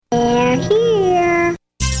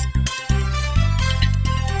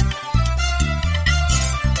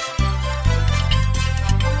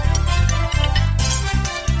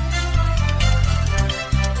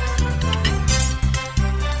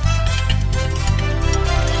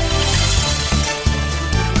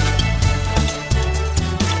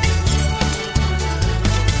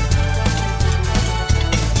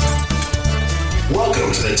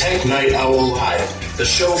Tech Night Owl Live, the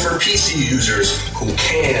show for PC users who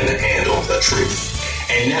can handle the truth.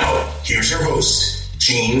 And now, here's your host,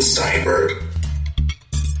 Gene Steinberg.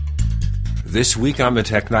 This week on the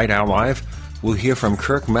Tech Night Owl Live, we'll hear from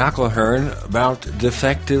Kirk McElhearn about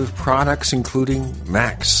defective products, including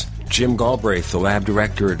Macs. Jim Galbraith, the lab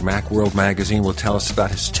director at Macworld Magazine, will tell us about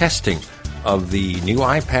his testing of the new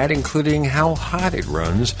iPad, including how hot it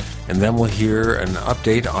runs. And then we'll hear an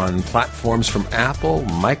update on platforms from Apple,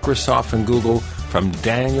 Microsoft, and Google from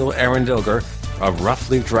Daniel Arendilger of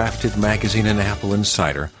Roughly Drafted Magazine and Apple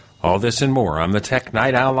Insider. All this and more on the Tech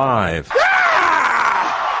Night Owl Live.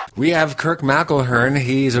 We have Kirk McElhearn.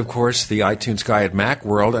 He's, of course, the iTunes guy at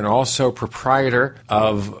Macworld and also proprietor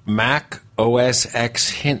of Mac OS X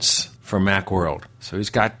Hints for Macworld. So he's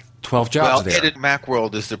got 12 jobs there. Edit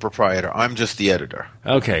Macworld is the proprietor. I'm just the editor.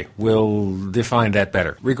 Okay, we'll define that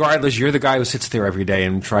better. Regardless, you're the guy who sits there every day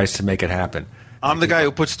and tries to make it happen. I'm the guy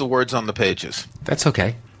who puts the words on the pages. That's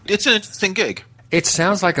okay. It's an interesting gig. It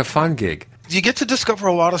sounds like a fun gig. You get to discover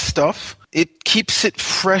a lot of stuff. It keeps it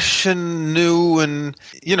fresh and new, and,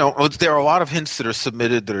 you know, there are a lot of hints that are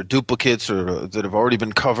submitted that are duplicates or that have already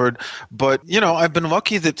been covered. But, you know, I've been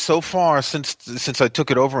lucky that so far, since I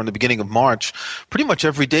took it over in the beginning of March, pretty much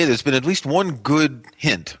every day there's been at least one good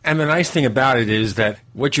hint. And the nice thing about it is that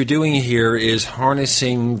what you're doing here is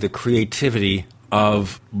harnessing the creativity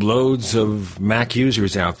of loads of Mac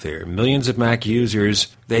users out there. Millions of Mac users.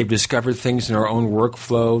 They've discovered things in our own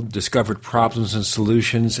workflow, discovered problems and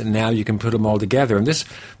solutions, and now you can put them all together. And this,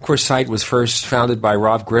 of course, site was first founded by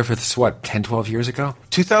Rob Griffiths, 10, 12 years ago?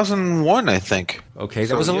 2001, I think. Okay,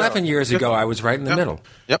 that was 11 years ago. I was right in the middle.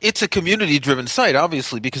 Yep. It's a community-driven site,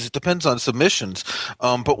 obviously, because it depends on submissions.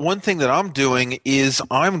 But one thing that I'm doing is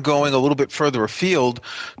I'm going a little bit further afield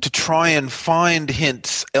to try and find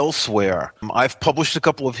hints elsewhere. I've published a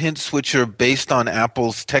couple of hints which are based on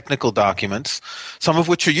Apple's technical documents, some of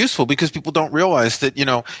which are useful because people don't realize that, you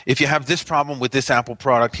know, if you have this problem with this Apple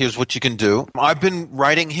product, here's what you can do. I've been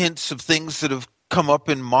writing hints of things that have come up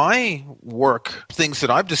in my work, things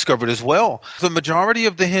that I've discovered as well. The majority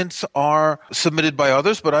of the hints are submitted by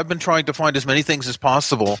others, but I've been trying to find as many things as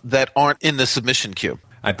possible that aren't in the submission queue.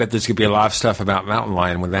 I bet there's going to be a lot of stuff about Mountain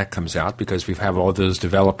Lion when that comes out, because we have all those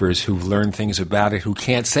developers who've learned things about it who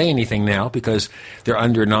can't say anything now because they're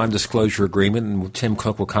under a non-disclosure agreement, and Tim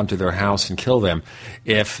Cook will come to their house and kill them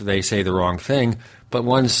if they say the wrong thing. But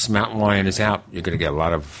once Mountain Lion is out, you're going to get a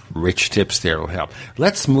lot of rich tips there that will help.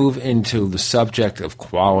 Let's move into the subject of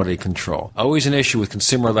quality control. Always an issue with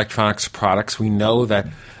consumer electronics products. We know that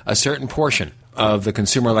a certain portion of the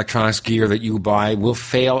consumer electronics gear that you buy will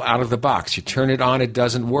fail out of the box. You turn it on, it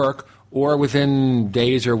doesn't work, or within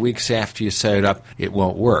days or weeks after you set it up, it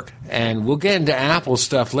won't work. And we'll get into Apple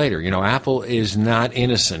stuff later. You know, Apple is not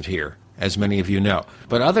innocent here, as many of you know.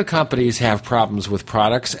 But other companies have problems with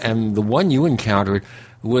products, and the one you encountered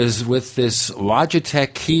was with this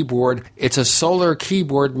Logitech keyboard. It's a solar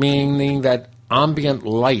keyboard, meaning that ambient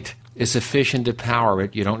light is sufficient to power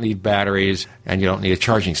it. You don't need batteries, and you don't need a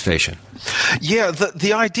charging station. Yeah,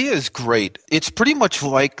 the idea is great. It's pretty much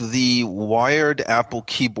like the wired Apple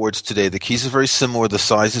keyboards today. The keys are very similar. The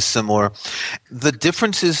size is similar. The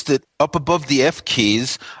difference is that up above the F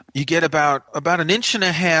keys, you get about an inch and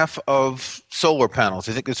a half of solar panels.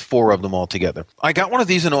 I think there's 4 of them altogether. I got one of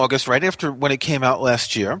these in August, right after when it came out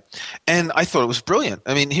last year, and I thought it was brilliant.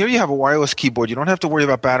 I mean, here you have a wireless keyboard. You don't have to worry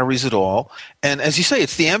about batteries at all. And as you say,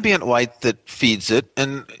 it's the ambient light that feeds it.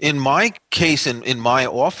 And in my case, in my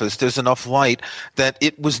office, there's enough light that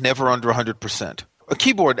it was never under 100%. A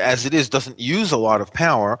keyboard, as it is, doesn't use a lot of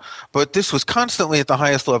power, but this was constantly at the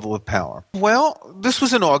highest level of power. Well, this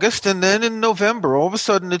was in August, and then in November, all of a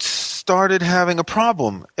sudden it started having a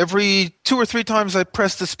problem. Every 2 or 3 times I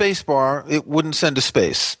pressed the space bar, it wouldn't send a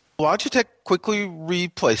space. Logitech quickly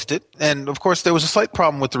replaced it, and of course there was a slight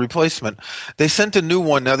problem with the replacement. They sent a new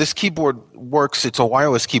one. Now this keyboard works, it's a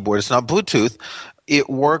wireless keyboard, it's not Bluetooth. It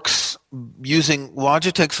works using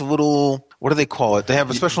Logitech's little, what do they call it? They have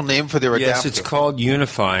a special name for their adapter. Yes, it's called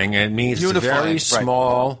unifying, and it means it's a very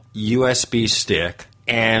small USB stick,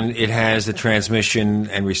 and it has the transmission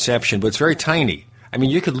and reception, but it's very tiny. I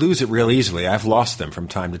mean, you could lose it real easily. I've lost them from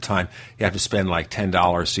time to time. You have to spend like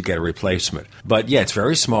 $10 to get a replacement. But yeah, it's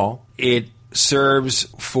very small. It serves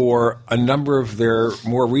for a number of their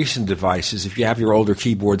more recent devices. If you have your older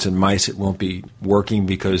keyboards and mice, it won't be working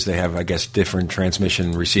because they have, I guess, different transmission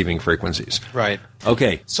and receiving frequencies. Right.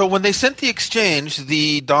 Okay. So when they sent the Exchange,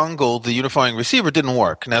 the dongle, the unifying receiver, didn't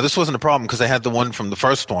work. Now, this wasn't a problem because I had the one from the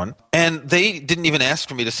first one. And they didn't even ask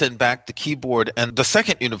for me to send back the keyboard and the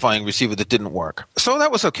second unifying receiver that didn't work. So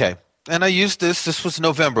that was okay. And I used this. This was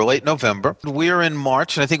November, late November. We're in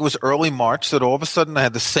March, and I think it was early March that all of a sudden I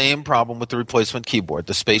had the same problem with the replacement keyboard.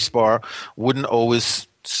 The space bar wouldn't always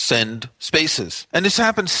send spaces. And this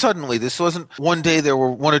happened suddenly. This wasn't one day there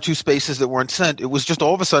were one or two spaces that weren't sent. It was just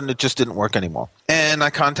all of a sudden it just didn't work anymore. And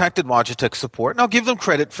I contacted Logitech support, and I'll give them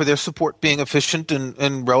credit for their support being efficient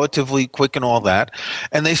and relatively quick and all that.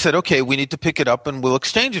 And they said, okay, we need to pick it up and we'll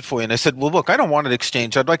exchange it for you. And I said, well, look, I don't want it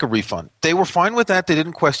exchanged. I'd like a refund. They were fine with that. They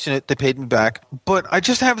didn't question it. They paid me back. But I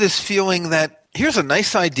just have this feeling that here's a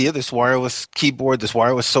nice idea, this wireless keyboard, this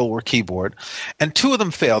wireless solar keyboard, and two of them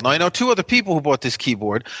failed. Now, I know two other people who bought this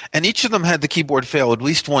keyboard, and each of them had the keyboard fail at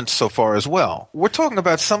least once so far as well. We're talking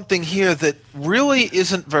about something here that really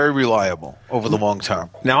isn't very reliable over the long term.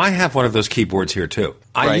 Now, I have one of those keyboards here, too.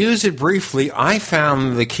 I used it briefly. I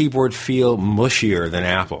found the keyboard feel mushier than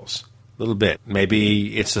Apple's. A little bit.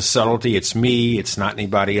 Maybe it's a subtlety. It's me. It's not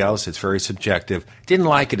anybody else. It's very subjective. Didn't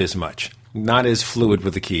like it as much. Not as fluid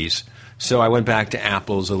with the keys. So I went back to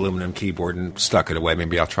Apple's aluminum keyboard and stuck it away.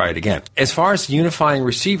 Maybe I'll try it again. As far as the unifying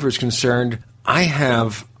receiver is concerned, I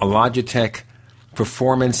have a Logitech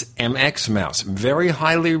Performance MX mouse, very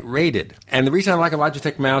highly rated. And the reason I like a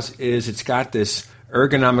Logitech mouse is it's got this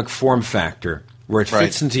ergonomic form factor where it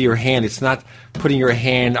fits into your hand. It's not putting your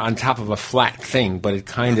hand on top of a flat thing, but it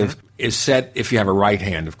kind of is set, if you have a right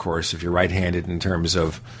hand, of course, if you're right-handed in terms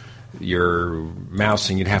of your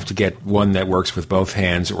mousing, you'd have to get one that works with both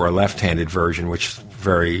hands or a left-handed version, which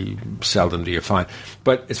very seldom do you find.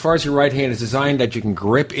 But as far as your right hand, is designed that you can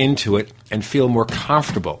grip into it and feel more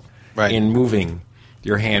comfortable in moving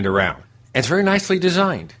your hand around. And it's very nicely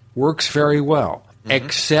designed. Works very well,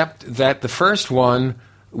 except that the first one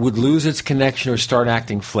would lose its connection or start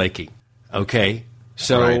acting flaky. Okay?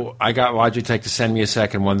 So I got Logitech to send me a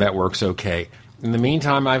second one that works okay. In the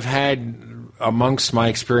meantime, I've had, amongst my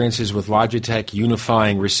experiences with Logitech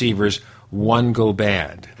unifying receivers, one go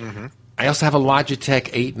bad. I also have a Logitech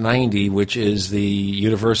 890, which is the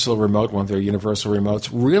universal remote, one of their universal remotes.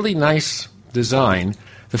 Really nice design.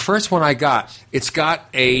 The first one I got, it's got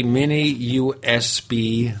a mini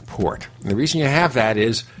USB port. And the reason you have that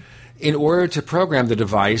is, in order to program the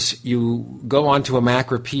device, you go onto a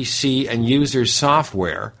Mac or PC and use their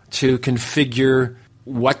software to configure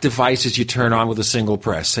what devices you turn on with a single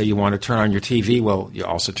press. Say you want to turn on your TV, well, you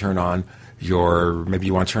also turn on maybe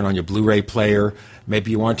you want to turn on your Blu-ray player, maybe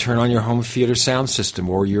you want to turn on your home theater sound system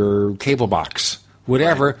or your cable box.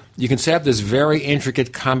 Whatever, you can set up this very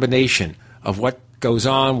intricate combination of what goes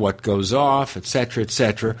on, what goes off,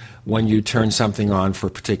 etc., when you turn something on for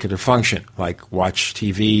a particular function, like watch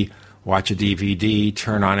TV, watch a DVD,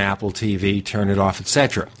 turn on Apple TV, turn it off,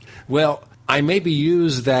 etc. Well, I maybe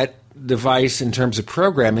used that device in terms of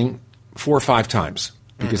programming 4 or 5 times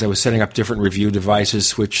because I was setting up different review devices,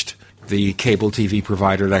 switched the cable TV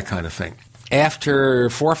provider, that kind of thing. After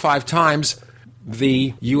 4 or 5 times,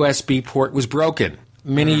 the USB port was broken.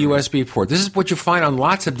 Mini USB port. This is what you find on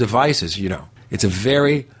lots of devices, you know. It's a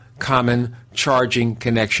very common charging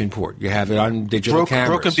connection port. You have it on digital cameras.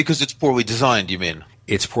 Broken because it's poorly designed, you mean?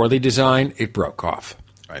 It's poorly designed. It broke off.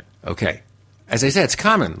 Right. Okay. As I said, it's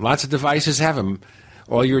common. Lots of devices have them.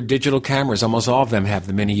 All your digital cameras, almost all of them have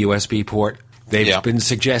the mini USB port. They've been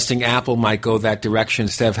suggesting Apple might go that direction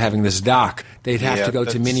instead of having this dock. They'd have to go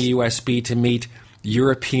to mini USB to meet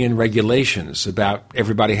European regulations about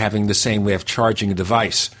everybody having the same way of charging a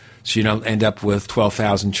device. So you don't end up with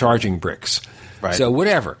 12,000 charging bricks. Right. So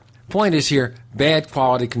whatever. Point is here, bad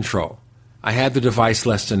quality control. I had the device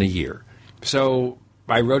less than a year. So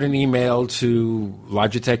I wrote an email to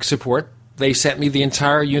Logitech support. They sent me the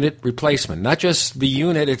entire unit replacement. Not just the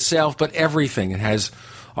unit itself, but everything. It has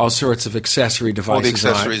all sorts of accessory devices. All the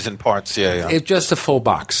accessories and parts, It's just a full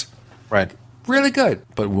box. Right. Really good.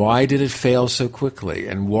 But why did it fail so quickly?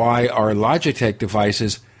 And why are Logitech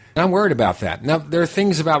devices... I'm worried about that. Now, there are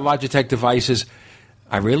things about Logitech devices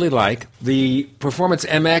I really like. The Performance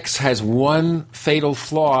MX has one fatal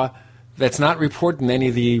flaw that's not reported in any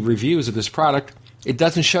of the reviews of this product. It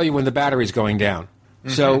doesn't show you when the battery's going down.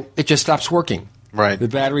 So it just stops working. Right. The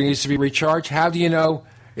battery needs to be recharged. How do you know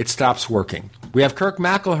it stops working? We have Kirk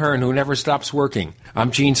McElhearn, who never stops working. I'm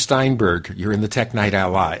Gene Steinberg. You're in the Tech Night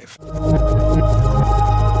Owl Live.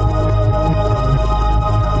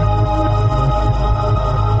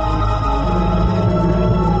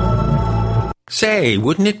 Say,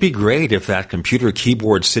 wouldn't it be great if that computer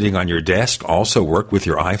keyboard sitting on your desk also worked with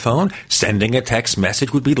your iPhone? Sending a text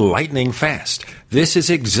message would be lightning fast. This is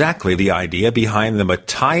exactly the idea behind the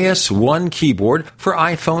Matthias One keyboard for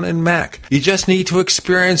iPhone and Mac. You just need to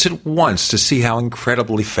experience it once to see how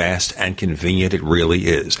incredibly fast and convenient it really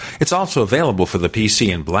is. It's also available for the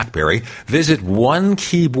PC and BlackBerry. Visit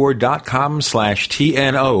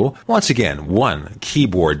onekeyboard.com/TNO. Once again,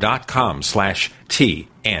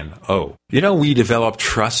 onekeyboard.com/TNO. You know, we develop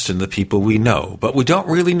trust in the people we know, but we don't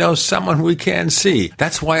really know someone we can see.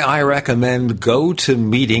 That's why I recommend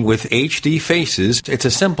GoToMeeting with HD Faces. It's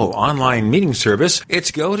a simple online meeting service.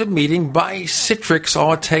 It's GoToMeeting by Citrix.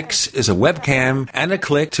 All it takes is a webcam and a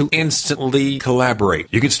click to instantly collaborate.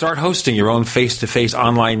 You can start hosting your own face-to-face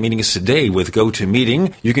online meetings today with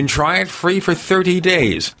GoToMeeting. You can try it free for 30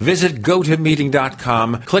 days. Visit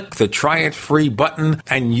GoToMeeting.com, click the Try It Free button,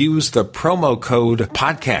 and use the promo code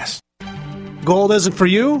PODCAST. Gold isn't for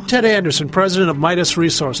you? Ted Anderson, president of Midas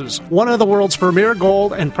Resources, one of the world's premier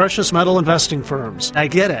gold and precious metal investing firms. I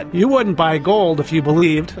get it. You wouldn't buy gold if you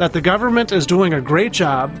believed that the government is doing a great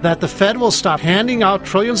job, that the Fed will stop handing out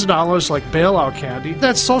trillions of dollars like bailout candy,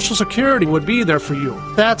 that Social Security would be there for you.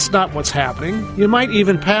 That's not what's happening. You might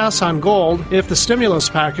even pass on gold if the stimulus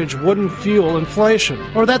package wouldn't fuel inflation,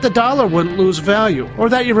 or that the dollar wouldn't lose value, or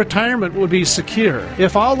that your retirement would be secure.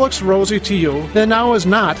 If all looks rosy to you, then now is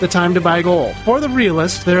not the time to buy gold. For the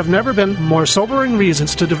realist, there have never been more sobering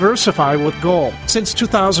reasons to diversify with gold. Since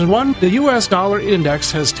 2001, the U.S. dollar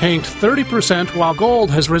index has tanked 30% while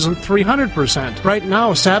gold has risen 300%. Right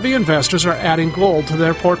now, savvy investors are adding gold to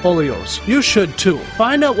their portfolios. You should too.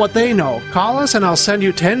 Find out what they know. Call us and I'll send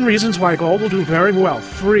you 10 reasons why gold will do very well,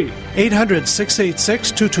 free.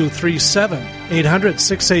 800-686-2237.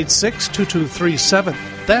 800-686-2237.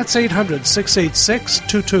 That's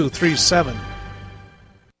 800-686-2237.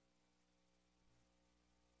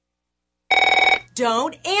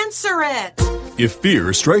 Don't answer it! If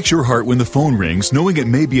fear strikes your heart when the phone rings, knowing it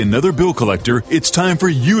may be another bill collector, it's time for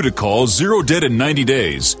you to call Zero Debt in 90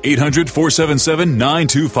 days.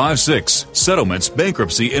 800-477-9256. Settlements,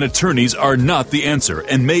 bankruptcy, and attorneys are not the answer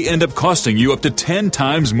and may end up costing you up to 10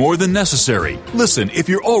 times more than necessary. Listen, if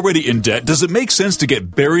you're already in debt, does it make sense to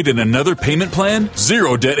get buried in another payment plan?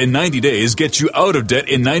 Zero Debt in 90 days gets you out of debt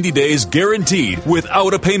in 90 days guaranteed,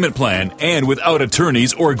 without a payment plan and without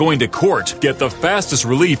attorneys or going to court. Get the fastest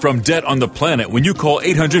relief from debt on the planet when you call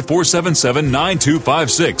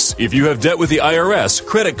 800-477-9256. If you have debt with the IRS,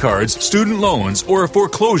 credit cards, student loans, or a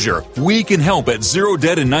foreclosure, we can help at Zero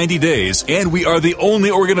Debt in 90 days, and we are the only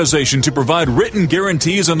organization to provide written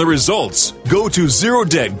guarantees on the results. Go to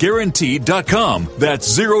ZeroDebtGuaranteed.com.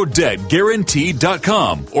 That's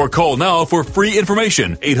ZeroDebtGuaranteed.com. Or call now for free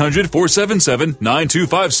information.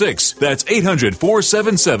 800-477-9256. That's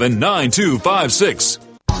 800-477-9256.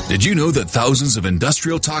 Did you know that thousands of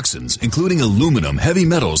industrial toxins, including aluminum, heavy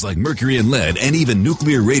metals like mercury and lead, and even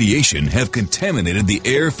nuclear radiation, have contaminated the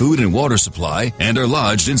air, food, and water supply and are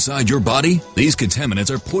lodged inside your body? These contaminants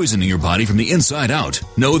are poisoning your body from the inside out.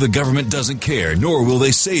 No, the government doesn't care, nor will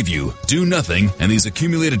they save you. Do nothing, and these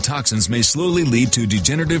accumulated toxins may slowly lead to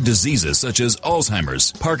degenerative diseases such as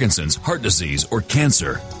Alzheimer's, Parkinson's, heart disease, or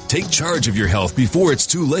cancer. Take charge of your health before it's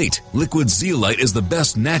too late. Liquid Zeolite is the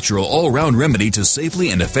best natural all-round remedy to safely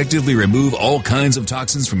and effectively remove all kinds of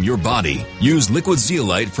toxins from your body. Use Liquid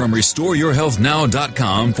Zeolite from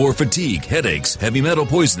RestoreYourHealthNow.com for fatigue, headaches, heavy metal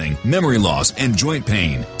poisoning, memory loss, and joint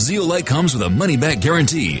pain. Zeolite comes with a money-back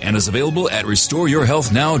guarantee and is available at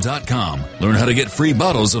RestoreYourHealthNow.com. Learn how to get free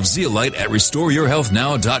bottles of Zeolite at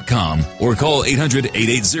RestoreYourHealthNow.com or call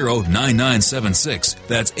 800-880-9976.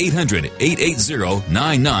 That's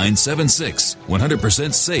 800-880-9976.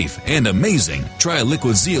 100% safe and amazing. Try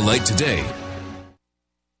Liquid Zeolite today.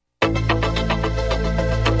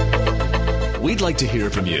 We'd like to hear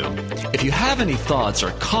from you. If you have any thoughts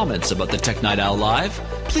or comments about the Tech Night Owl Live,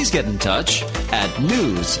 please get in touch at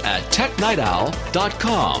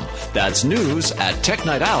news@technightowl.com. That's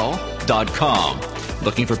news@technightowl.com.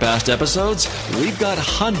 Looking for past episodes? We've got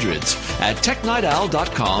hundreds at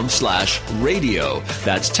technightowl.com/radio.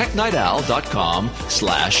 That's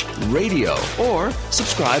technightowl.com/radio. Or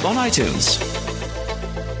subscribe on iTunes.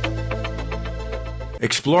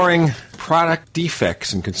 Exploring product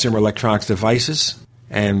defects in consumer electronics devices.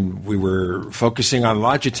 And we were focusing on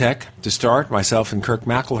Logitech to start, myself and Kirk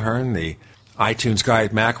McElhearn, the iTunes guy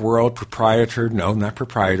at Macworld,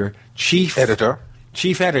 chief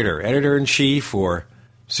editor-in-chief or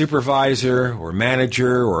supervisor or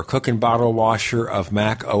manager or cook and bottle washer of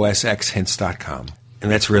MacOSXHints.com.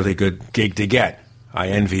 And that's a really good gig to get. I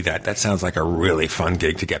envy that. That sounds like a really fun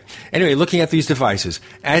gig to get. Anyway, looking at these devices,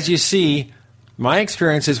 as you see, my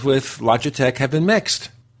experiences with Logitech have been mixed.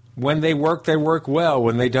 When they work well.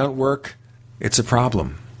 When they don't work, it's a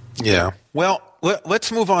problem. Yeah. Well,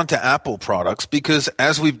 let's move on to Apple products because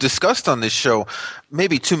as we've discussed on this show,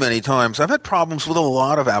 maybe too many times, I've had problems with a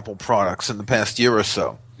lot of Apple products in the past year or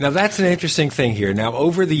so. Now, that's an interesting thing here. Now,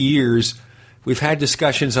 over the years, we've had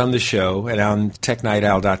discussions on the show and on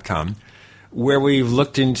TechNightOwl.com where we've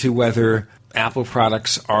looked into whether Apple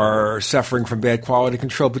products are suffering from bad quality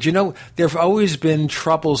control. But, there have always been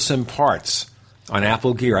troublesome parts on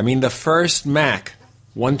Apple gear. I mean, the first Mac,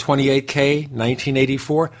 128K,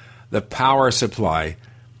 1984, the power supply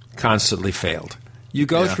constantly failed. You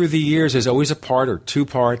go through the years, there's always a part or two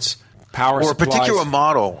parts, power supplies. Or a particular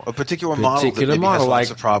model that maybe has lots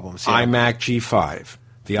of problems. Yeah. iMac G5.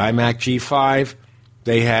 The iMac G5,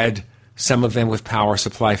 they had some of them with power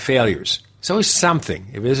supply failures. It's always something.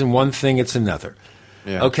 If it isn't one thing, it's another.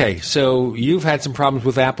 Yeah. Okay, so you've had some problems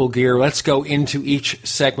with Apple gear. Let's go into each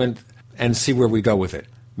segment and see where we go with it.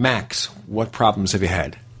 Macs, what problems have you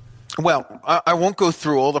had? Well, I won't go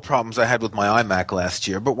through all the problems I had with my iMac last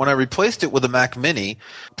year, but when I replaced it with a Mac Mini,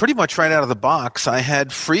 pretty much right out of the box, I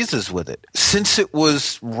had freezes with it. Since it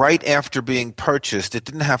was right after being purchased, it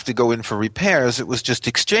didn't have to go in for repairs. It was just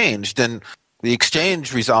exchanged, and the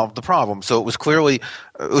exchange resolved the problem. So it was probably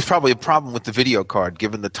a problem with the video card,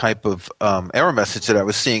 given the type of error message that I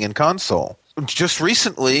was seeing in console. Just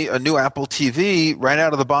recently, a new Apple TV, right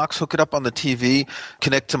out of the box, hook it up on the TV,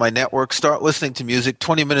 connect to my network, start listening to music.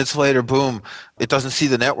 20 minutes later, boom, it doesn't see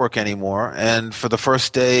the network anymore. And for the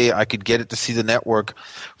first day, I could get it to see the network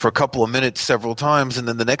for a couple of minutes several times. And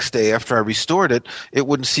then the next day, after I restored it, it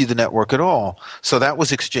wouldn't see the network at all. So that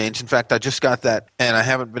was exchanged. In fact, I just got that, and I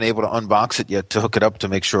haven't been able to unbox it yet to hook it up to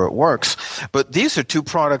make sure it works. But these are two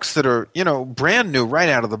products that are, brand new right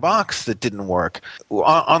out of the box that didn't work.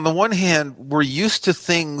 On the one hand, we're used to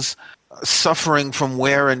things suffering from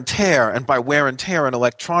wear and tear, and by wear and tear in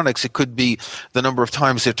electronics, it could be the number of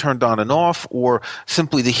times they're turned on and off, or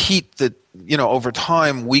simply the heat that over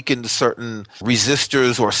time weakened certain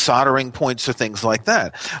resistors or soldering points or things like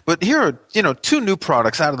that. But here are two new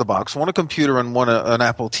products out of the box, one a computer and one an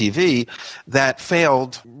Apple TV, that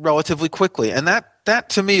failed relatively quickly, and that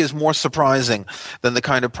to me is more surprising than the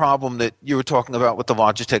kind of problem that you were talking about with the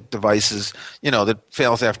Logitech devices, that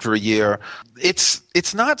fails after a year.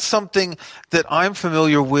 It's not something that I'm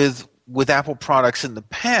familiar with Apple products in the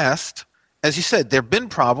past. As you said, there have been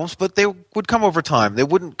problems, but they would come over time. They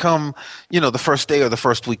wouldn't come, the first day or the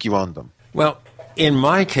first week you owned them. Well, in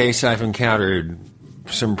my case, I've encountered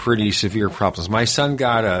some pretty severe problems. My son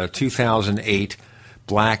got a 2008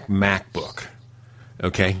 black MacBook,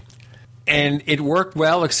 okay? And it worked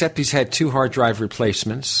well, except he's had 2 hard drive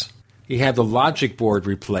replacements. He had the logic board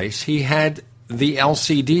replaced. He had the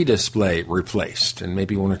LCD display replaced, and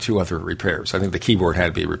maybe 1 or 2 other repairs. I think the keyboard had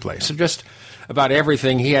to be replaced. So just about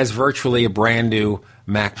everything, he has virtually a brand new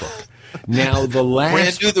MacBook. Now, the last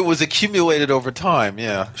brand new that was accumulated over time,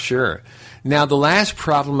 yeah. Sure. Now, the last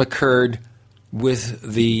problem occurred with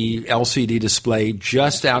the LCD display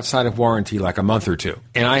just outside of warranty, like a month or two.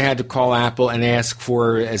 And I had to call Apple and ask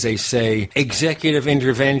for, as they say, executive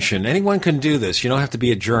intervention. Anyone can do this. You don't have to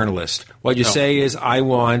be a journalist. What you say is, I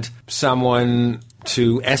want someone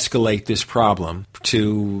to escalate this problem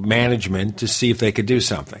to management to see if they could do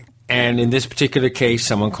something. And in this particular case,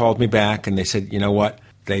 someone called me back and they said, you know what?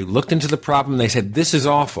 They looked into the problem. They said, this is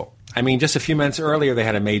awful. I mean, just a few months earlier, they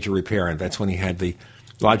had a major repair, and that's when he had the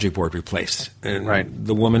logic board replaced. And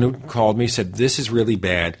the woman who called me said, this is really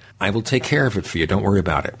bad. I will take care of it for you. Don't worry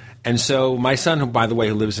about it. And so my son, who, by the way,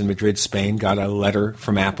 who lives in Madrid, Spain, got a letter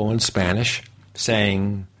from Apple in Spanish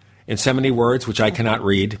saying, in so many words, which I cannot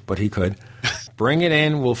read, but he could, bring it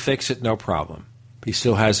in, we'll fix it, no problem. He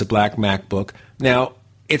still has a black MacBook. Now,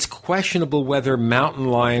 it's questionable whether Mountain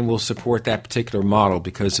Lion will support that particular model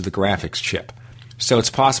because of the graphics chip. So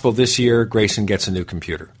it's possible this year Grayson gets a new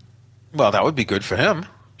computer. Well, that would be good for him.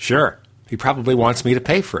 Sure. He probably wants me to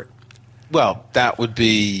pay for it. Well, that would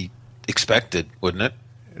be expected, wouldn't it?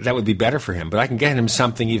 That would be better for him, but I can get him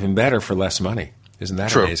something even better for less money. Isn't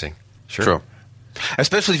that amazing? Sure. True.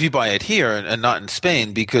 Especially if you buy it here and not in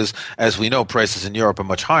Spain, because, as we know, prices in Europe are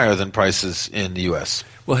much higher than prices in the U.S.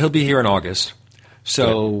 Well, he'll be here in August.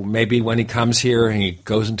 So maybe when he comes here and he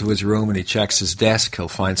goes into his room and he checks his desk, he'll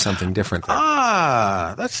find something different there.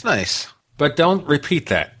 Ah, that's nice. But don't repeat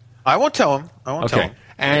that. I won't tell him. I won't tell him.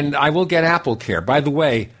 And I will get Apple Care. By the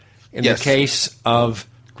way, in the case of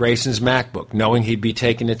Grayson's MacBook, knowing he'd be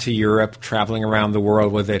taking it to Europe, traveling around the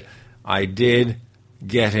world with it, I did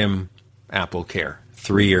get him Apple Care.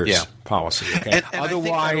 3 years policy. Okay? And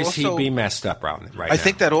otherwise, he'd be messed up right now. I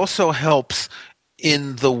think that also helps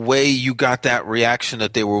in the way you got that reaction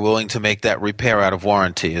that they were willing to make that repair out of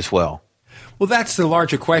warranty as well. Well, that's the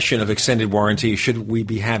larger question of extended warranty. Should we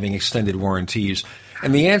be having extended warranties?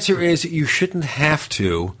 And the answer is you shouldn't have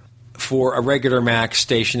to for a regular Mac,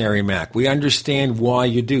 stationary Mac. We understand why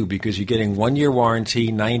you do, because you're getting 1-year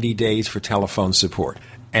warranty, 90 days for telephone support.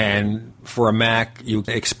 And for a Mac, you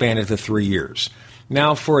expand it to 3 years.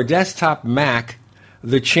 Now, for a desktop Mac,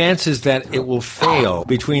 the chances that it will fail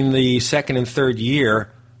between the second and third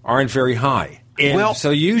year aren't very high. And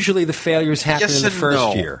so usually the failures happen in the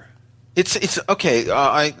first year. It's okay.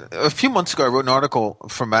 A few months ago, I wrote an article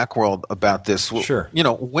for Macworld about this. Sure.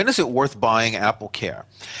 When is it worth buying AppleCare?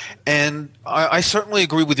 And I certainly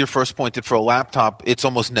agree with your first point that for a laptop, it's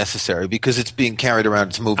almost necessary because it's being carried around.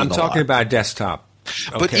 It's moving. I'm talking about desktop.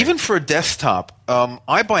 Okay. But even for a desktop,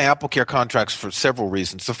 I buy AppleCare contracts for several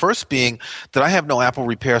reasons. The first being that I have no Apple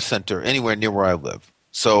Repair Center anywhere near where I live.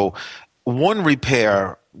 So one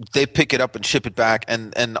repair, they pick it up and ship it back,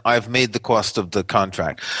 and I've made the cost of the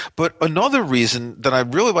contract. But another reason that I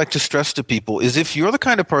really like to stress to people is if you're the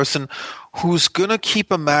kind of person who's going to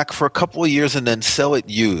keep a Mac for a couple of years and then sell it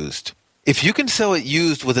used, if you can sell it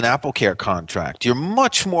used with an AppleCare contract, you're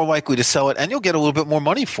much more likely to sell it, and you'll get a little bit more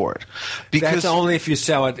money for it. Because that's only if you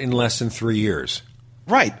sell it in less than 3 years.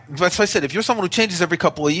 Right. That's what I said. If you're someone who changes every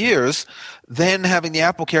couple of years, then having the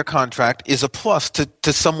AppleCare contract is a plus to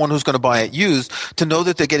someone who's going to buy it used, to know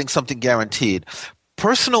that they're getting something guaranteed.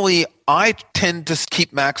 Personally, I tend to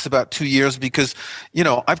keep Macs about 2 years because,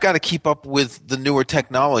 I've got to keep up with the newer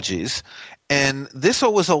technologies. And this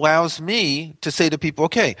always allows me to say to people,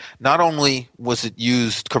 okay, not only was it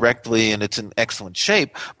used correctly and it's in excellent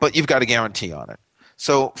shape, but you've got a guarantee on it.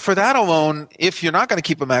 So for that alone, if you're not going to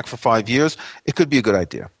keep a Mac for 5 years, it could be a good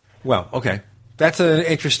idea. Well, okay. That's an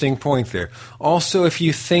interesting point there. Also, if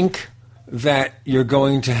you think that you're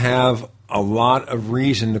going to have a lot of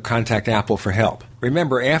reason to contact Apple for help,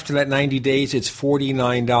 remember, after that 90 days, it's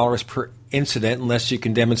 $49 per incident unless you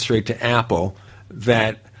can demonstrate to Apple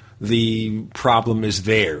that the problem is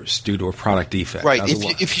theirs due to a product defect. Right.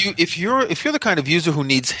 If you're the kind of user who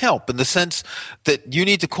needs help in the sense that you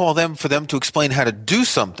need to call them for them to explain how to do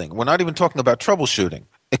something, we're not even talking about troubleshooting,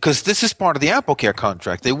 because this is part of the AppleCare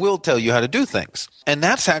contract. They will tell you how to do things, and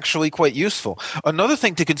that's actually quite useful. Another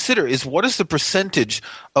thing to consider is what is the percentage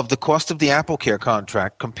of the cost of the AppleCare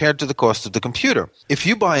contract compared to the cost of the computer. If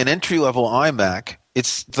you buy an entry-level iMac,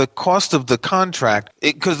 it's the cost of the contract,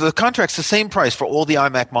 because the contract's the same price for all the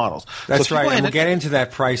iMac models. That's right, and we'll get into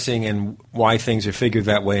that pricing and why things are figured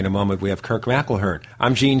that way in a moment. We have Kirk McElhearn.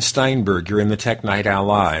 I'm Gene Steinberg. You're in the Tech Night Owl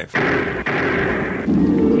Live.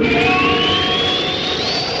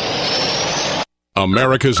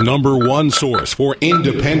 America's #1 source for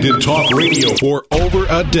independent talk radio for over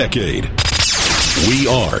a decade. We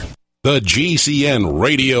are the GCN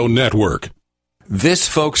Radio Network. This,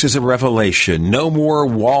 folks, is a revelation. No more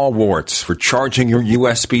wall warts for charging your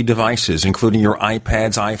USB devices, including your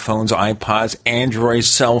iPads, iPhones, iPods, Android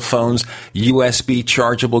cell phones, USB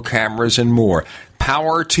chargeable cameras, and more.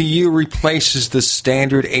 Power to You replaces the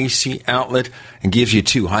standard AC outlet and gives you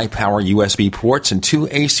 2 high-power USB ports and 2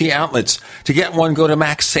 AC outlets. To get one, go to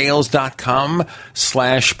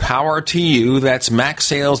macsales.com/power-to-you. That's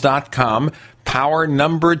macsales.com, power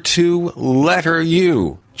number 2, letter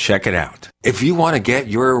U. Check it out. If you want to get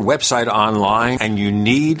your website online and you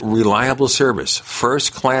need reliable service,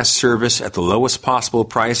 first-class service at the lowest possible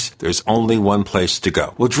price, there's only one place to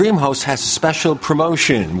go. Well, DreamHost has a special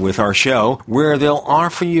promotion with our show where they'll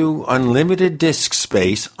offer you unlimited disk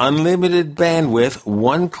space, unlimited bandwidth,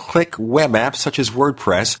 one-click web apps such as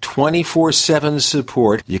WordPress, 24/7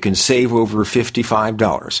 support. You can save over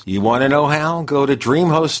 $55. You want to know how? Go to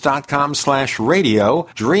dreamhost.com/radio,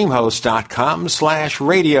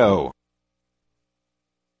 dreamhost.com/radio.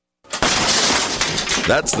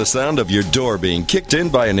 That's the sound of your door being kicked in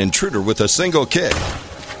by an intruder with a single kick.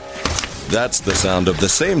 That's the sound of the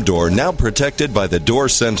same door now protected by the Door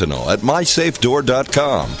Sentinel at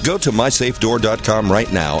MySafeDoor.com. Go to MySafeDoor.com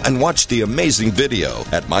right now and watch the amazing video.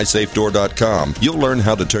 At MySafeDoor.com, you'll learn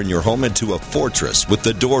how to turn your home into a fortress with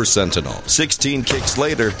the Door Sentinel. 16 kicks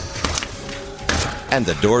later, and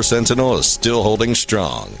the Door Sentinel is still holding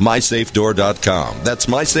strong. MySafeDoor.com. That's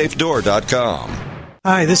MySafeDoor.com.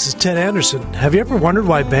 Hi, this is Ted Anderson. Have you ever wondered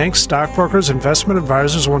why banks, stockbrokers, investment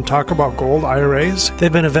advisors won't talk about gold IRAs?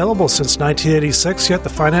 They've been available since 1986, yet the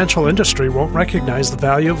financial industry won't recognize the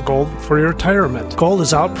value of gold for your retirement. Gold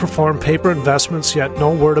has outperformed paper investments, yet no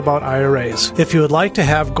word about IRAs. If you would like to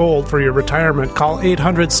have gold for your retirement, call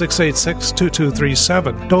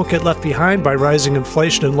 800-686-2237. Don't get left behind by rising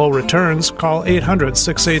inflation and low returns. Call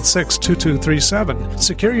 800-686-2237.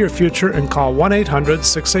 Secure your future and call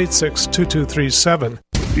 1-800-686-2237.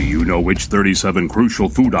 Do you know which 37 crucial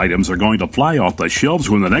food items are going to fly off the shelves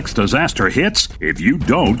when the next disaster hits? If you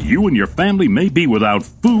don't, you and your family may be without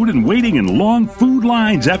food and waiting in long food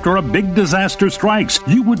lines after a big disaster strikes.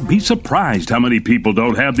 You would be surprised how many people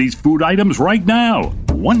don't have these food items right now.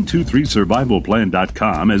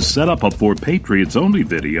 123survivalplan.com has set up a For Patriots Only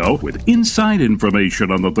video with inside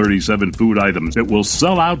information on the 37 food items that will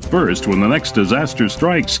sell out first when the next disaster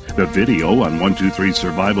strikes. The video on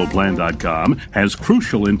 123survivalplan.com has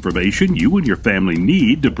crucial information you and your family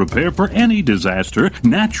need to prepare for any disaster,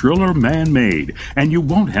 natural or man-made. And you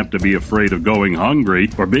won't have to be afraid of going hungry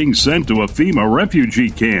or being sent to a FEMA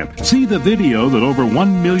refugee camp. See the video that over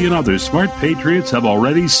 1 million other smart patriots have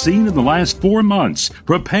already seen in the last 4 months.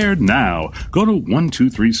 Prepared now. Go to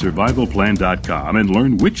 123survivalplan.com and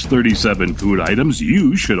learn which 37 food items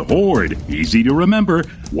you should hoard. Easy to remember.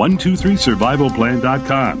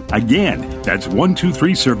 123survivalplan.com. Again, that's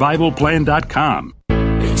 123survivalplan.com.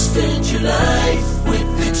 Extend your life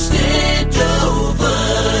with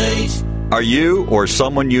Extendovite. Are you or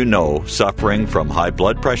someone you know suffering from high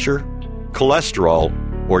blood pressure, cholesterol,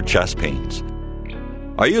 or chest pains?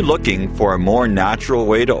 Are you looking for a more natural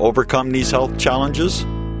way to overcome these health challenges?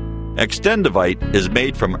 Extendovite is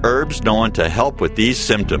made from herbs known to help with these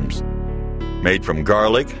symptoms. Made from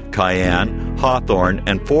garlic, cayenne, hawthorn,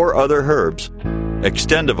 and 4 other herbs,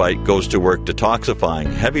 Extendovite goes to work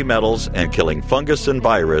detoxifying heavy metals and killing fungus and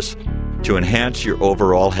virus to enhance your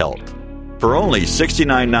overall health. For only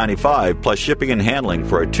 $69.95 plus shipping and handling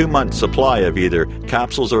for a 2-month supply of either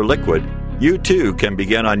capsules or liquid, you too can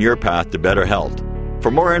begin on your path to better health.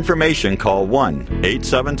 For more information, call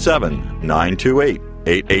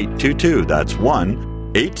 1-877-928-8822. That's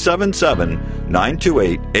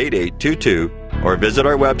 1-877-928-8822. Or visit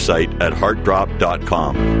our website at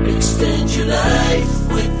heartdrop.com. Extend your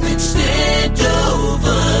life with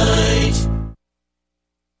Extendovite.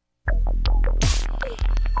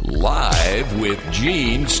 Live with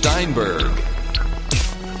Gene Steinberg.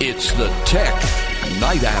 It's the Tech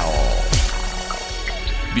Night Owl.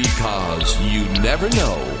 Because you never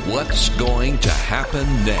know what's going to happen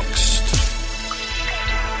next.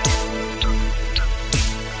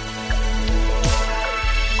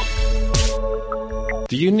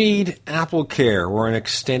 Do you need Apple Care or an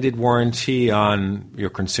extended warranty on your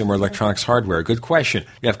consumer electronics hardware? Good question.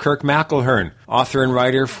 You have Kirk McElhearn, author and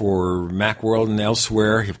writer for Macworld and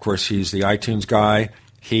elsewhere. Of course, he's the iTunes guy.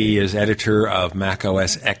 He is editor of Mac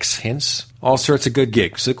OS X Hints. All sorts of good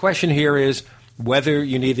gigs. So the question here is whether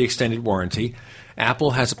you need the extended warranty.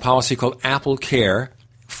 Apple has a policy called Apple Care.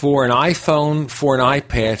 For an iPhone, for an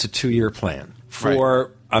iPad, it's a 2-year plan.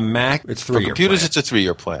 For a Mac, it's 3-year plan. For computers, it's a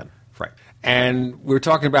 3-year plan. Right. And we're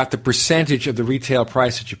talking about the percentage of the retail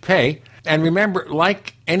price that you pay. And remember,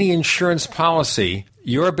 like any insurance policy,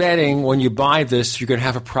 you're betting when you buy this, you're going to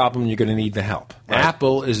have a problem, you're going to need the help. Right.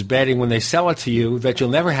 Apple is betting when they sell it to you that you'll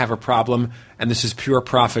never have a problem, and this is pure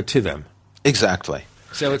profit to them. Exactly.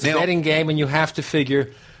 So it's a betting game, and you have to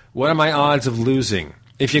figure, what are my odds of losing?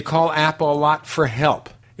 If you call Apple a lot for help,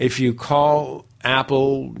 if you call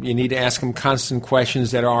Apple, you need to ask them constant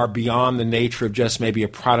questions that are beyond the nature of just maybe a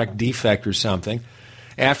product defect or something.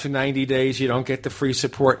 After 90 days, you don't get the free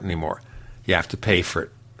support anymore. You have to pay for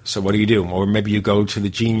it. So what do you do? Or maybe you go to the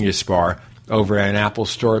Genius Bar over at an Apple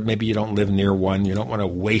store. Maybe you don't live near one. You don't want to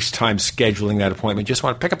waste time scheduling that appointment. You just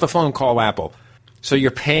want to pick up the phone and call Apple. So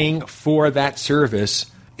you're paying for that service.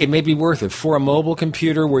 It may be worth it. For a mobile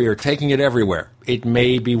computer where you're taking it everywhere, it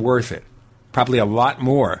may be worth it. Probably a lot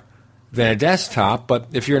more than a desktop, but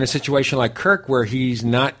if you're in a situation like Kirk where he's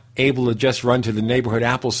not able to just run to the neighborhood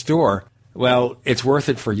Apple store, well, it's worth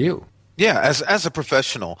it for you. Yeah, as a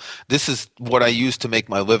professional, this is what I use to make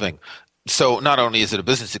my living. So not only is it a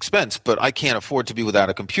business expense, but I can't afford to be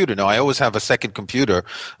without a computer. Now, I always have a second computer,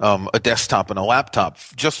 a desktop and a laptop,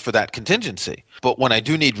 just for that contingency. But when I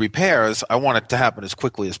do need repairs, I want it to happen as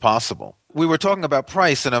quickly as possible. We were talking about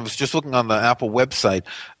price, and I was just looking on the Apple website.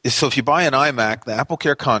 So if you buy an iMac, the Apple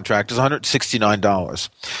Care contract is $169.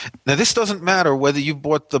 Now, this doesn't matter whether you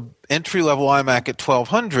bought the entry-level iMac at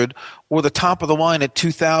 $1,200 or the top of the line at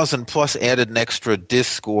 $2,000 plus added an extra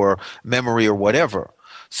disk or memory or whatever.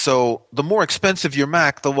 So the more expensive your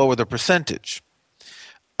Mac, the lower the percentage.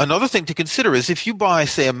 Another thing to consider is if you buy,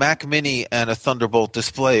 say, a Mac Mini and a Thunderbolt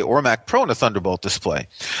display or a Mac Pro and a Thunderbolt display,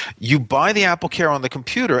 you buy the Apple Care on the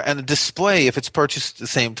computer, and the display, if it's purchased at the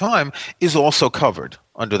same time, is also covered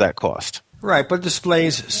under that cost. Right, but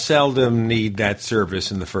displays seldom need that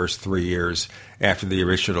service in the first 3 years after the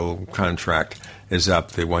original contract is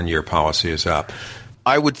up, the 1-year policy is up.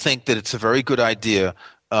 I would think that it's a very good idea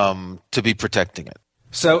to be protecting it.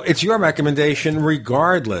 So it's your recommendation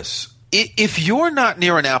regardless If you're not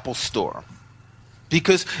near an Apple store,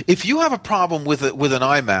 because if you have a problem with an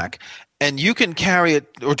iMac and you can carry it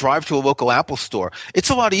or drive to a local Apple store, it's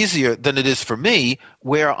a lot easier than it is for me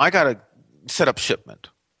where I got to set up shipment.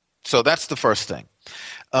 So that's the first thing.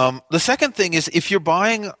 The second thing is if you're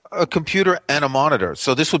buying a computer and a monitor,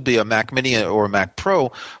 so this would be a Mac Mini or a Mac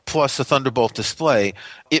Pro plus a Thunderbolt display,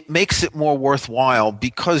 it makes it more worthwhile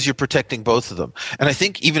because you're protecting both of them. And I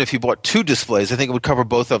think even if you bought two displays, I think it would cover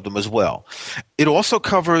both of them as well. It also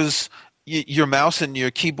covers your mouse and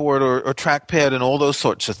your keyboard or trackpad and all those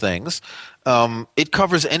sorts of things. It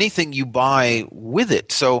covers anything you buy with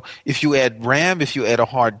it. So if you add RAM, if you add a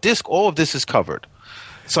hard disk, all of this is covered.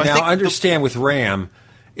 So now, I understand with RAM,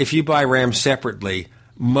 if you buy RAM separately,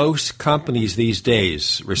 most companies these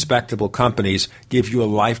days, respectable companies, give you a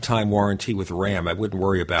lifetime warranty with RAM. I wouldn't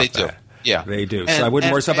worry about that. They do. Yeah. They do. So I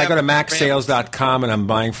wouldn't worry. So if I go to MacSales.com and I'm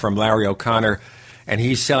buying from Larry O'Connor and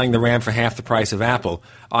he's selling the RAM for half the price of Apple,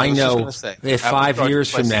 I know if 5 years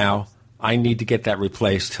from now I need to get that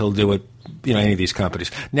replaced, he'll do it, any of these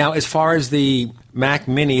companies. Now, as far as the Mac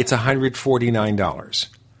Mini, it's $149,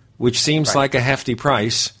 which seems like a hefty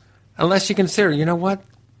price, unless you consider, you know what?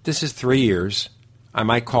 This is 3 years. I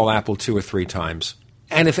might call Apple 2 or 3 times.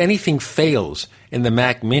 And if anything fails in the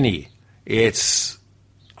Mac Mini, it's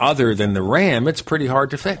other than the RAM, it's pretty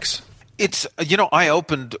hard to fix. It's, I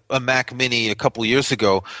opened a Mac Mini a couple years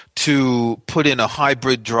ago to put in a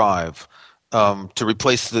hybrid drive to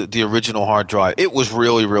replace the original hard drive. It was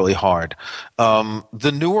really, really hard.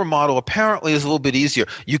 The newer model apparently is a little bit easier.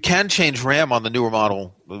 You can change RAM on the newer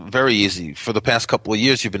model very easy. For the past couple of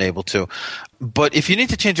years you've been able to. But if you need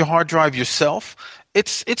to change a hard drive yourself,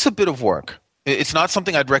 it's a bit of work. It's not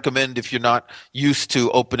something I'd recommend if you're not used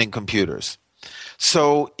to opening computers.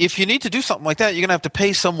 So if you need to do something like that, you're going to have to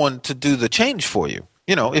pay someone to do the change for you.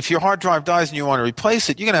 If your hard drive dies and you want to replace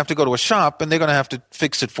it, you're going to have to go to a shop and they're going to have to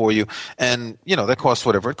fix it for you. And, that costs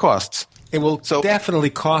whatever it costs. It will definitely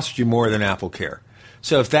cost you more than AppleCare.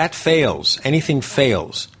 So if that fails, anything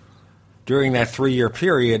fails during that 3-year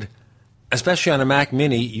period, especially on a Mac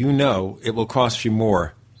Mini, it will cost you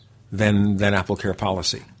more than AppleCare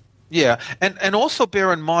policy. Yeah. And also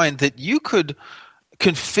bear in mind that you could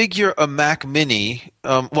configure a Mac Mini,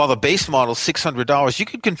 while the base model is $600, you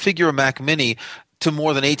could configure a Mac Mini to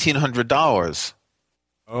more than $1,800.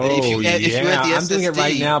 Oh, I'm doing it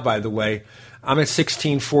right now, by the way. I'm at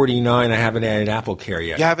 $1,649. I haven't added AppleCare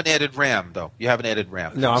yet. You haven't added RAM, though. You haven't added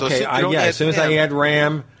RAM. No, okay. As soon as I add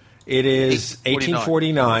RAM, it is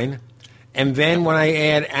 $1,849. And then when I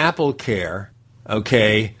add AppleCare,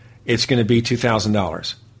 it's going to be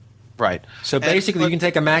 $2,000. Right. So basically, you can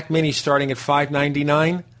take a Mac Mini starting at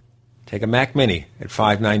 $599. Take a Mac Mini at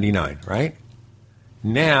 $599, right?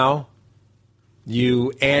 Now,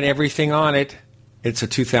 you add everything on it, it's a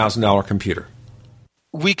 $2,000 computer.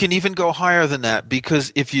 We can even go higher than that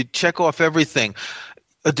because if you check off everything,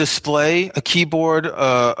 a display, a keyboard,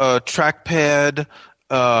 a trackpad,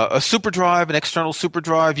 a super drive, an external super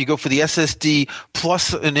drive, you go for the SSD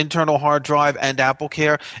plus an internal hard drive and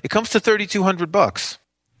AppleCare, it comes to $3,200.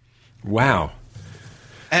 Wow.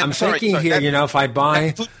 And I'm thinking here, if I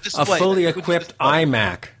buy a fully equipped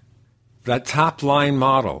iMac, that top line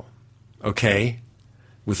model,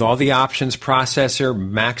 with all the options, processor,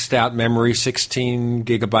 maxed out memory, 16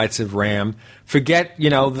 gigabytes of RAM. Forget,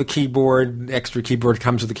 the keyboard, extra keyboard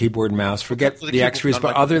comes with the keyboard and mouse. Forget the extras,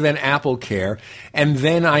 but other than AppleCare. And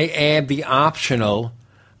then I add the optional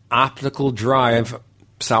optical drive,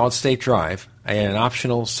 solid-state drive. I add an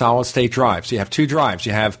optional solid-state drive. So you have 2 drives.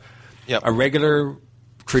 You have a regular,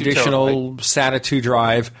 traditional SATA 2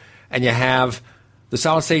 drive, and you have the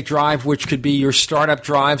solid-state drive, which could be your startup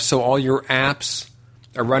drive, so all your apps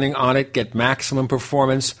are running on it, get maximum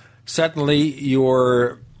performance. Suddenly,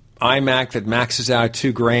 your iMac that maxes out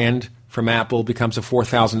 $2,000 from Apple becomes a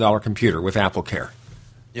 $4,000 computer with AppleCare.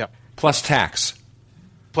 Yeah. Plus tax.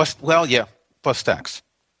 Plus tax.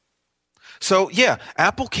 So,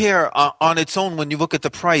 AppleCare on its own, when you look at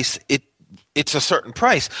the price, it's a certain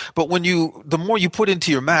price. But the more you put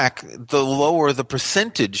into your Mac, the lower the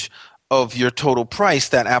percentage of your total price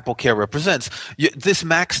that AppleCare represents. This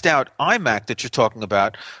maxed out iMac that you're talking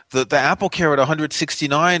about, the AppleCare at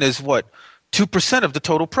 $169 is what? 2% of the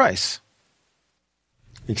total price.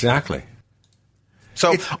 Exactly.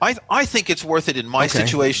 So I think it's worth it in my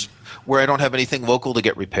situation where I don't have anything local to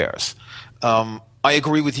get repairs. I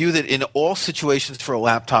agree with you that in all situations for a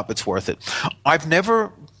laptop, it's worth it. I've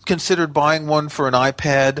never considered buying one for an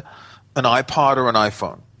iPad, an iPod, or an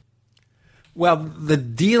iPhone. Well, the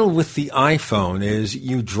deal with the iPhone is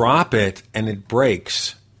you drop it and it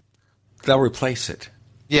breaks, they'll replace it.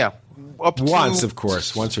 Yeah. up to once, of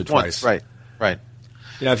course, once or twice. Right.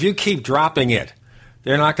 If you keep dropping it,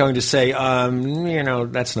 they're not going to say,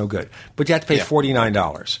 that's no good. But you have to pay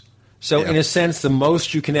 $49. So in a sense, the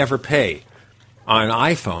most you can ever pay on an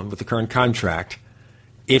iPhone with the current contract,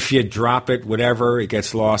 if you drop it, whatever, it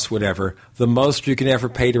gets lost, whatever, the most you can ever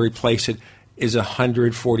pay to replace it is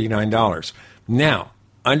 $149. Now,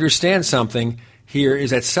 understand something here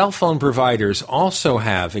is that cell phone providers also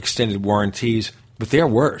have extended warranties, but they're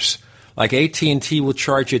worse. Like AT&T will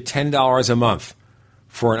charge you $10 a month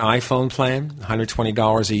for an iPhone plan,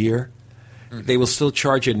 $120 a year. They will still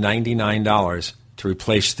charge you $99 to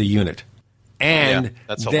replace the unit. And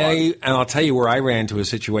that's a lot. And I'll tell you where I ran into a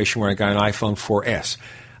situation where I got an iPhone 4S.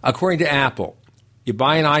 According to Apple, you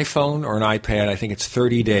buy an iPhone or an iPad, I think it's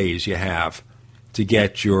 30 days you have to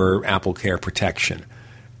get your Apple Care protection.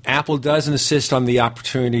 Apple does insist on the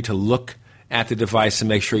opportunity to look at the device and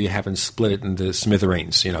make sure you haven't split it into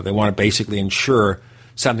smithereens. They want to basically ensure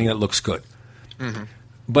something that looks good. Mm-hmm.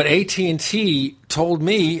 But AT&T told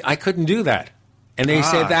me I couldn't do that. And they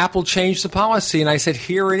said Apple changed the policy, and I said,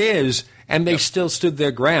 here it is. And they still stood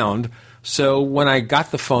their ground. So when I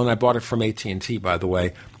got the phone, I bought it from AT&T, by the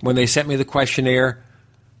way. When they sent me the questionnaire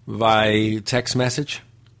by text message,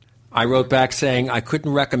 I wrote back saying I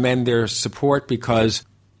couldn't recommend their support because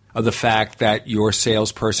of the fact that your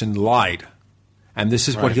salesperson lied. And this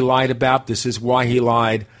is what he lied about. This is why he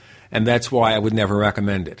lied. And that's why I would never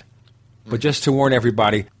recommend it. But just to warn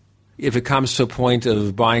everybody, if it comes to a point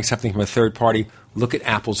of buying something from a third party, look at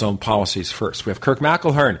Apple's own policies first. We have Kirk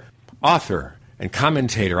McElhearn, author and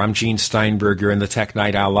commentator. I'm Gene Steinberg. You're in the Tech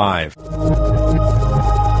Night Owl Live.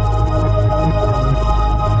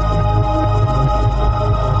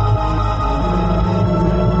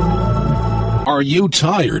 Are you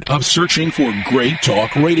tired of searching for great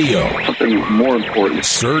talk radio? Something more important.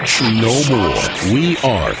 Search no more. We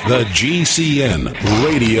are the GCN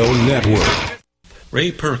Radio Network.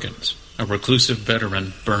 Ray Perkins, a reclusive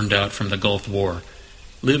veteran burned out from the Gulf War,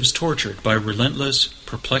 lives tortured by relentless,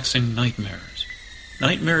 perplexing nightmares.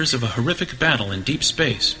 Nightmares of a horrific battle in deep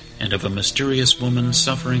space and of a mysterious woman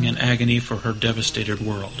suffering in agony for her devastated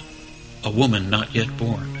world. A woman not yet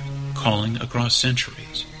born, calling across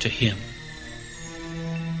centuries to him.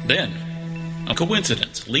 Then, a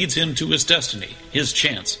coincidence leads him to his destiny, his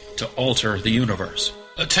chance to alter the universe.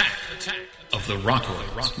 Attack of the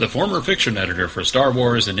Rockoids. The former fiction editor for Star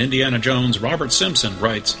Wars and Indiana Jones, Robert Simpson,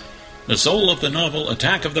 writes, "The soul of the novel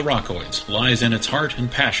Attack of the Rockoids lies in its heart and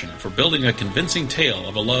passion for building a convincing tale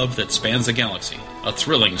of a love that spans the galaxy. A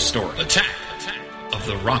thrilling story. Attack of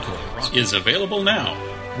the Rockoids is available now.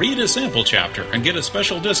 Read a sample chapter and get a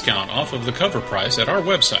special discount off of the cover price at our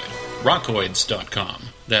website, rockoids.com.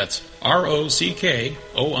 That's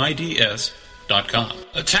ROCKOIDS.com.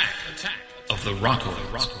 Attack of the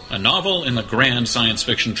Rockoids, a novel in the grand science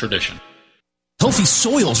fiction tradition. Healthy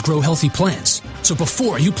soils grow healthy plants. So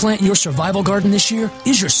before you plant your survival garden this year,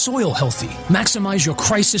 is your soil healthy? Maximize your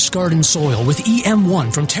crisis garden soil with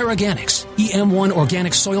EM1 from TerraGanix. EM1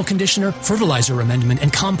 Organic Soil Conditioner, Fertilizer Amendment,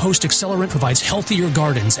 and Compost Accelerant provides healthier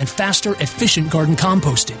gardens and faster, efficient garden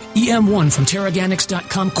composting. EM1 from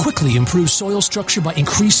TerraGanix.com quickly improves soil structure by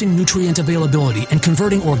increasing nutrient availability and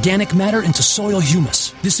converting organic matter into soil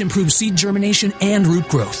humus. This improves seed germination and root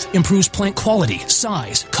growth, improves plant quality,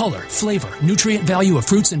 size, color, flavor, nutrient value of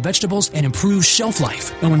fruits and vegetables, and improves shelf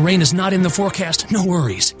life. And when rain is not in the forecast, no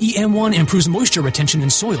worries. EM1 improves moisture retention in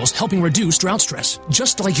soils, helping reduce drought stress.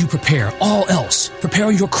 Just like you prepare all else, prepare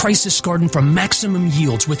your crisis garden for maximum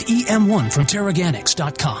yields with EM1 from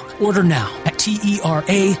TerraGanix.com. Order now at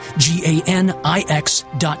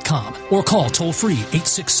TerraGanix.com or call toll-free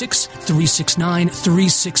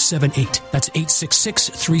 866-369-3678. That's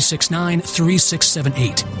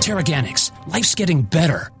 866-369-3678. TerraGanix. Life's getting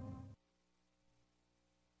better.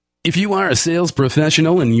 If you are a sales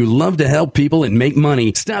professional and you love to help people and make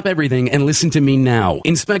money, stop everything and listen to me now.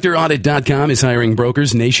 InspectorAudit.com is hiring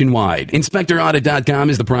brokers nationwide.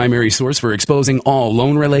 InspectorAudit.com is the primary source for exposing all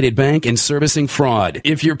loan-related bank and servicing fraud.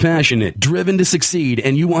 If you're passionate, driven to succeed,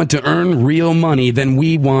 and you want to earn real money, then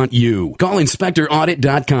we want you. Call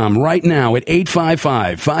InspectorAudit.com right now at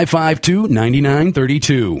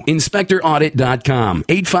 855-552-9932. InspectorAudit.com,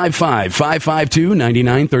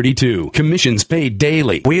 855-552-9932. Commissions paid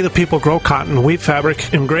daily. We, the people grow cotton, weave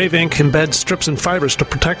fabric, engrave ink, embed strips and fibers to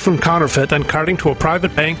protect from counterfeit, and carting to a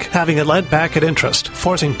private bank, having it lent back at interest,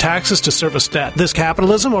 forcing taxes to service debt. This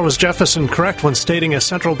capitalism, or was Jefferson correct when stating a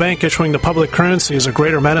central bank issuing the public currency is a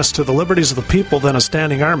greater menace to the liberties of the people than a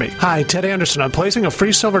standing army? Hi, Ted Anderson. I'm placing a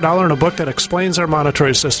free silver dollar in a book that explains our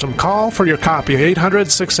monetary system. Call for your copy,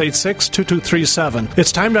 800-686-2237.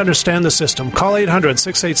 It's time to understand the system. Call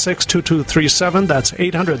 800-686-2237. That's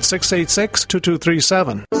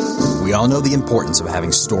 800-686-2237. We all know the importance of having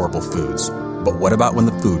storable foods, but what about when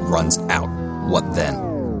the food runs out? What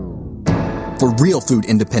then? For real food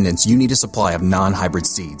independence, you need a supply of non-hybrid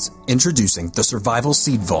seeds. Introducing the Survival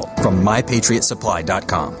Seed Vault from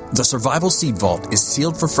MyPatriotSupply.com. The Survival Seed Vault is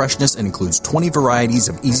sealed for freshness and includes 20 varieties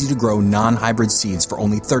of easy-to-grow non-hybrid seeds for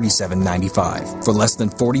only $37.95. For less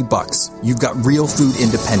than $40, you've got real food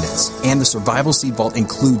independence, and the Survival Seed Vault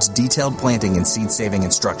includes detailed planting and seed-saving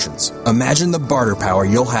instructions. Imagine the barter power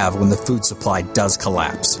you'll have when the food supply does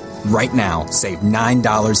collapse. Right now, save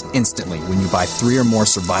 $9 instantly when you buy 3 or more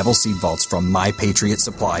Survival Seed Vaults from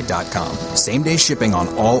MyPatriotSupply.com. Same-day shipping on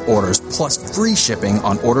all orders, plus free shipping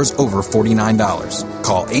on orders over $49.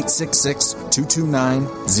 Call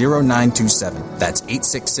 866-229-0927. That's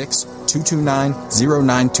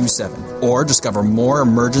 866-229-0927. Or discover more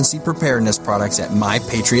emergency preparedness products at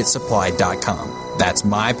MyPatriotSupply.com. That's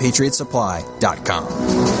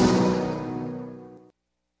MyPatriotSupply.com.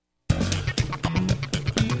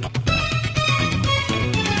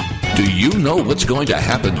 Do you know what's going to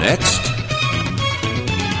happen next?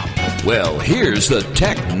 Well, here's the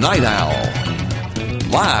Tech Night Owl.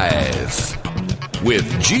 Live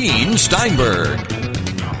with Gene Steinberg.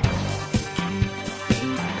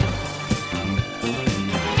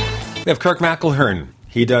 We have Kirk McElhearn.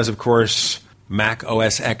 He does, of course, Mac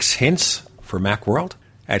OS X hints for Macworld.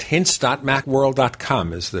 At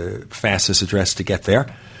hints.macworld.com is the fastest address to get there.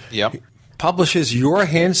 Yep. He publishes your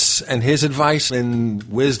hints and his advice and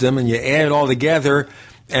wisdom, and you add it all together,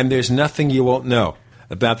 and there's nothing you won't know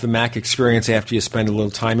about the Mac experience after you spend a little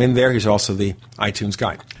time in there. He's also the iTunes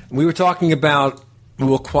guy. We were talking about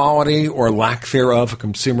the quality or lack thereof of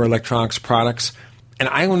consumer electronics products, and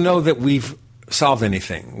I don't know that we've solved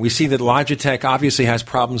anything. We see that Logitech obviously has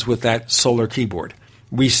problems with that Solar keyboard.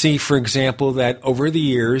 We see, for example, that over the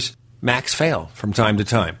years, Macs fail from time to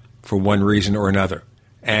time for one reason or another.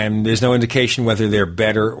 And there's no indication whether they're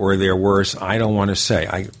better or they're worse. I don't want to say.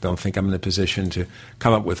 I don't think I'm in a position to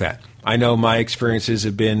come up with that. I know my experiences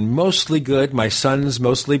have been mostly good. My son's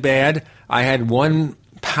mostly bad. I had one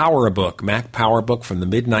PowerBook, Mac PowerBook from the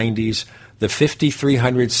mid-90s, the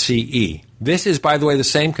 5300 CE. This is, by the way, the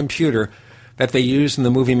same computer that they used in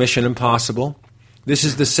the movie Mission Impossible. This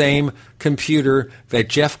is the same computer that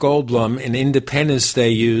Jeff Goldblum in Independence Day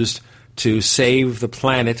used to save the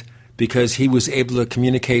planet, because he was able to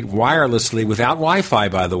communicate wirelessly, without Wi-Fi,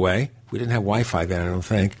 by the way. We didn't have Wi-Fi then, I don't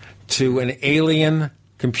think, to an alien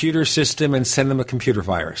computer system and send them a computer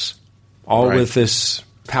virus, all right, with this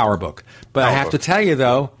PowerBook. But I have to tell you,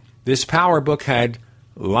 though, this PowerBook had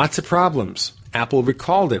lots of problems. Apple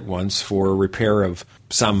recalled it once for repair of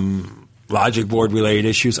some logic board-related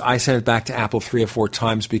issues. I sent it back to Apple 3 or 4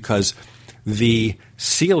 times because the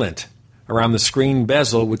sealant around the screen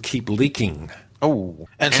bezel would keep leaking. Oh,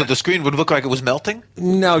 and so the screen would look like it was melting?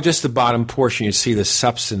 No, just the bottom portion. You see the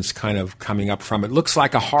substance kind of coming up from it. Looks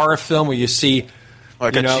like a horror film where you see...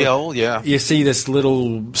 Like a gel, yeah. You see this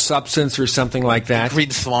little substance or something like that. Green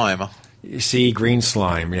slime. You see green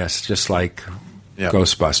slime, yes, just like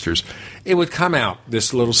Ghostbusters. It would come out,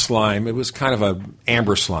 this little slime. It was kind of a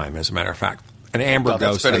amber slime, as a matter of fact. An amber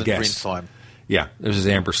ghost, I guess. Than green slime. Yeah, it was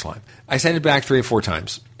amber slime. I sent it back 3 or 4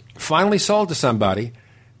 times. Finally sold to somebody.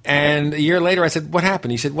 And a year later, I said, what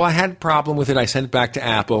happened? He said, well, I had a problem with it. I sent it back to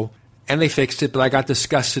Apple, and they fixed it, but I got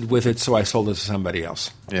disgusted with it, so I sold it to somebody else.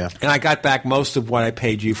 Yeah. And I got back most of what I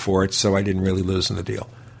paid you for it, so I didn't really lose in the deal.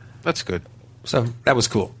 That's good. So that was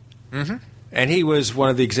cool. Mm-hmm. And he was one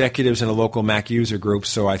of the executives in a local Mac user group,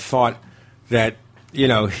 so I thought that,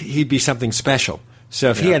 he'd be something special. So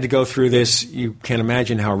if he had to go through this, you can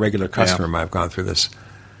imagine how a regular customer might have gone through this.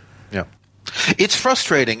 Yeah. It's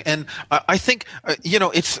frustrating, and I think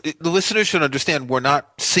the listeners should understand we're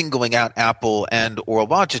not singling out Apple and or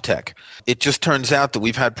Logitech. It just turns out that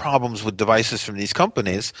we've had problems with devices from these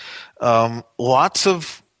companies. Lots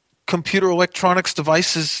of computer electronics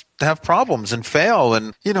devices have problems and fail.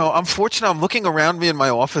 And, I'm fortunate. I'm looking around me in my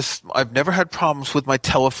office. I've never had problems with my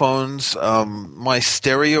telephones. My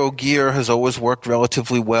stereo gear has always worked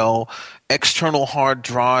relatively well. External hard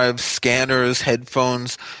drives, scanners,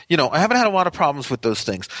 headphones. I haven't had a lot of problems with those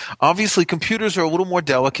things. Obviously, computers are a little more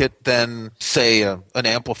delicate than, say, an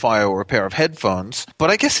amplifier or a pair of headphones.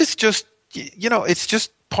 But I guess it's just, it's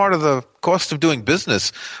just part of the cost of doing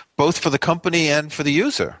business, both for the company and for the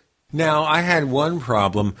user. Now, I had one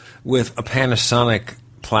problem with a Panasonic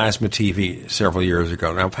plasma TV several years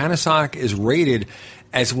ago. Now, Panasonic is rated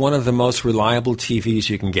as one of the most reliable TVs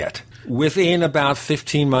you can get. Within about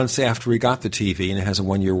 15 months after we got the TV, and it has a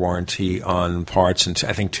 1-year warranty on parts and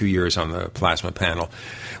I think 2 years on the plasma panel,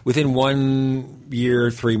 within 1 year,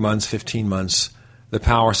 3 months, 15 months, the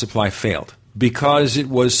power supply failed. Because it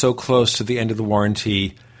was so close to the end of the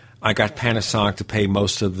warranty, I got Panasonic to pay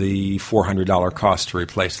most of the $400 cost to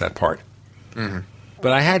replace that part. Mm-hmm.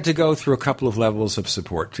 But I had to go through a couple of levels of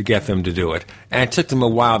support to get them to do it. And it took them a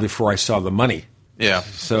while before I saw the money. Yeah.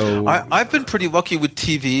 So I've been pretty lucky with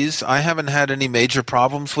TVs. I haven't had any major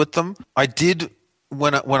problems with them. I did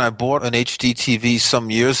when I bought an HD TV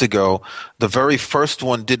some years ago, the very first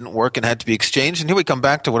one didn't work and had to be exchanged. And here we come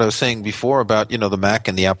back to what I was saying before about, the Mac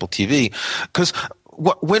and the Apple TV. Because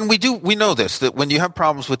when we know this, that when you have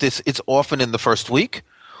problems with this, it's often in the first week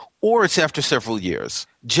or it's after several years.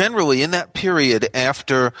 Generally, in that period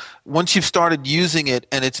once you've started using it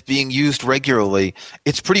and it's being used regularly,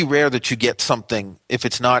 it's pretty rare that you get something if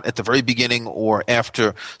it's not at the very beginning or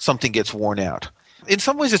after something gets worn out. In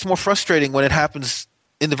some ways, it's more frustrating when it happens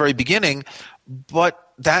in the very beginning, but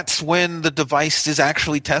that's when the device is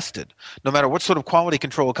actually tested. No matter what sort of quality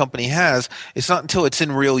control a company has, it's not until it's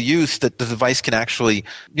in real use that the device can actually,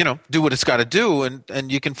 do what it's got to do,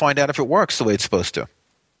 and you can find out if it works the way it's supposed to.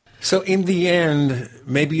 So in the end,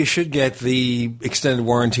 maybe you should get the extended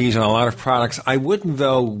warranties on a lot of products. I wouldn't,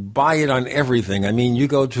 though, buy it on everything. I mean, you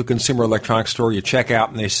go to a consumer electronics store, you check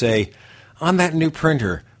out, and they say, on that new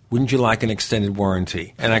printer, wouldn't you like an extended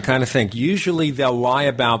warranty? And I kind of think usually they'll lie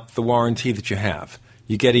about the warranty that you have.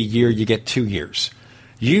 You get a year, you get 2 years.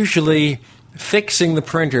 Usually fixing the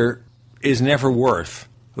printer is never worth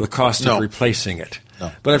the cost of replacing it.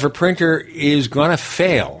 No. But if a printer is going to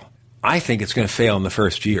fail, I think it's going to fail in the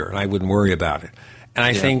first year, and I wouldn't worry about it. And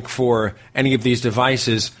I think for any of these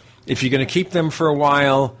devices, if you're going to keep them for a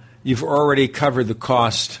while, you've already covered the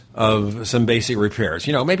cost of some basic repairs.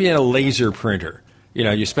 Maybe in a laser printer,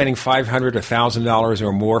 you're spending $500, $1,000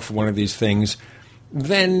 or more for one of these things,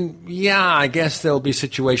 then, I guess there'll be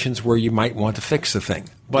situations where you might want to fix the thing.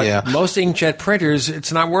 But most inkjet printers,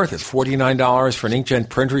 it's not worth it. $49 for an inkjet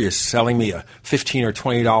printer, you're selling me a $15 or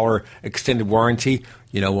 $20 extended warranty.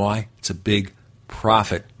 You know why? It's a big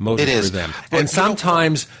profit motive for them. But and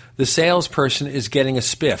sometimes the salesperson is getting a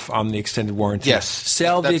spiff on the extended warranty. Yes.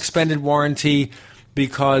 Sell the extended warranty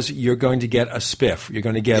because you're going to get a spiff. You're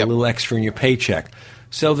going to get a little extra in your paycheck.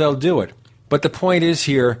 So they'll do it. But the point is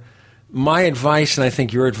here, my advice, and I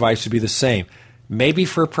think your advice would be the same, maybe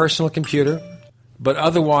for a personal computer, but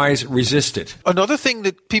otherwise resist it. Another thing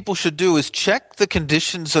that people should do is check the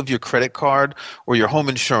conditions of your credit card or your home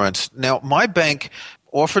insurance. Now, my bank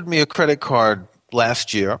offered me a credit card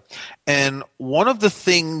last year, and one of the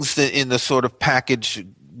things that in the sort of package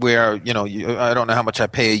where, I don't know how much I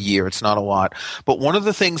pay a year, it's not a lot, but one of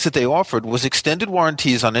the things that they offered was extended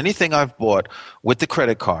warranties on anything I've bought with the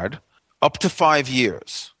credit card up to 5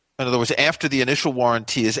 years. In other words, after the initial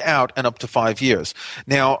warranty is out and up to 5 years.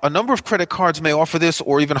 Now, a number of credit cards may offer this,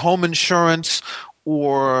 or even home insurance,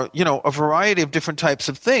 or, a variety of different types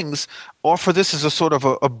of things offer this as a sort of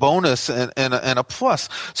a bonus and a plus.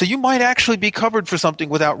 So you might actually be covered for something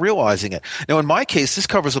without realizing it. Now, in my case, this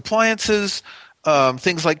covers appliances,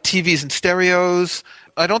 things like TVs and stereos.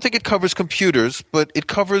 I don't think it covers computers, but it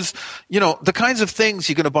covers, the kinds of things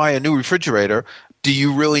you're going to buy a new refrigerator. Do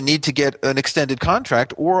you really need to get an extended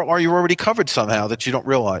contract, or are you already covered somehow that you don't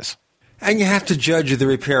realize? And you have to judge the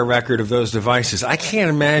repair record of those devices. I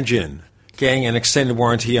can't imagine getting an extended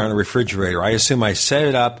warranty on a refrigerator. I assume I set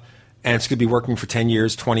it up, and it's going to be working for 10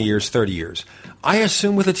 years, 20 years, 30 years. I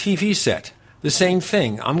assume with a TV set, the same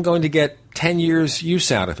thing. I'm going to get 10 years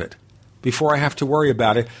use out of it before I have to worry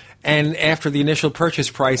about it. And after the initial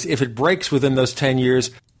purchase price, if it breaks within those 10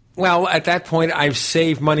 years, well, at that point, I've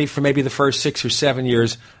saved money for maybe the first 6 or 7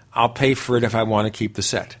 years. I'll pay for it if I want to keep the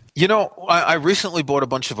set. I recently bought a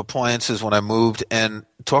bunch of appliances when I moved, and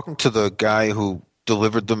talking to the guy who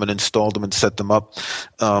delivered them and installed them and set them up,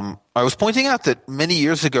 I was pointing out that many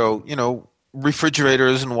years ago,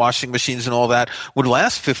 refrigerators and washing machines and all that would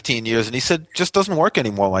last 15 years. And he said, just doesn't work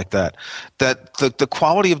anymore like that. That the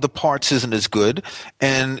quality of the parts isn't as good.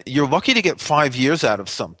 And you're lucky to get 5 years out of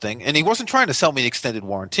something. And he wasn't trying to sell me an extended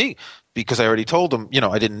warranty because I already told him,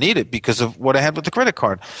 I didn't need it because of what I had with the credit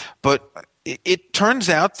card. But it turns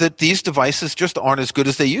out that these devices just aren't as good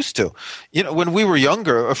as they used to. When we were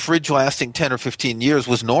younger, a fridge lasting 10 or 15 years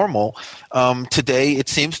was normal. Today, it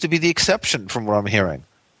seems to be the exception from what I'm hearing.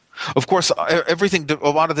 Of course, a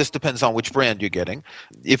lot of this depends on which brand you're getting.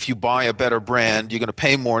 If you buy a better brand, you're going to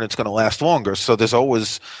pay more and it's going to last longer. So there's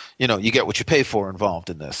always, you get what you pay for involved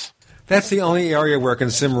in this. That's the only area where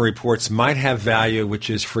Consumer Reports might have value, which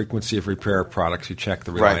is frequency of repair of products. You check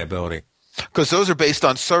the reliability. Because those are based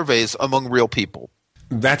on surveys among real people.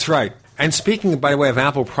 That's right. And speaking, by the way, of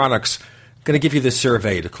Apple products, I'm going to give you the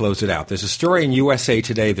survey to close it out. There's a story in USA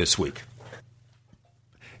Today this week.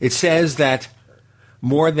 It says that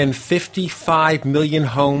more than 55 million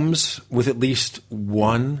homes with at least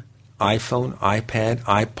one iPhone, iPad,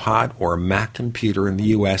 iPod, or Mac computer in the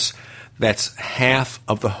U.S., that's half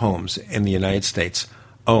of the homes in the United States,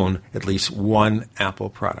 own at least one Apple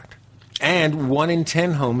product. And 1 in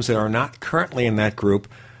 10 homes that are not currently in that group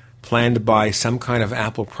plan to buy some kind of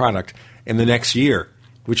Apple product in the next year,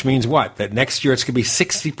 which means what? That next year it's going to be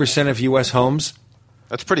 60% of U.S. homes?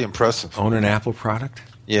 That's pretty impressive. Own an Apple product?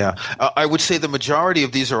 Yeah. I would say the majority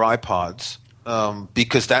of these are iPods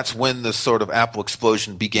because that's when the sort of Apple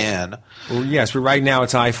explosion began. Well, yes, but right now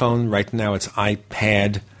it's iPhone. Right now it's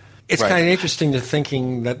iPad. It's kind of interesting to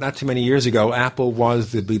thinking that not too many years ago, Apple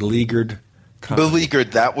was the beleaguered company.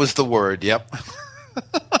 Beleaguered, that was the word, yep.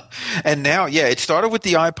 And now, it started with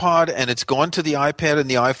the iPod, and it's gone to the iPad and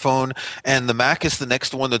the iPhone, and the Mac is the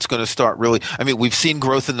next one that's going to start really. I mean, we've seen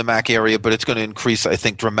growth in the Mac area, but it's going to increase, I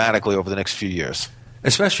think, dramatically over the next few years.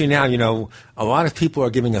 Especially now, a lot of people are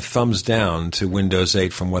giving a thumbs down to Windows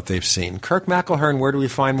 8 from what they've seen. Kirk McElhearn, where do we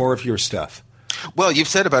find more of your stuff? Well, you've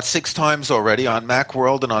said about 6 times already on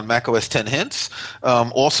Macworld and on macOS 10 Hints.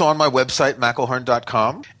 Also on my website,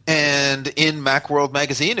 McElhearn.com. And in Macworld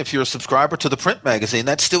magazine, if you're a subscriber to the print magazine,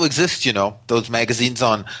 that still exists, those magazines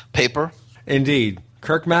on paper. Indeed.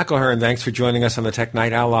 Kirk McElhearn, thanks for joining us on the Tech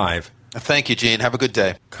Night Owl Live. Thank you, Gene. Have a good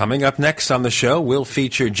day. Coming up next on the show, we'll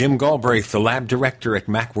feature Jim Galbraith, the lab director at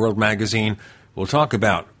Macworld magazine. We'll talk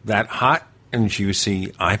about that hot and juicy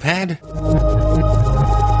iPad.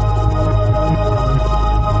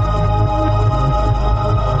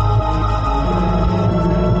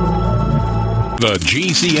 The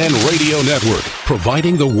GCN Radio Network,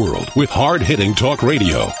 providing the world with hard-hitting talk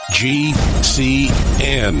radio.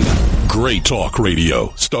 GCN. Great talk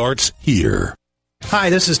radio starts here.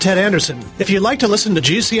 Hi, this is Ted Anderson. If you'd like to listen to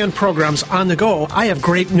GCN programs on the go, I have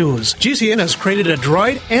great news. GCN has created a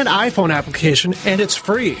Droid and iPhone application, and it's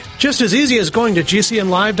free. Just as easy as going to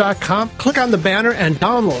GCNlive.com, click on the banner, and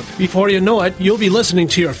download. Before you know it, you'll be listening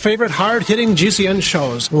to your favorite hard-hitting GCN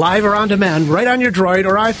shows, live or on demand, right on your Droid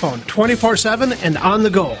or iPhone, 24/7 and on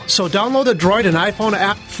the go. So download the Droid and iPhone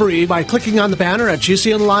app free by clicking on the banner at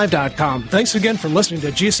GCNlive.com. Thanks again for listening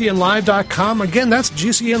to GCNlive.com. Again, that's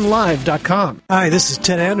GCNlive.com. Hi, this is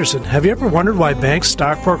Ted Anderson. Have you ever wondered why banks,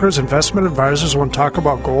 stockbrokers, investment advisors won't talk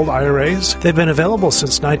about gold IRAs? They've been available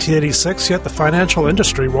since 1986, yet the financial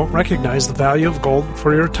industry won't recognize the value of gold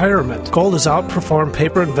for your retirement. Gold has outperformed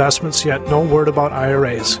paper investments, yet no word about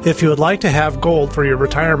IRAs. If you would like to have gold for your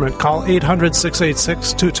retirement, call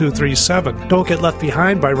 800-686-2237. Don't get left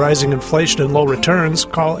behind by rising inflation and low returns.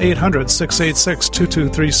 Call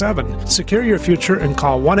 800-686-2237. Secure your future and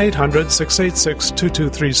call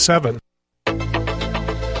 1-800-686-2237.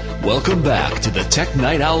 Welcome back to the Tech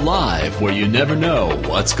Night Owl Live, where you never know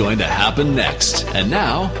what's going to happen next. And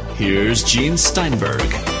now, here's Gene Steinberg.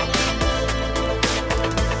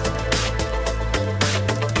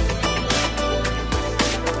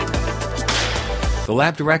 The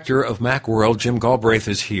lab director of Macworld, Jim Galbraith,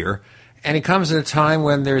 is here. And he comes at a time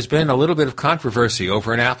when there's been a little bit of controversy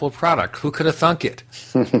over an Apple product. Who could have thunk it?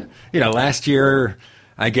 Last year,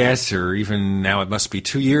 I guess, or even now it must be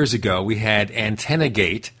 2 years ago, we had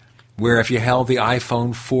AntennaGate, where if you held the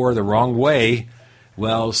iPhone 4 the wrong way,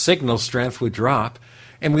 well, signal strength would drop.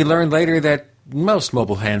 And we learned later that most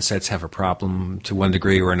mobile handsets have a problem to one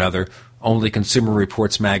degree or another. Only Consumer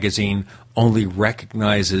Reports magazine only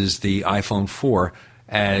recognizes the iPhone 4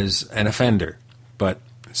 as an offender. But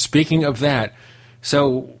speaking of that,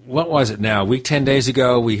 so what was it now? A week, 10 days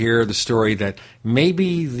ago, we hear the story that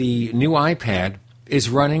maybe the new iPad is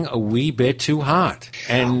running a wee bit too hot.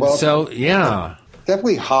 And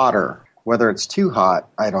definitely hotter. Whether it's too hot,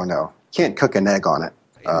 I don't know. Can't cook an egg on it.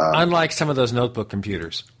 Unlike some of those notebook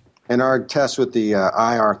computers. In our test with the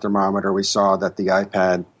IR thermometer, we saw that the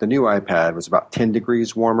new iPad, was about 10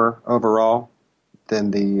 degrees warmer overall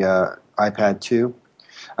than the iPad 2.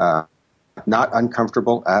 Not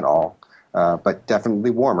uncomfortable at all, but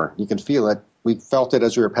definitely warmer. You can feel it. We felt it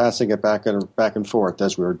as we were passing it back and forth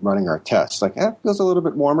as we were running our tests. Like, it feels a little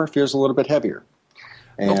bit warmer, feels a little bit heavier.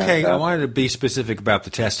 And, okay, I wanted to be specific about the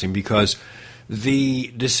testing because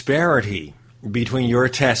the disparity between your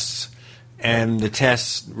tests and the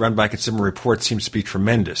tests run by Consumer Reports seems to be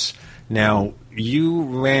tremendous. Now, you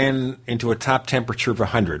ran into a top temperature of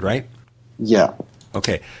 100, right? Yeah.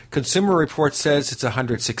 Okay. Consumer Reports says it's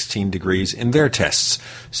 116 degrees in their tests.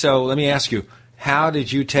 So let me ask you, how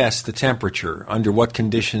did you test the temperature? Under what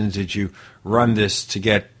conditions did you run this to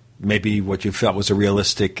get maybe what you felt was a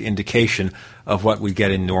realistic indication of what we get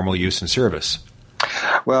in normal use and service?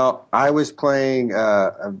 Well, I was playing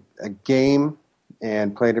a game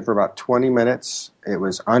and played it for about 20 minutes. It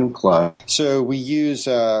was unplugged. So we use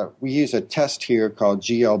a test here called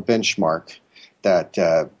GL Benchmark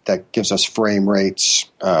that gives us frame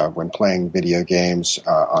rates when playing video games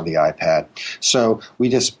on the iPad. So we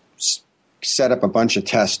just set up a bunch of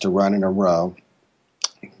tests to run in a row,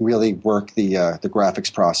 really work the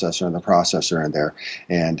graphics processor and the processor in there,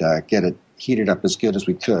 and get it heated up as good as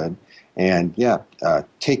we could. And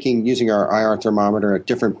using our IR thermometer at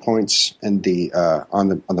different points in the on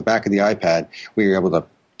the back of the iPad, we were able to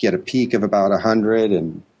get a peak of about 100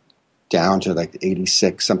 and down to like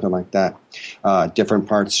 86, something like that. Different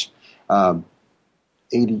parts,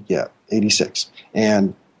 86,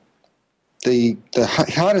 and the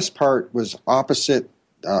hottest part was opposite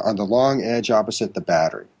on the long edge opposite the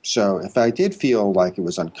battery. So if I did feel like it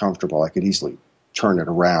was uncomfortable, I could easily turn it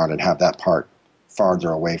around and have that part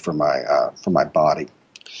farther away from my body.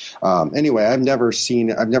 Anyway, I've never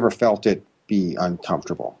felt it be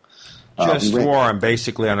uncomfortable. Just warm,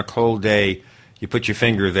 basically on a cold day, you put your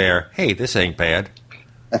finger there. Hey, this ain't bad.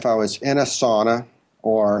 If I was in a sauna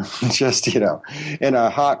or just in a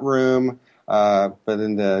hot room, but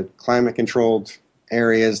in the climate-controlled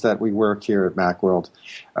areas that we work here at Macworld,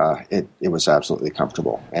 it was absolutely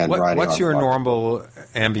comfortable. And what's your normal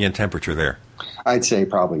ambient temperature there? I'd say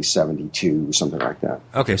probably 72, something like that.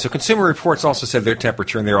 Okay, so Consumer Reports also said their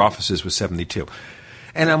temperature in their offices was 72.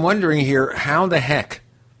 And I'm wondering here, how the heck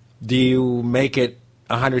do you make it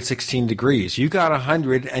 116 degrees? You got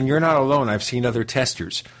 100, and you're not alone. I've seen other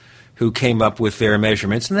testers who came up with their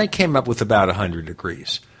measurements, and they came up with about 100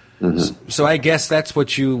 degrees. Mm-hmm. So I guess that's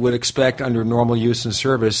what you would expect under normal use and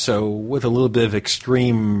service, so with a little bit of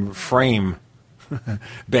extreme frame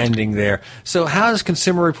bending there. So how does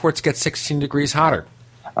Consumer Reports get 16 degrees hotter?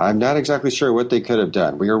 I'm not exactly sure what they could have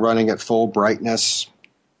done. We were running at full brightness,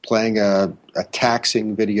 playing a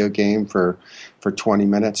taxing video game for 20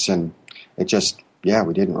 minutes, and it just,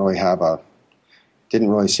 we didn't really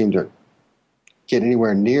seem to get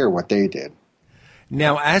anywhere near what they did.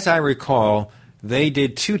 Now, as I recall, they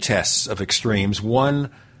did two tests of extremes, one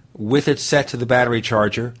with it set to the battery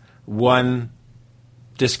charger, one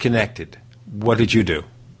disconnected. What did you do?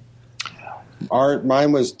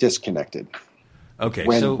 Mine was disconnected. Okay.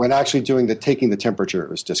 When actually taking the temperature, it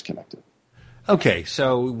was disconnected. Okay,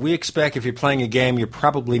 so we expect if you're playing a game, you're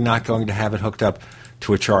probably not going to have it hooked up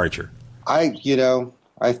to a charger. I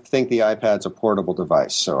think the iPad's a portable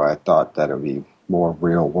device, so I thought that it would be more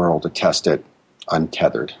real world to test it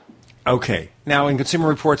untethered. Okay. Now, in Consumer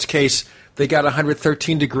Reports' case, they got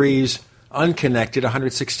 113 degrees unconnected,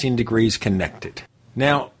 116 degrees connected.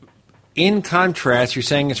 Now, in contrast, you're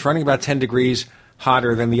saying it's running about 10 degrees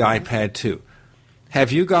hotter than the iPad 2.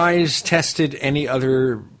 Have you guys tested any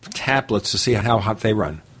other tablets to see how hot they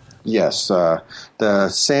run? Yes. The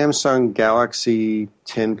Samsung Galaxy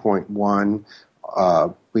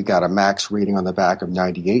 10.1, we got a max reading on the back of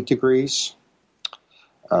 98 degrees.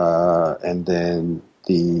 And then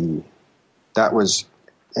it was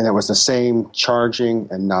the same charging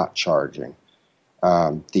and not charging.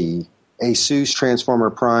 The Asus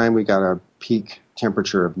Transformer Prime, we got a peak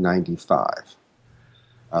temperature of 95.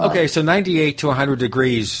 Okay, so 98 to 100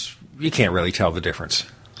 degrees, you can't really tell the difference.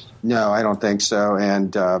 No, I don't think so.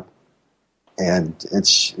 And they're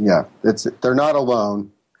not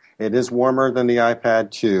alone. It is warmer than the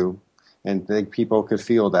iPad 2, and I think people could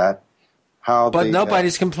feel that. But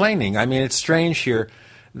nobody's complaining. I mean, it's strange here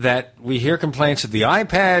that we hear complaints that the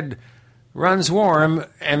iPad runs warm,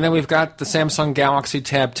 and then we've got the Samsung Galaxy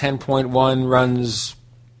Tab 10.1 runs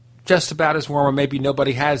just about as warm, or maybe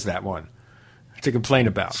nobody has that one to complain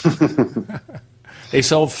about. They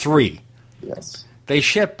sold 3. Yes. They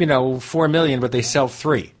ship, 4 million, but they sell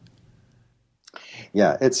 3.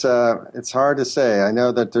 Yeah, it's hard to say. I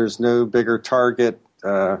know that there's no bigger target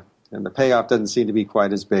And the payoff doesn't seem to be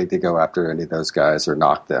quite as big to go after any of those guys or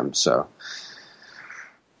knock them. So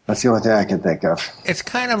that's the only thing I can think of. It's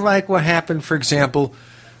kind of like what happened, for example,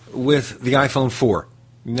 with the iPhone 4.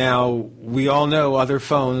 Now, we all know other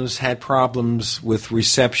phones had problems with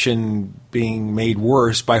reception being made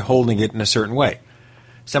worse by holding it in a certain way.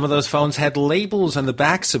 Some of those phones had labels on the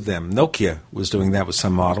backs of them. Nokia was doing that with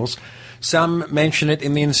some models. Some mention it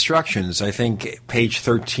in the instructions. I think page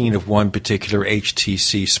 13 of one particular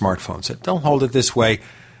HTC smartphone said, don't hold it this way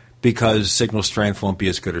because signal strength won't be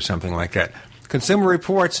as good or something like that. Consumer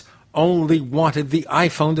Reports only wanted the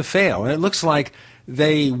iPhone to fail. And it looks like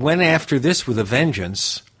they went after this with a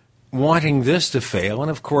vengeance, wanting this to fail.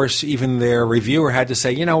 And, of course, even their reviewer had to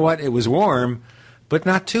say, you know what, it was warm, but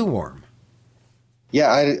not too warm.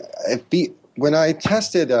 Yeah, when I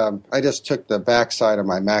tested, I just took the backside of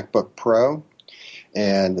my MacBook Pro,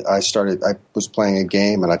 and I was playing a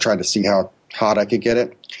game, and I tried to see how hot I could get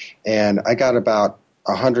it, and I got about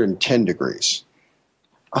 110 degrees.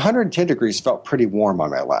 110 degrees felt pretty warm on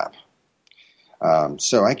my lap.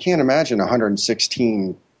 So I can't imagine 116.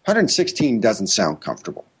 116 doesn't sound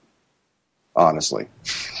comfortable, honestly.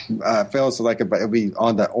 It feels like it'd be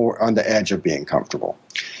on the edge of being comfortable.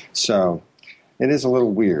 So it is a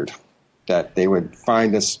little weird that they would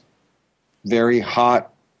find this very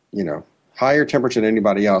hot, higher temperature than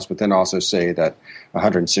anybody else, but then also say that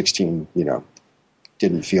 116,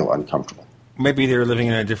 didn't feel uncomfortable. Maybe they're living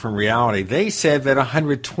in a different reality. They said that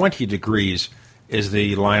 120 degrees is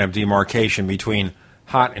the line of demarcation between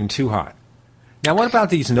hot and too hot. Now, what about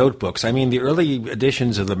these notebooks? I mean, the early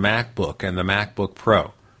editions of the MacBook and the MacBook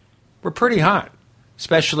Pro were pretty hot,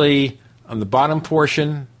 especially on the bottom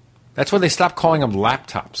portion. That's why they stopped calling them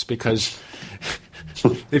laptops, because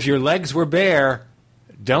if your legs were bare,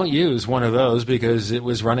 don't use one of those because it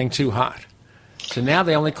was running too hot. So now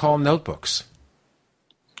they only call them notebooks.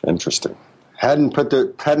 Interesting. Hadn't put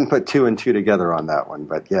two and two together on that one,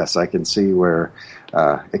 but yes, I can see where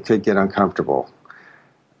it could get uncomfortable.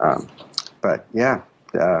 But yeah,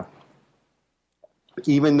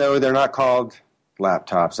 even though they're not called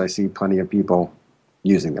laptops, I see plenty of people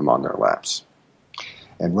using them on their laps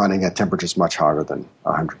and running at temperatures much hotter than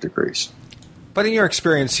 100 degrees. But in your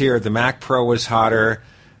experience here, the Mac Pro was hotter.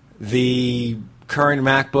 The current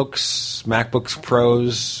MacBooks, MacBooks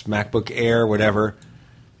Pros, MacBook Air, whatever,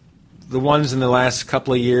 the ones in the last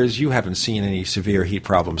couple of years, you haven't seen any severe heat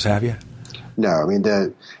problems, have you? No, I mean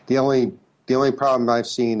the only problem I've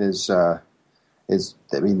seen is the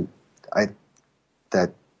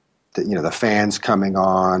fans coming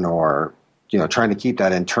on, or trying to keep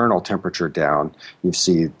that internal temperature down. We've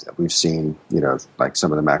seen like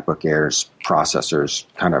some of the MacBook Air's processors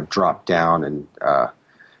kind of drop down and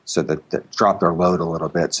so that drop their load a little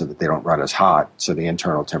bit so that they don't run as hot, so the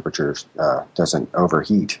internal temperature doesn't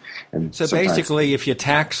overheat. And so basically, if you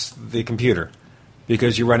tax the computer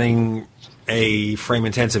because you're running a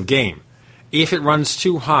frame-intensive game, if it runs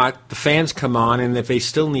too hot, the fans come on, and if they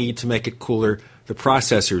still need to make it cooler, the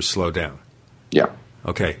processors slow down. Yeah.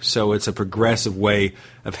 Okay, so it's a progressive way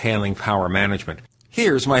of handling power management.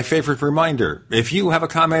 Here's my favorite reminder. If you have a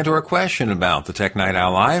comment or a question about the Tech Night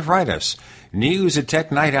Owl Live, write us.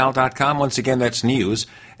 news@technightowl.com. Once again, that's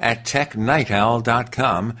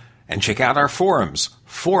news@technightowl.com. And check out our forums,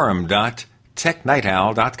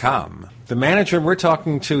 forum.technightowl.com. The manager we're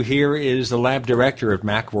talking to here is the lab director of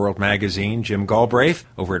Macworld Magazine, Jim Galbraith,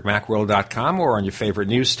 over at macworld.com or on your favorite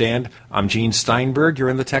newsstand. I'm Gene Steinberg. You're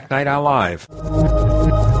in the Tech Night Owl Live.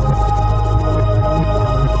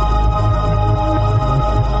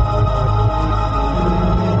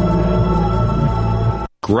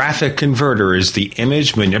 Graphic Converter is the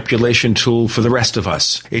image manipulation tool for the rest of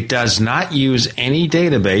us. It does not use any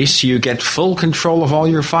database. You get full control of all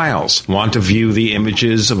your files. Want to view the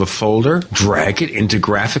images of a folder? Drag it into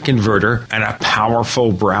Graphic Converter, and a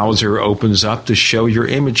powerful browser opens up to show your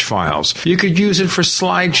image files. You could use it for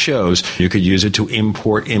slideshows. You could use it to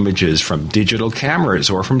import images from digital cameras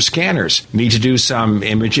or from scanners. Need to do some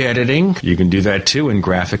image editing? You can do that too in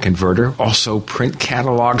Graphic Converter. Also print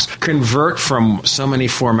catalogs. Convert from so many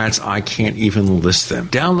formats I can't even list them.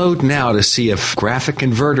 Download now to see if Graphic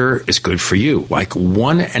Converter is good for you, like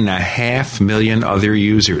 1.5 million other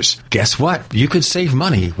users. Guess what? You could save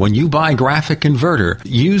money when you buy Graphic Converter.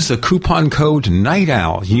 Use the coupon code Night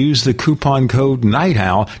Owl. Use the coupon code Night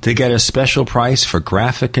Owl to get a special price for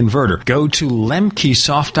Graphic Converter. Go to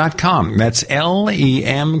lemkesoft.com. That's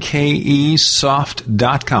LEMKE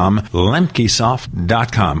soft.com.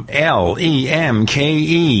 Lemkesoft.com.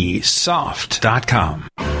 LEMKE soft.com.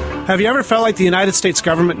 Have you ever felt like the United States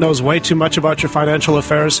government knows way too much about your financial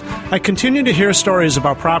affairs? I continue to hear stories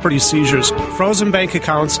about property seizures, frozen bank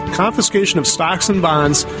accounts, confiscation of stocks and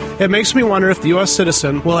bonds. It makes me wonder if the U.S.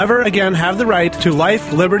 citizen will ever again have the right to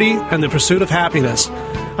life, liberty, and the pursuit of happiness.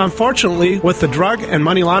 Unfortunately, with the Drug and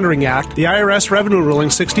Money Laundering Act, the IRS Revenue Ruling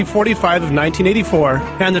 6045 of 1984,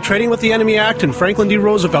 and the Trading with the Enemy Act and Franklin D.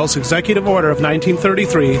 Roosevelt's Executive Order of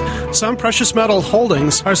 1933, some precious metal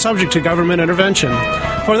holdings are subject to government intervention.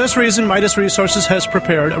 For this reason, Midas Resources has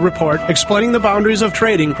prepared a report explaining the boundaries of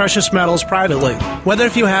trading precious metals privately. Whether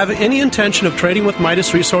if you have any intention of trading with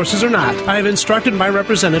Midas Resources or not, I have instructed my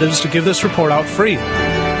representatives to give this report out free.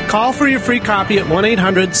 Call for your free copy at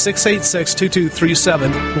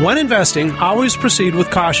 1-800-686-2237. When investing, always proceed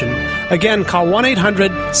with caution. Again, call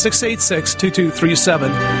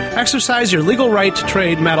 1-800-686-2237. Exercise your legal right to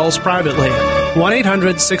trade metals privately.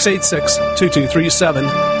 1-800-686-2237.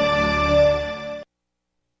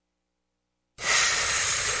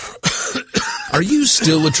 Are you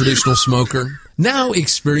still a traditional smoker? Now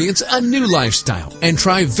experience a new lifestyle and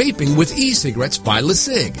try vaping with e-cigarettes by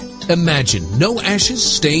LeSig. Imagine no ashes,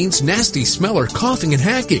 stains, nasty smell, or coughing and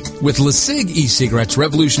hacking. With LeSig e-cigarettes'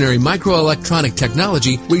 revolutionary microelectronic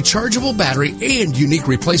technology, rechargeable battery, and unique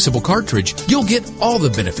replaceable cartridge, you'll get all the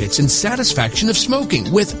benefits and satisfaction of smoking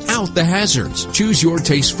without the hazards. Choose your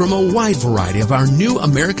taste from a wide variety of our new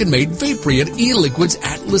American-made vape-free e-liquids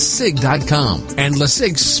at LeSig.com. And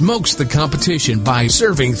LeSig smokes the competition by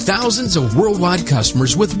serving thousands of worldwide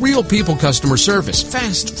customers with real people customer service,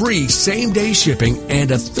 fast, free, same-day shipping,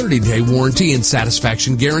 and a 30-day warranty and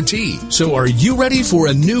satisfaction guarantee. So are you ready for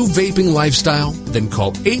a new vaping lifestyle? Then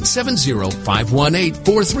call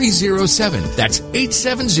 870-518-4307. That's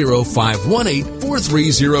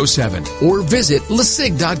 870-518-4307. Or visit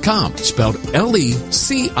LeSig.com, spelled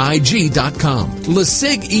LECIG.com.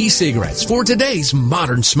 LeSig e-cigarettes for today's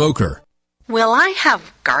modern smoker. Will I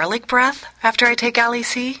have garlic breath after I take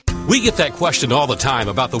Ali-C? We get that question all the time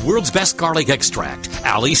about the world's best garlic extract,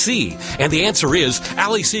 Ali-C. And the answer is,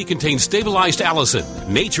 Ali-C contains stabilized allicin,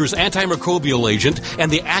 nature's antimicrobial agent,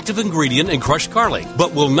 and the active ingredient in crushed garlic,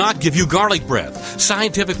 but will not give you garlic breath.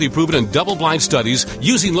 Scientifically proven in double-blind studies,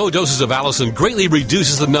 using low doses of allicin greatly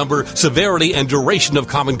reduces the number, severity, and duration of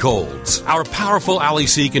common colds. Our powerful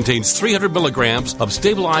Ali-C contains 300 milligrams of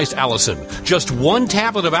stabilized allicin. Just one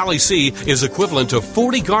tablet of Ali-C is equivalent to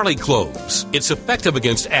 40 garlic cloves. It's effective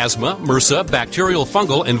against asthma, MRSA, bacterial,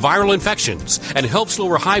 fungal, and viral infections, and helps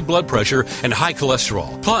lower high blood pressure and high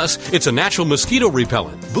cholesterol. Plus, it's a natural mosquito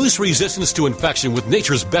repellent. Boosts resistance to infection with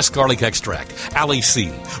nature's best garlic extract, Ali-C.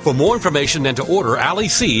 For more information and to order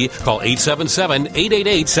Ali-C, call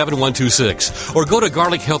 877-888-7126 or go to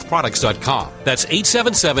garlichealthproducts.com. That's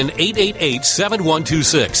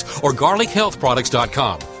 877-888-7126 or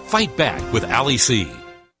garlichealthproducts.com. Fight back with Ali-C.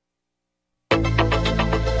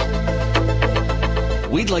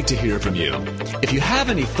 We'd like to hear from you. If you have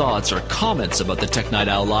any thoughts or comments about the Tech Night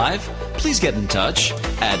Owl Live, please get in touch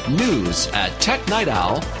at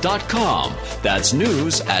news@technightowl.com. That's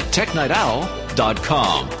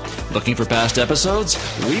news@technightowl.com. Looking for past episodes?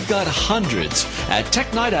 We've got hundreds at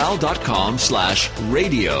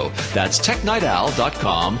technightowl.com/radio. That's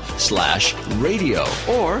technightowl.com/radio.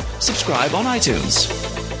 Or subscribe on iTunes.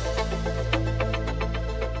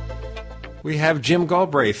 We have Jim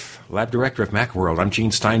Galbraith, Lab Director of Macworld. I'm Gene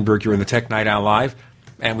Steinberg. You're in the Tech Night Owl Live.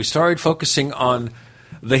 And we started focusing on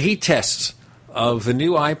the heat tests of the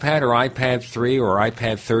new iPad or iPad 3 or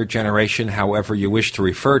iPad 3rd generation, however you wish to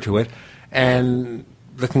refer to it. And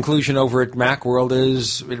the conclusion over at Macworld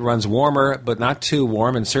is it runs warmer, but not too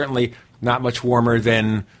warm, and certainly not much warmer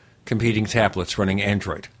than competing tablets running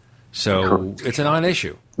Android. So It's a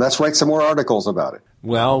non-issue. Let's write some more articles about it.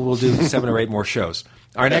 Well, we'll do 7 or 8 more shows.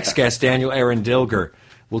 Our next guest, Daniel Aaron Dilger,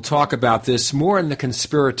 will talk about this more in the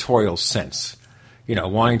conspiratorial sense,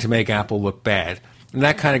 wanting to make Apple look bad. And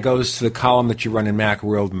that kind of goes to the column that you run in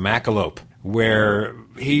Macworld, Macalope, where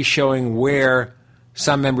he's showing where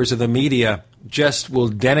some members of the media just will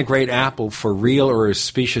denigrate Apple for real or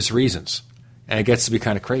specious reasons. And it gets to be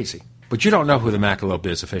kind of crazy. But you don't know who the Macalope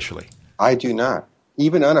is officially. I do not.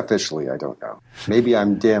 Even unofficially, I don't know. Maybe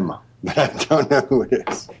I'm dim. But I don't know who it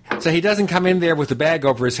is. So he doesn't come in there with a bag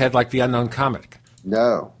over his head like the unknown comic?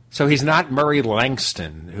 No. So he's not Murray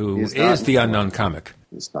Langston, who is the unknown comic?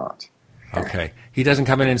 He's not. Okay. He doesn't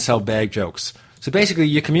come in and sell bag jokes. So basically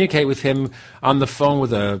you communicate with him on the phone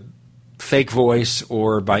with a fake voice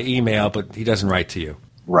or by email, but he doesn't write to you.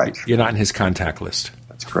 Right. You're not in his contact list.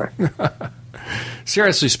 That's correct.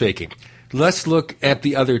 Seriously speaking, let's look at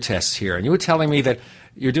the other tests here. And you were telling me that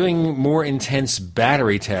you're doing more intense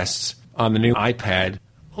battery tests on the new iPad.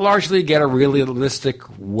 largely get a realistic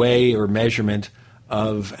way or measurement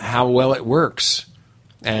of how well it works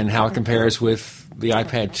and how it compares with the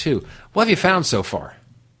iPad 2. What have you found so far?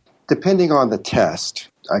 Depending on the test,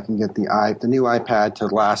 I can get the new iPad to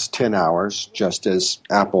last 10 hours, just as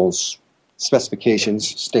Apple's specifications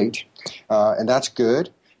state. And that's good.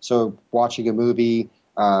 So watching a movie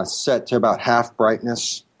set to about half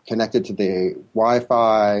brightness, connected to the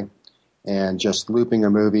Wi-Fi, and just looping a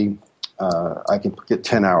movie, I can get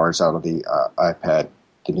 10 hours out of the iPad,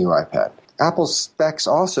 the new iPad. Apple's specs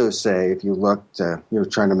also say, if you looked, you're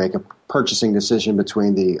trying to make a purchasing decision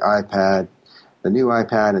between the iPad, the new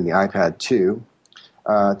iPad, and the iPad 2,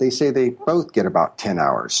 they say they both get about 10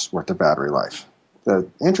 hours worth of battery life. The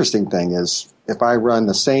interesting thing is, if I run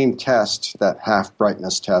the same test, that half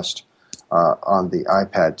brightness test, on the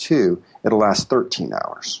iPad 2, it'll last 13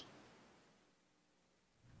 hours.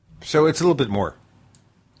 So it's a little bit more.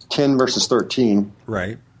 10 versus 13.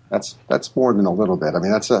 Right. That's more than a little bit. I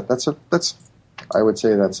mean, I would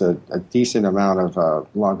say that's a decent amount of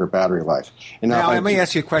longer battery life. And now let me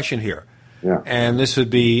ask you a question here. Yeah. And this would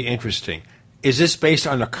be interesting. Is this based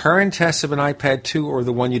on the current test of an iPad 2 or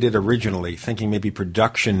the one you did originally, thinking maybe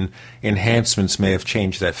production enhancements may have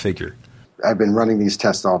changed that figure? I've been running these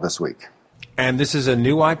tests all this week. And this is a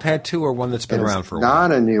new iPad 2 or one that's been around for a while? It's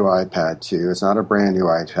not a new iPad 2. It's not a brand new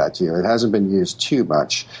iPad 2. It hasn't been used too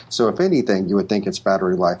much. So if anything, you would think its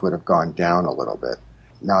battery life would have gone down a little bit,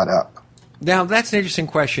 not up. Now, that's an interesting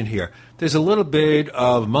question here. There's a little bit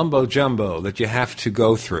of mumbo-jumbo that you have to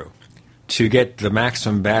go through to get the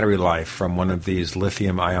maximum battery life from one of these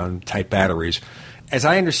lithium-ion type batteries. As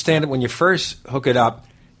I understand it, when you first hook it up,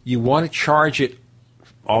 you want to charge it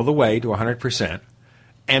all the way to 100%,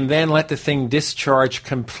 and then let the thing discharge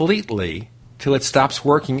completely till it stops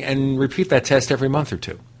working, and repeat that test every month or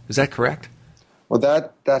two. Is that correct? Well,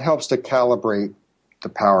 that helps to calibrate the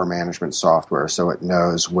power management software so it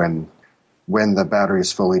knows when the battery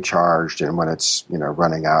is fully charged and when it's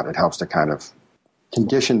running out. It helps to kind of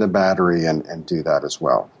condition the battery and do that as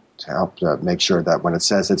well, to help to make sure that when it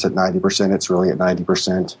says it's at 90%, it's really at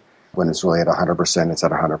 90%. When it's really at 100%, it's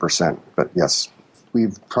at 100%. But yes,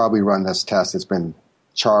 we've probably run this test. It's been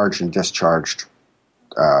charged and discharged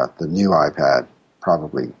the new iPad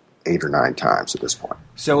probably 8 or 9 times at this point.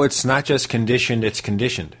 So it's not just conditioned, it's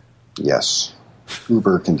conditioned. Yes,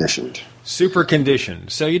 uber conditioned. Super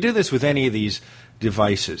conditioned. So you do this with any of these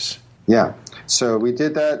devices. Yeah. So we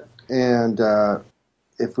did that, and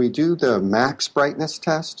if we do the max brightness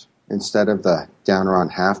test instead of the down around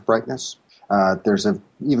half brightness, there's an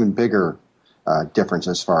even bigger difference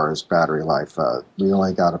as far as battery life. We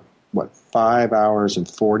only got 5 hours and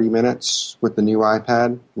 40 minutes with the new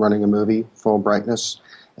iPad running a movie full brightness,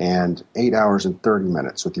 and 8 hours and 30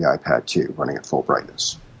 minutes with the iPad 2 running at full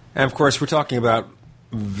brightness. And of course, we're talking about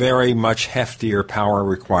very much heftier power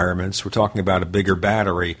requirements. We're talking about a bigger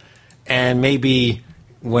battery. And maybe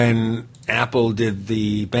when Apple did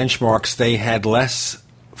the benchmarks, they had less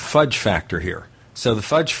fudge factor here. So the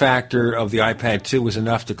fudge factor of the iPad 2 was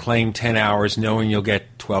enough to claim 10 hours, knowing you'll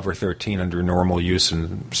get 12 or 13 under normal use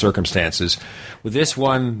and circumstances. With this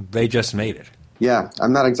one, they just made it. Yeah,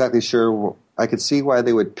 I'm not exactly sure. I could see why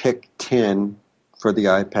they would pick 10 for the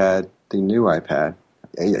iPad, the new iPad.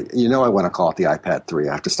 I want to call it the iPad 3.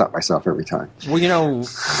 I have to stop myself every time. Well,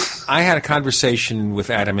 I had a conversation with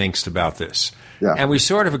Adam Inkst about this. Yeah. And we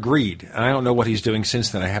sort of agreed. And I don't know what he's doing since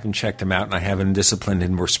then. I haven't checked him out, and I haven't disciplined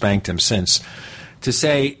him or spanked him since. To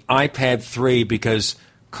say iPad 3 because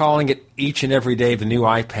calling it each and every day the new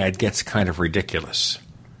iPad gets kind of ridiculous.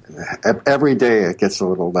 Every day it gets a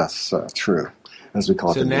little less true, as we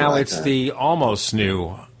call it. So now it's the almost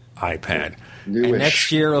new iPad. Newish. And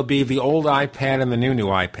next year it'll be the old iPad and the new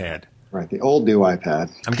iPad. Right, the old new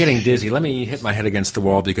iPad. I'm getting dizzy. Let me hit my head against the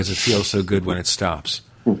wall because it feels so good when it stops.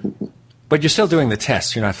 But you're still doing the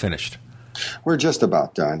tests. You're not finished. We're just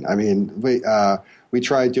about done. I mean, we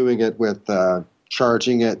tried doing it with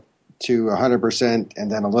charging it to 100%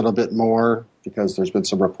 and then a little bit more, because there's been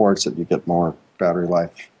some reports that you get more battery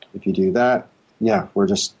life if you do that. Yeah, we're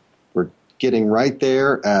getting right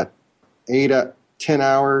there at 10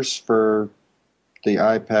 hours for the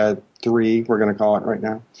iPad 3, we're going to call it right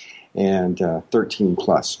now, and 13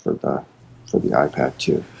 plus for the iPad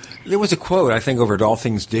 2. There was a quote, I think, over at All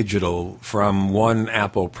Things Digital from one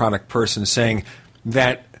Apple product person saying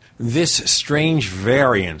that this strange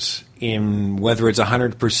variance in whether it's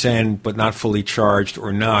 100% but not fully charged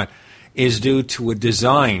or not is due to a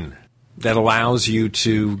design that allows you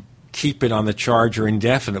to keep it on the charger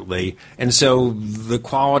indefinitely, and so the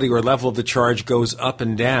quality or level of the charge goes up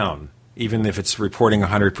and down, even if it's reporting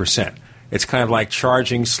 100%. It's kind of like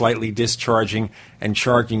charging, slightly discharging, and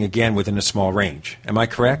charging again within a small range. Am I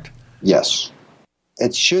correct? Yes.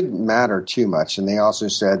 It shouldn't matter too much. And they also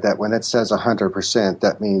said that when it says 100%,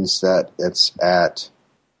 that means that it's at,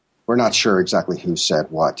 we're not sure exactly who said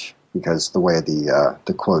what because the way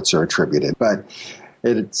the quotes are attributed. But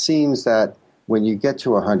it seems that when you get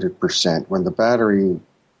to 100%, when the battery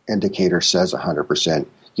indicator says 100%,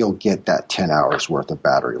 you'll get that 10 hours worth of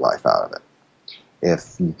battery life out of it.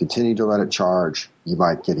 If you continue to let it charge, you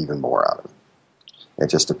might get even more out of it. It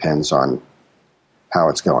just depends on how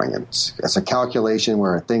it's going. It's a calculation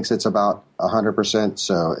where it thinks it's about 100%,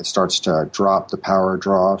 so it starts to drop the power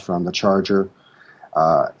draw from the charger,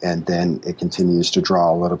 and then it continues to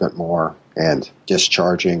draw a little bit more and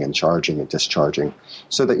discharging and charging and discharging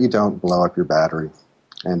so that you don't blow up your battery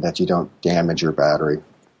and that you don't damage your battery.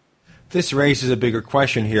 This raises a bigger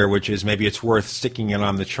question here, which is maybe it's worth sticking it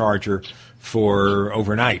on the charger for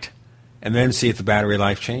overnight and then see if the battery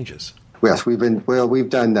life changes. Yes, we've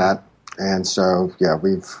done that. And so, yeah,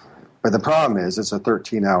 but the problem is it's a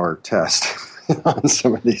 13-hour test on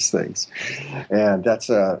some of these things. And it's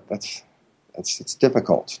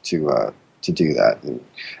difficult to do that. And,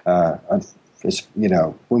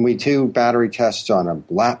 when we do battery tests on a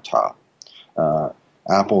laptop,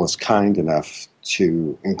 Apple is kind enough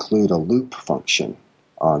to include a loop function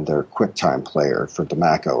on their QuickTime player for the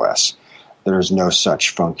Mac OS. There's no such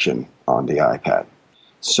function on the iPad.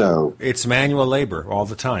 So it's manual labor all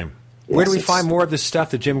the time. Yes, where do we find more of this stuff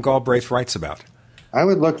that Jim Galbraith writes about? I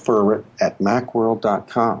would look for it at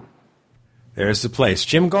macworld.com. There's the place.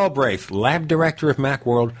 Jim Galbraith, Lab Director of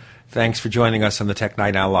Macworld. Thanks for joining us on the Tech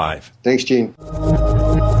Night Owl Live. Thanks, Gene.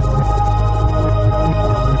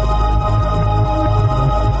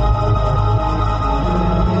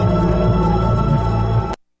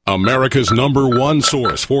 America's #1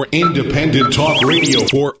 source for independent talk radio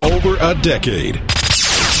for over a decade.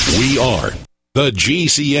 We are the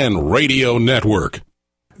GCN Radio Network.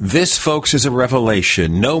 This, folks, is a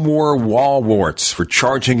revelation. No more wall warts for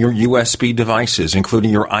charging your USB devices,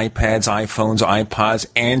 including your iPads, iPhones, iPods,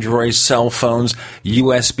 Android cell phones,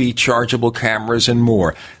 USB chargeable cameras, and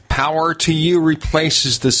more. Power to You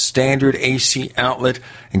replaces the standard AC outlet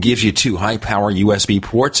and gives you 2 high-power USB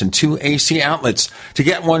ports and 2 AC outlets. To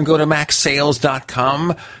get one, go to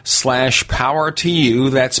macsales.com/power to you.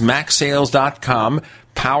 That's macsales.com,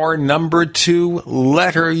 power number 2,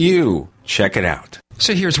 letter U. Check it out.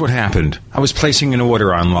 So here's what happened. I was placing an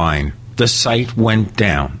order online. The site went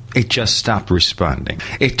down. It just stopped responding.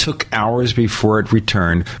 It took hours before it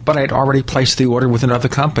returned, but I'd already placed the order with another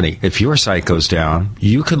company. If your site goes down,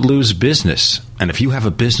 you could lose business. And if you have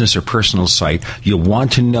a business or personal site, you'll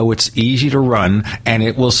want to know it's easy to run and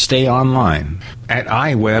it will stay online. At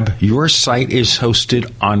iWeb, your site is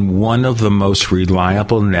hosted on one of the most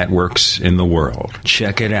reliable networks in the world.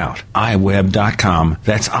 Check it out. iWeb.com.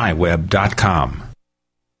 That's iWeb.com.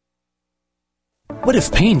 What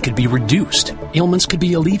if pain could be reduced, ailments could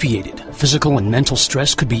be alleviated, physical and mental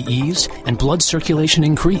stress could be eased, and blood circulation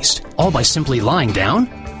increased, all by simply lying down?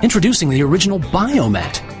 Introducing the original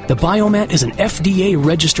Biomat. The Biomat is an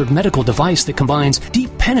FDA-registered medical device that combines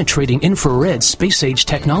deep-penetrating infrared space-age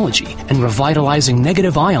technology and revitalizing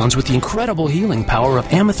negative ions with the incredible healing power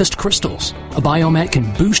of amethyst crystals. A Biomat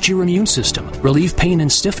can boost your immune system, relieve pain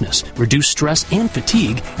and stiffness, reduce stress and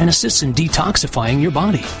fatigue, and assists in detoxifying your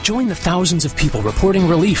body. Join the thousands of people reporting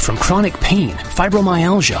relief from chronic pain,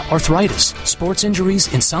 fibromyalgia, arthritis, sports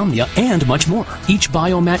injuries, insomnia, and much more. Each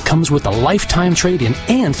Biomat comes with a lifetime trade-in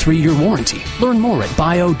and 3-year warranty. Learn more at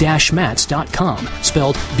bio-mats.com,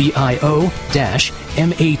 spelled bio-mats.com,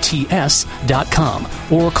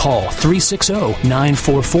 or call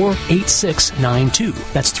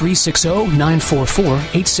 360-944-8692. That's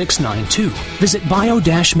 360-944-8692. Visit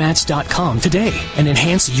bio-mats.com today and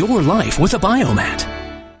enhance your life with a Biomat.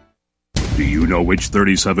 Do you know which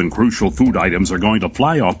 37 crucial food items are going to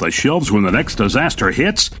fly off the shelves when the next disaster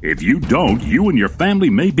hits? If you don't, you and your family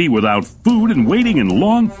may be without food and waiting in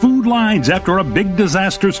long food lines after a big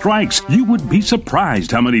disaster strikes. You would be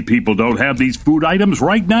surprised how many people don't have these food items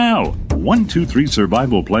right now.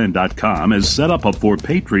 123survivalplan.com has set up a For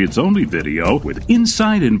Patriots Only video with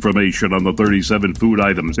inside information on the 37 food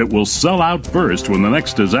items that will sell out first when the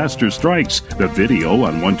next disaster strikes. The video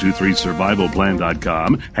on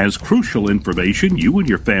 123survivalplan.com has crucial information you and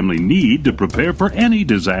your family need to prepare for any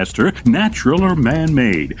disaster, natural or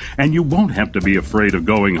man-made. And you won't have to be afraid of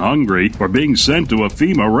going hungry or being sent to a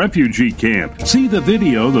FEMA refugee camp. See the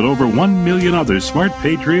video that over 1 million other smart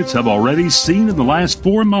patriots have already seen in the last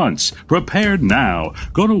 4 months. Prepared now.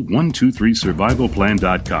 Go to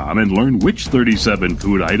 123survivalplan.com and learn which 37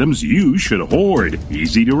 food items you should hoard.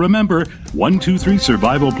 Easy to remember.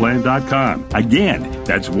 123survivalplan.com. Again,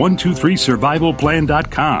 that's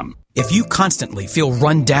 123survivalplan.com. If you constantly feel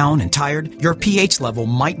run down and tired, your pH level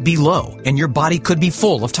might be low and your body could be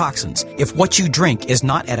full of toxins. If what you drink is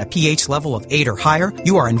not at a pH level of 8 or higher,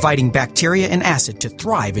 you are inviting bacteria and acid to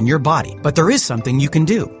thrive in your body. But there is something you can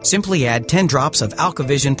do. Simply add 10 drops of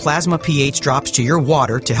AlkaVision Plasma pH drops to your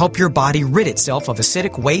water to help your body rid itself of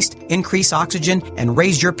acidic waste, increase oxygen, and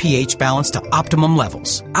raise your pH balance to optimum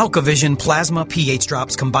levels. AlkaVision Plasma pH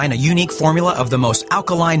drops combine a unique formula of the most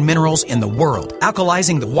alkaline minerals in the world,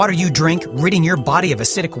 alkalizing the water you drink, ridding your body of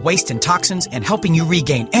acidic waste and toxins, and helping you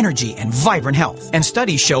regain energy and vibrant health. And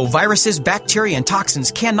studies show viruses, bacteria, and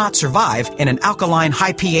toxins cannot survive in an alkaline,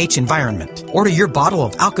 high pH environment. Order your bottle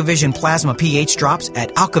of AlkaVision Plasma pH drops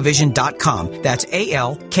at alkavision.com. That's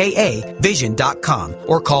ALKA Vision.com.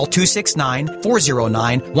 Or call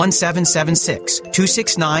 269-409-1776.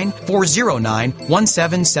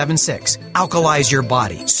 269-409-1776. Alkalize your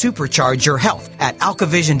body. Supercharge your health at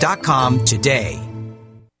alkavision.com today.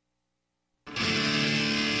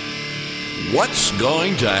 What's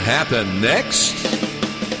going to happen next?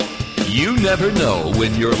 You never know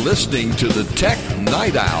when you're listening to the Tech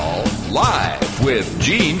Night Owl live with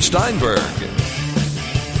Gene Steinberg.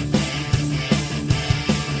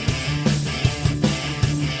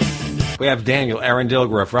 We have Daniel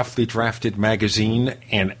Arundel of Roughly Drafted Magazine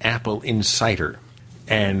and Apple Insider.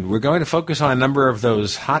 And we're going to focus on a number of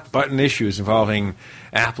those hot-button issues involving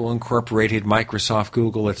Apple Incorporated, Microsoft,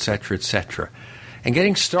 Google, etc., etc. And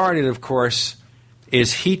getting started, of course,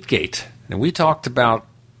 is Heatgate. And we talked about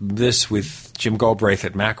this with Jim Galbraith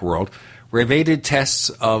at Macworld, where evaded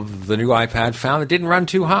tests of the new iPad found it didn't run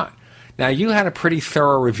too hot. Now, you had a pretty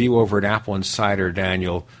thorough review over at Apple Insider,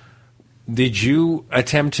 Daniel. Did you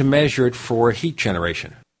attempt to measure it for heat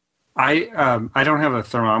generation? I don't have a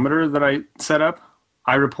thermometer that I set up.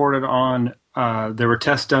 I reported on, there were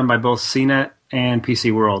tests done by both CNET and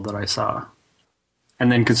PC World that I saw,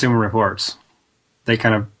 and then Consumer Reports. They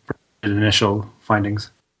kind of did initial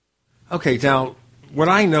findings. Okay, now, what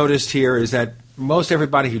I noticed here is that most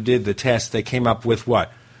everybody who did the test, they came up with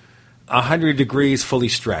what? 100 degrees fully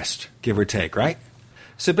stressed, give or take, right?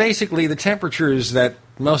 So basically, the temperatures that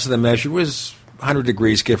most of them measured was 100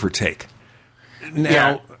 degrees, give or take.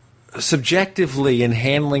 Now, subjectively, in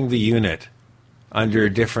handling the unit under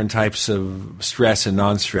different types of stress and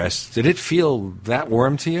non-stress, did it feel that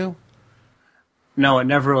warm to you? No, it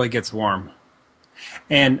never really gets warm.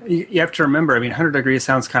 And you have to remember, 100 degrees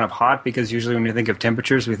sounds kind of hot because usually when we think of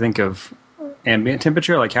temperatures, we think of ambient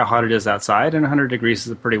temperature, like how hot it is outside, and 100 degrees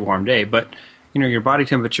is a pretty warm day. But, your body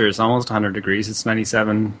temperature is almost 100 degrees. It's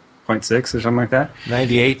 97.6 or something like that.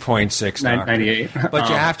 98.6. 98. But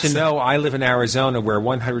you have to know, I live in Arizona where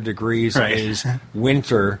 100 degrees is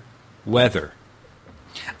winter weather.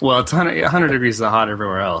 Well, it's 100 degrees is hot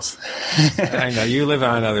everywhere else. I know. You live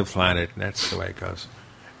on another planet, and that's the way it goes.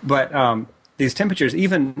 But these temperatures,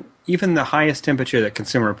 even the highest temperature that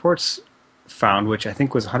Consumer Reports found, which I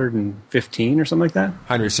think was 115 or something like that.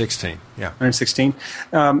 116, yeah. 116.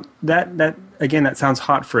 That again, that sounds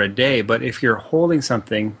hot for a day, but if you're holding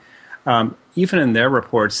something, even in their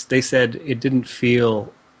reports, they said it didn't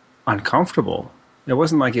feel uncomfortable. It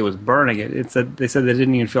wasn't like it was burning it. They said they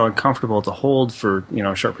didn't even feel uncomfortable to hold for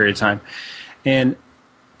a short period of time. And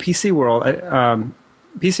PC World and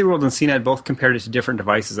CNET both compared it to different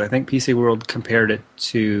devices. I think PC World compared it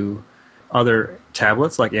to other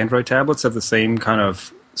tablets, like Android tablets of the same kind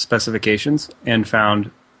of specifications, and found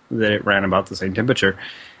that it ran about the same temperature.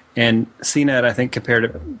 And CNET, I think, compared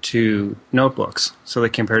it to notebooks. So they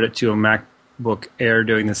compared it to a MacBook Air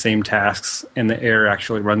doing the same tasks, and the Air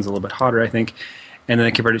actually runs a little bit hotter, I think. And then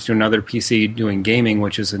they compared it to another PC doing gaming,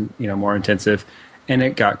 which is more intensive, and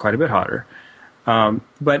it got quite a bit hotter.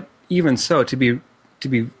 But even so, to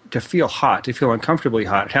feel hot, to feel uncomfortably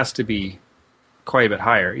hot, it has to be quite a bit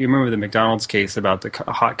higher. You remember the McDonald's case about the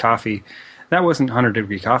hot coffee? That wasn't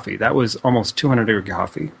 100-degree coffee. That was almost 200-degree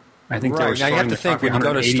coffee. I think right. Now you have to think when you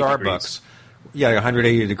go to Starbucks,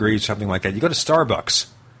 180 degrees, something like that. You go to Starbucks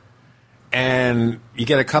and you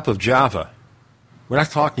get a cup of Java. We're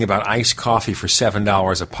not talking about iced coffee for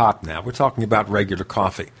 $7 a pop now. We're talking about regular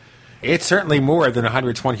coffee. It's certainly more than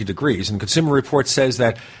 120 degrees, and Consumer Reports says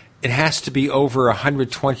that it has to be over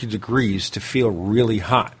 120 degrees to feel really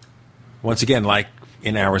hot. Once again, like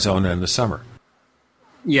in Arizona in the summer.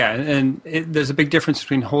 Yeah, and there's a big difference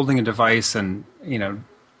between holding a device and,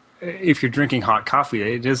 if you're drinking hot coffee,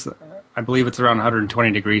 it is, I believe it's around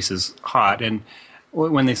 120 degrees is hot. And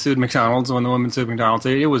when they sued McDonald's, when the woman sued McDonald's,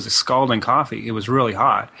 it was scalding coffee. It was really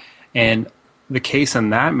hot. And the case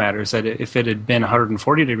in that matter is that if it had been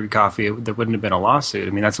 140-degree coffee, there wouldn't have been a lawsuit.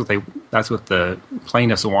 I mean, that's what the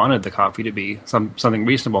plaintiffs wanted the coffee to be, something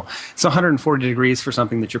reasonable. It's 140 degrees for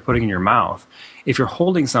something that you're putting in your mouth. If you're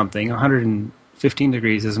holding something, 115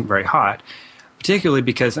 degrees isn't very hot, particularly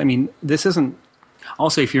because, I mean, this isn't.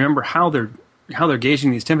 Also, if you remember how they're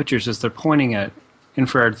gauging these temperatures, is they're pointing an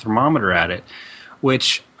infrared thermometer at it,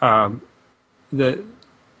 which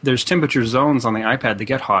there's temperature zones on the iPad that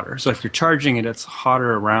get hotter. So if you're charging it, it's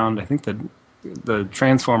hotter around, I think, the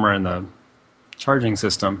transformer and the charging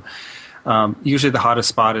system. Usually the hottest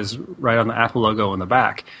spot is right on the Apple logo in the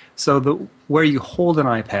back. So where you hold an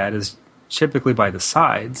iPad is typically by the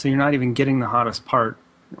side, so you're not even getting the hottest part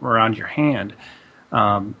around your hand.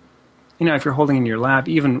 If you're holding in your lap,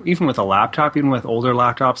 even with a laptop, even with older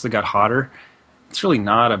laptops that got hotter, it's really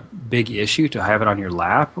not a big issue to have it on your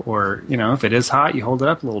lap, or, if it is hot, you hold it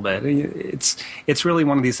up a little bit. It's really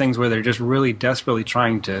one of these things where they're just really desperately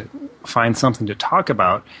trying to find something to talk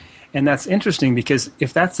about. And that's interesting because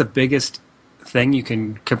if that's the biggest thing you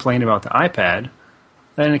can complain about the iPad,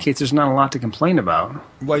 that indicates there's not a lot to complain about.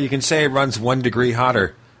 Well, you can say it runs 1 degree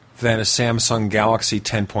hotter than a Samsung Galaxy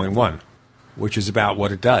 10.1, which is about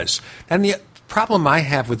what it does. And the problem I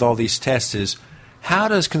have with all these tests is, how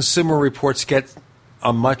does Consumer Reports get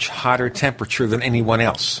a much hotter temperature than anyone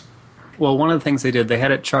else? Well, one of the things they did, they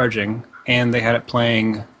had it charging, and they had it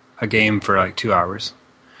playing a game for like 2 hours.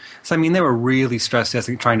 So, I mean, they were really stress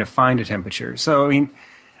testing, trying to find a temperature. So, I mean,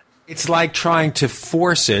 it's like trying to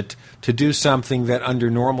force it to do something that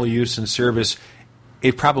under normal use and service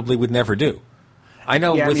it probably would never do. I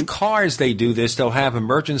know cars they do this. They'll have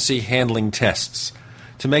emergency handling tests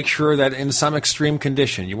to make sure that in some extreme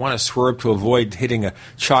condition, you want to swerve to avoid hitting a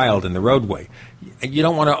child in the roadway. You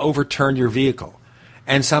don't want to overturn your vehicle.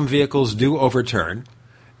 And some vehicles do overturn,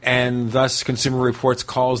 and thus Consumer Reports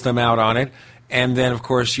calls them out on it. And then, of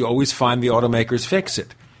course, you always find the automakers fix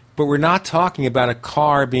it. But we're not talking about a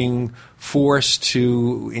car being forced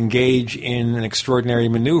to engage in an extraordinary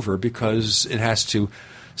maneuver because it has to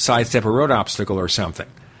sidestep a road obstacle or something.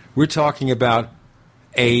 We're talking about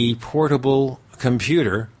a portable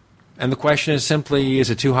computer, and the question is simply, is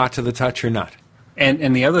it too hot to the touch or not?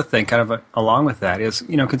 And the other thing, kind of along with that, is,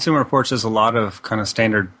 Consumer Reports does a lot of kind of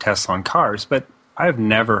standard tests on cars, but I've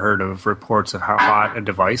never heard of reports of how hot a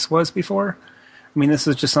device was before. I mean, this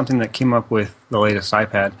is just something that came up with the latest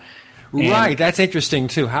iPad. Right, that's interesting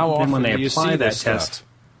too. How often when they do you apply see that this test, stuff?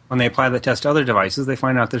 When they apply that test to other devices, they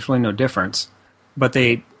find out there's really no difference. But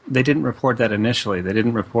they didn't report that initially. They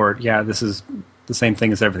didn't report, this is the same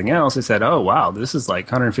thing as everything else. They said, oh, wow, this is like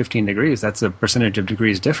 115 degrees. That's a percentage of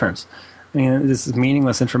degrees difference. I mean, this is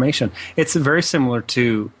meaningless information. It's very similar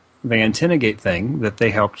to the AntennaGate thing that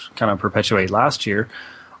they helped kind of perpetuate last year,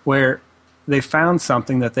 where they found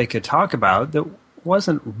something that they could talk about that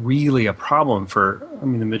wasn't really a problem for, the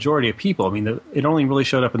majority of people. I mean, it only really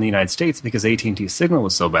showed up in the United States because AT&T's signal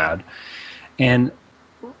was so bad, and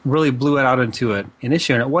really blew it out into an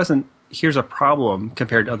issue. And it wasn't, here's a problem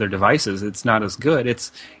compared to other devices. It's not as good.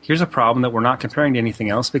 It's, here's a problem that we're not comparing to anything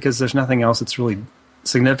else because there's nothing else that's really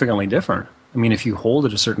significantly different. I mean, if you hold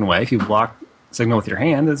it a certain way, if you block signal with your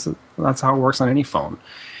hand, that's how it works on any phone.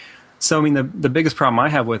 So, I mean, the biggest problem I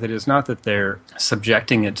have with it is not that they're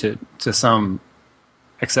subjecting it to some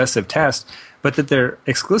excessive test, but that they're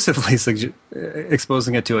exclusively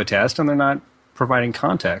exposing it to a test and they're not providing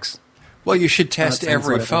context. Well, you should test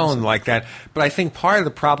every phone like that. But I think part of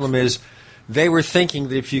the problem is they were thinking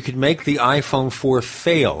that if you could make the iPhone 4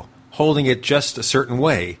 fail, holding it just a certain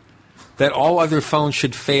way, that all other phones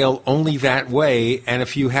should fail only that way, and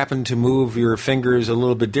if you happen to move your fingers a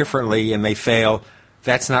little bit differently and they fail,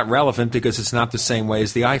 that's not relevant because it's not the same way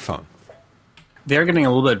as the iPhone. They're getting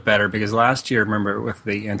a little bit better because last year, remember, with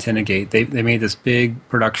the AntennaGate, they made this big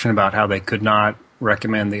production about how they could not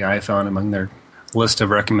recommend the iPhone among their list of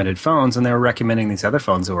recommended phones, and they were recommending these other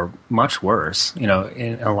phones that were much worse, in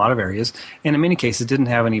a lot of areas, and in many cases didn't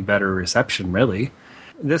have any better reception, really.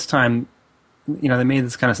 This time, they made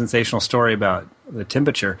this kind of sensational story about the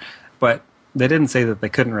temperature, but they didn't say that they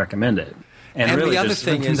couldn't recommend it. And really, the other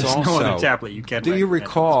thing is also, no other tablet you can't. Do you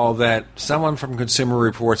recall that someone from Consumer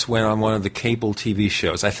Reports went on one of the cable TV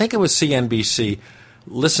shows? I think it was CNBC.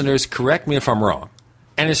 Listeners, correct me if I'm wrong.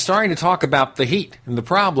 And is starting to talk about the heat and the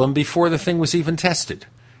problem before the thing was even tested.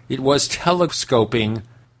 It was telescoping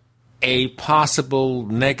a possible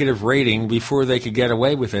negative rating before they could get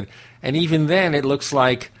away with it. And even then, it looks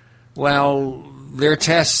like, well, their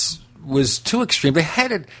test was too extreme. They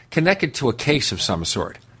had it connected to a case of some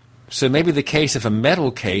sort. So maybe the case of a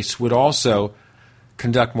metal case would also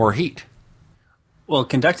conduct more heat. Well,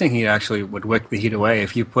 conducting heat actually would wick the heat away.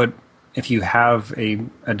 If you have a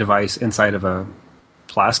device inside of a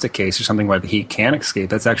plastic case or something where the heat can escape,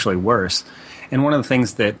 that's actually worse. And one of the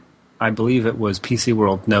things that I believe it was PC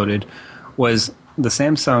World noted was the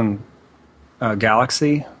Samsung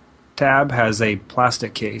Galaxy Tab has a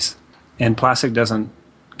plastic case, and plastic doesn't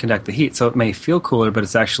conduct the heat, so it may feel cooler, but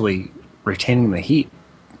it's actually retaining the heat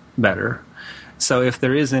better. So if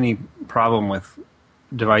there is any problem with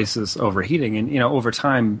devices overheating, and over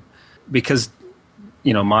time, because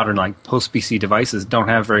modern like post-PC devices don't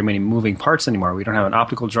have very many moving parts anymore. We don't have an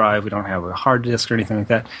optical drive, we don't have a hard disk or anything like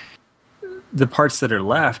that. The parts that are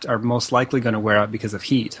left are most likely going to wear out because of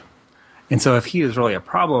heat. And so if heat is really a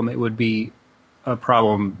problem, it would be a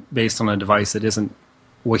problem based on a device that isn't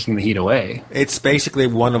wicking the heat away. It's basically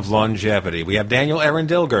one of longevity. We have Daniel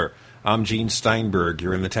Arendilger. I'm Gene Steinberg.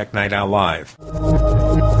 You're in the Tech Night Owl Live.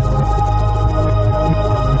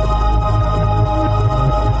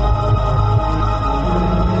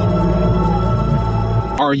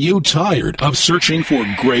 Are you tired of searching for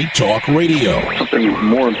great talk radio? Something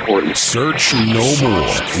more important. Search no more.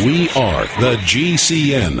 We are the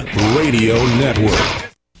GCN Radio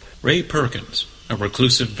Network. Ray Perkins, a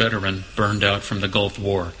reclusive veteran burned out from the Gulf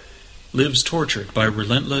War, lives tortured by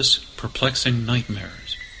relentless, perplexing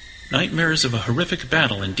nightmares. Nightmares of a horrific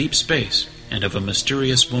battle in deep space and of a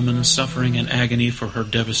mysterious woman suffering in agony for her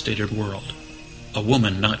devastated world. A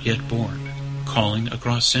woman not yet born, calling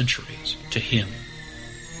across centuries to him.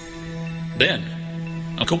 Then,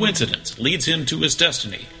 a coincidence leads him to his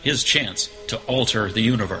destiny, his chance to alter the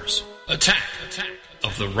universe. Attack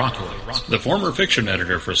of the Rockoids. The former fiction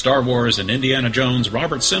editor for Star Wars and Indiana Jones,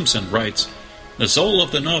 Robert Simpson, writes, "The soul of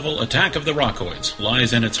the novel Attack of the Rockoids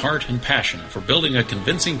lies in its heart and passion for building a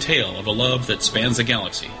convincing tale of a love that spans the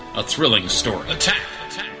galaxy. A thrilling story. Attack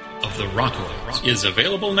of the Rockoids is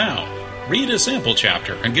available now. Read a sample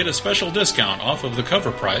chapter and get a special discount off of the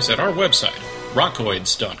cover price at our website,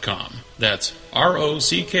 rockoids.com. That's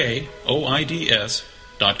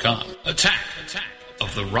ROCKOIDS.com. Attack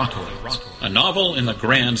of the Rockoids, a novel in the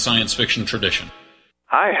grand science fiction tradition."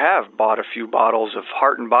 I have bought a few bottles of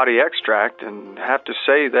Heart and Body Extract and have to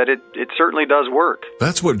say that it certainly does work.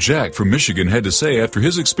 That's what Jack from Michigan had to say after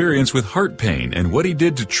his experience with heart pain and what he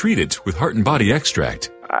did to treat it with Heart and Body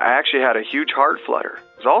Extract. I actually had a huge heart flutter. I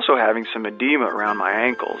was also having some edema around my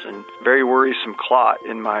ankles and very worrisome clot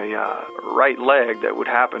in my right leg that would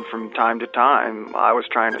happen from time to time. I was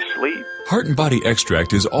trying to sleep. Heart and Body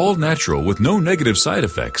Extract is all natural with no negative side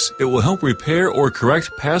effects. It will help repair or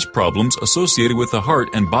correct past problems associated with the heart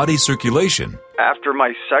and body circulation. After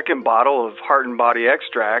my second bottle of Heart and Body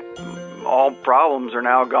Extract, all problems are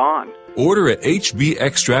now gone. Order at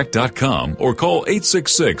hbextract.com or call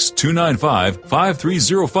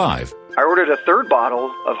 866-295-5305. I ordered a third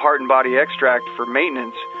bottle of Heart and Body Extract for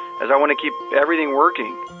maintenance as I want to keep everything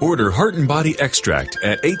working. Order Heart and Body Extract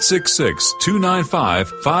at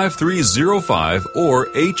 866-295-5305 or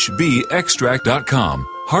hbextract.com.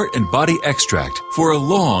 Heart and Body Extract for a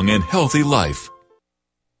long and healthy life.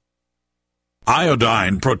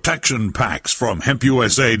 Iodine protection packs from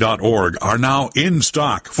hempusa.org are now in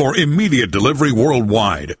stock for immediate delivery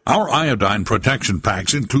worldwide. Our iodine protection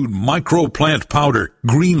packs include microplant powder,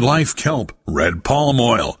 green life kelp, red palm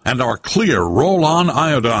oil, and our clear roll-on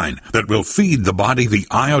iodine that will feed the body the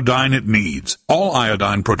iodine it needs. All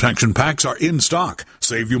iodine protection packs are in stock,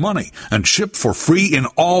 save you money, and ship for free in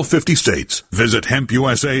all 50 states. Visit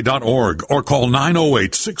hempusa.org or call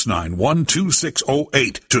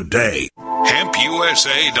 908-691-2608 today.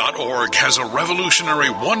 HempUSA.org has a revolutionary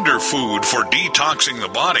wonder food for detoxing the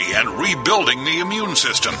body and rebuilding the immune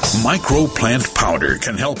system. Microplant powder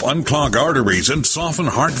can help unclog arteries and soften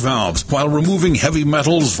heart valves while removing heavy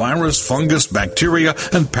metals, virus, fungus, bacteria,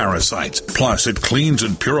 and parasites. Plus, it cleans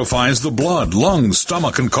and purifies the blood, lungs,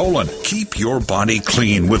 stomach, and colon. Keep your body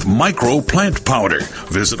clean with Microplant powder.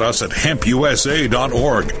 Visit us at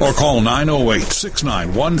HempUSA.org or call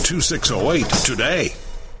 908-691-2608 today.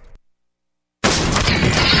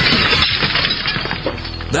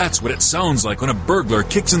 That's what it sounds like when a burglar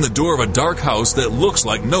kicks in the door of a dark house that looks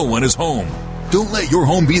like no one is home. Don't let your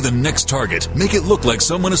home be the next target. Make it look like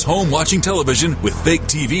someone is home watching television with Fake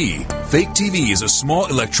TV. Fake TV is a small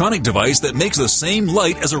electronic device that makes the same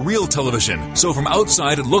light as a real television. So from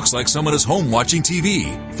outside, it looks like someone is home watching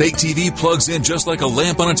TV. Fake TV plugs in just like a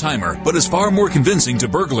lamp on a timer, but is far more convincing to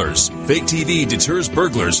burglars. Fake TV deters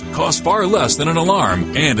burglars, costs far less than an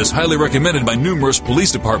alarm, and is highly recommended by numerous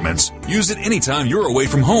police departments. Use it anytime you're away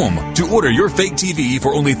from home. To order your Fake TV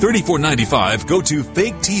for only $34.95, go to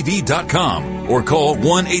faketv.com. or call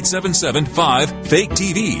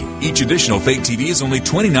 1-877-5-FAKE-TV. Each additional Fake TV is only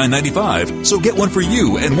 $29.95, so get one for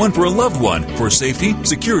you and one for a loved one for safety,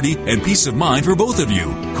 security, and peace of mind for both of you.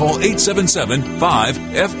 Call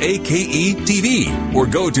 877-5-FAKE-TV or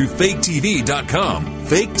go to faketv.com.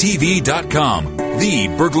 faketv.com, the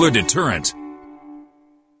burglar deterrent.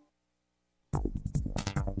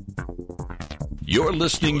 You're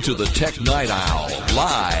listening to the Tech Night Owl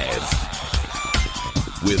live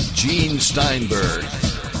with Gene Steinberg.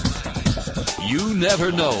 You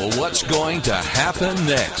never know what's going to happen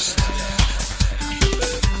next.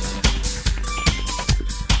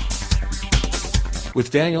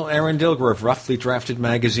 With Daniel Arundel of Roughly Drafted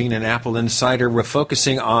Magazine and Apple Insider, we're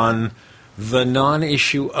focusing on the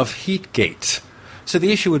non-issue of Heatgate. So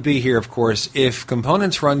the issue would be here, of course, if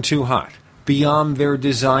components run too hot, beyond their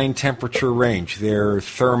design temperature range, their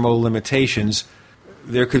thermal limitations,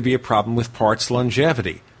 there could be a problem with parts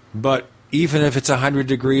longevity. But even if it's 100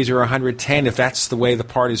 degrees or 110, if that's the way the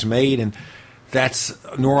part is made and that's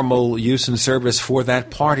normal use and service for that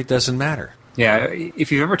part, it doesn't matter. Yeah,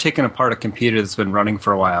 if you've ever taken apart a computer that's been running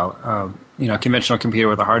for a while, a conventional computer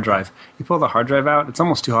with a hard drive, you pull the hard drive out, it's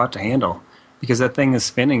almost too hot to handle because that thing is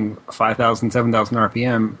spinning 5,000, 7,000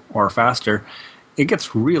 RPM or faster. It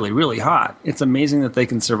gets really, really hot. It's amazing that they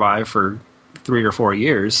can survive for 3 or 4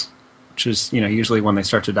 years, which is usually when they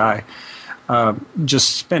start to die,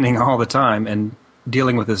 just spinning all the time and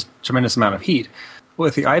dealing with this tremendous amount of heat.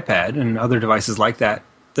 With the iPad and other devices like that,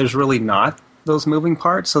 there's really not those moving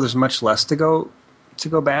parts, so there's much less to go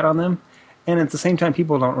bad on them. And at the same time,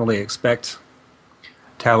 people don't really expect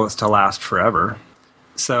tablets to last forever.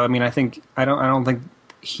 So I don't think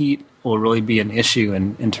heat will really be an issue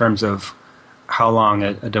in terms of how long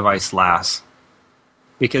a device lasts,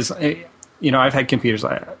 because I've had computers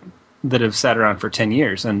that have sat around for 10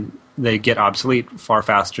 years and they get obsolete far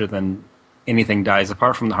faster than anything dies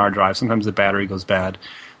apart from the hard drive. Sometimes the battery goes bad,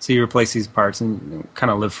 so you replace these parts and kind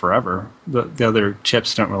of live forever. The other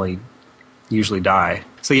chips don't really usually die.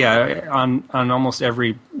 So yeah, on almost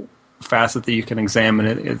every facet that you can examine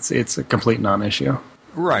it, it's a complete non-issue.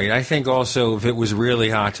 Right. I think also if it was really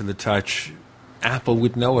hot to the touch, Apple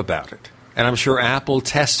would know about it. And I'm sure Apple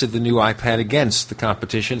tested the new iPad against the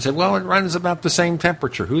competition and said, well, it runs about the same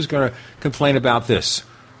temperature. Who's going to complain about this?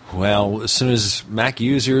 Well, as soon as Mac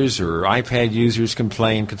users or iPad users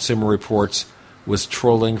complained, Consumer Reports was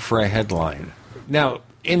trolling for a headline. Now,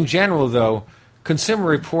 in general, though, Consumer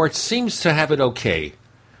Reports seems to have it okay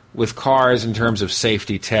with cars in terms of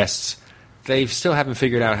safety tests. They still haven't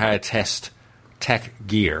figured out how to test tech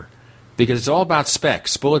gear because it's all about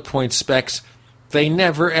specs, bullet point specs. They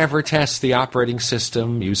never, ever test the operating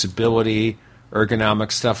system, usability,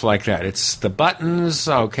 ergonomic, stuff like that. It's the buttons.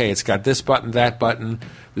 Okay, it's got this button, that button.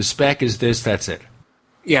 The spec is this, that's it.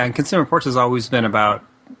 Yeah, and Consumer Reports has always been about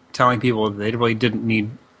telling people that they really didn't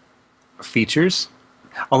need features.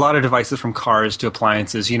 A lot of devices from cars to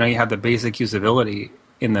appliances, you have the basic usability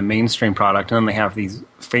in the mainstream product, and then they have these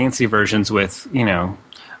fancy versions with,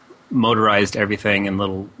 motorized everything and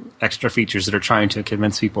little extra features that are trying to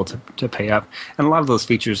convince people to pay up. And a lot of those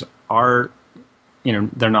features are,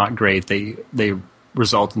 they're not great. They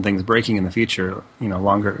result in things breaking in the future,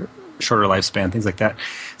 shorter lifespan, things like that.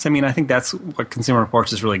 So, I think that's what Consumer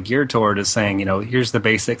Reports is really geared toward, is saying, here's the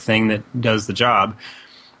basic thing that does the job.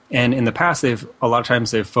 And in the past, a lot of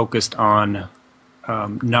times they've focused on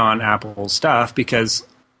non-Apple stuff because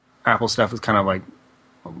Apple stuff is kind of like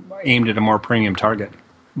aimed at a more premium target.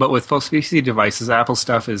 But with post-PC devices, Apple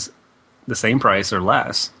stuff is the same price or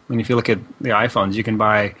less. If you look at the iPhones, you can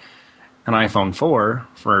buy an iPhone 4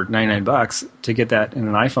 for $99. To get that in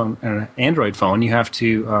an Android phone, you have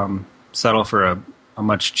to settle for a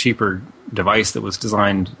much cheaper device that was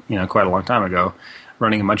designed, quite a long time ago,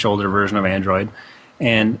 running a much older version of Android.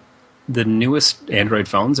 And the newest Android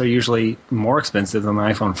phones are usually more expensive than the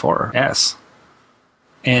iPhone 4S.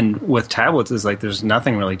 And with tablets, it's like there's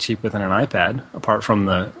nothing really cheap within an iPad, apart from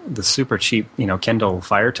the super cheap, Kindle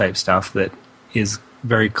Fire type stuff that is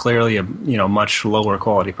very clearly a much lower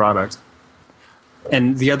quality product.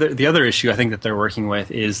 And the other issue I think that they're working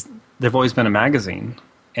with is they've always been a magazine,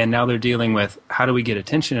 and now they're dealing with how do we get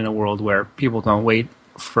attention in a world where people don't wait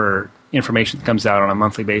for information that comes out on a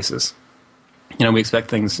monthly basis. We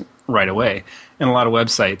expect things right away, and a lot of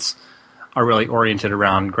websites are really oriented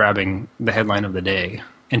around grabbing the headline of the day.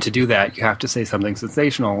 And to do that, you have to say something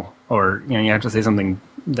sensational, or you have to say something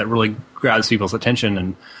that really grabs people's attention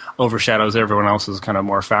and overshadows everyone else's kind of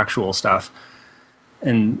more factual stuff.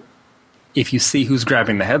 And if you see who's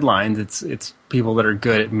grabbing the headlines, it's people that are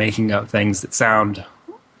good at making up things that sound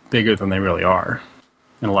bigger than they really are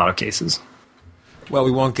in a lot of cases. Well,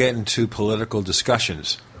 we won't get into political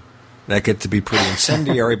discussions that get to be pretty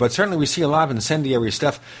incendiary, but certainly we see a lot of incendiary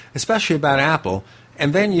stuff, especially about Apple.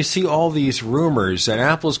 And then you see all these rumors that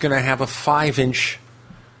Apple's going to have a 5-inch,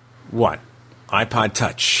 iPod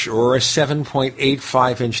Touch, or a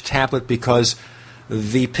 7.85-inch tablet because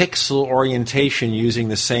the pixel orientation using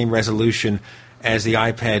the same resolution as the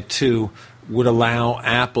iPad 2 would allow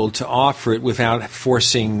Apple to offer it without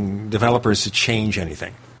forcing developers to change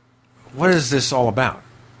anything. What is this all about?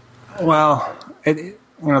 Well,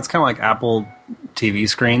 it's kind of like Apple TV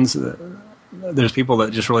screens. There's people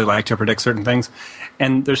that just really like to predict certain things,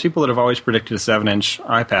 and there's people that have always predicted a 7-inch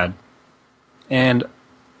iPad. And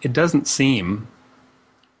it doesn't seem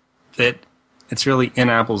that it's really in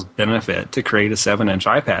Apple's benefit to create a 7-inch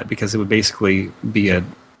iPad, because it would basically be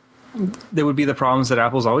there would be the problems that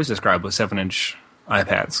Apple's always described with 7-inch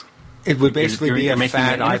iPads. It would basically be a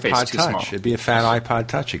fat iPod Touch. It'd be a fat iPod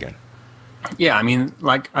Touch again. Yeah, I mean,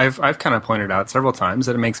 like I've kind of pointed out several times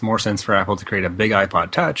that it makes more sense for Apple to create a big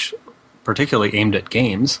iPod Touch, particularly aimed at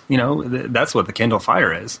games. That's what the Kindle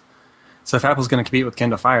Fire is. So if Apple's going to compete with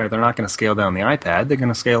Kindle Fire, they're not going to scale down the iPad. They're going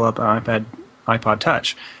to scale up the iPod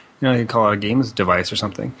Touch. You can call it a games device or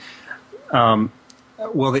something.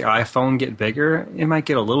 Will the iPhone get bigger? It might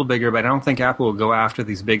get a little bigger, but I don't think Apple will go after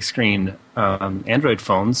these big screen Android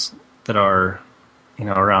phones that are,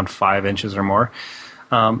 around 5 inches or more.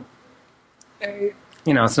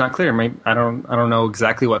 It's not clear. Maybe, I don't know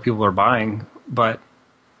exactly what people are buying, but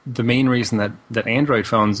the main reason that Android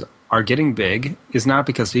phones are getting big is not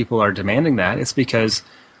because people are demanding that. It's because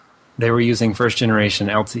they were using first-generation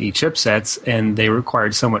LTE chipsets, and they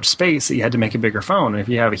required so much space that you had to make a bigger phone. And if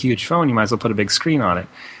you have a huge phone, you might as well put a big screen on it.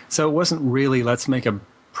 So it wasn't really, let's make a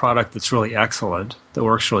product that's really excellent, that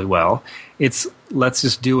works really well. It's, let's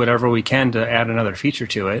just do whatever we can to add another feature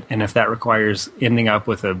to it. And if that requires ending up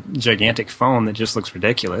with a gigantic phone that just looks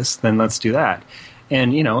ridiculous, then let's do that.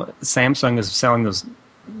 And, Samsung is selling those.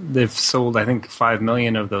 They've sold, I think, 5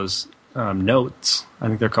 million of those Notes, I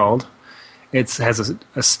think they're called. It has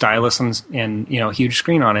a stylus and a huge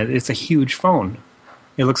screen on it. It's a huge phone.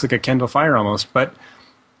 It looks like a Kindle Fire almost, but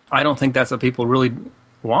I don't think that's what people really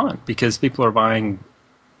want, because people are buying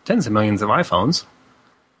tens of millions of iPhones.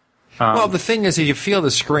 Well, the thing is, if you feel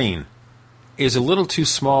the screen is a little too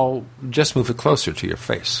small, just move it closer to your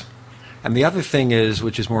face. And the other thing is,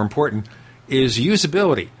 which is more important, is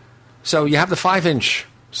usability. So you have the 5-inch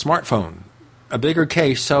smartphone, a bigger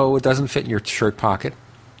case so it doesn't fit in your shirt pocket,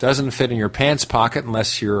 doesn't fit in your pants pocket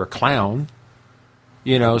unless you're a clown.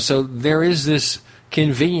 So there is this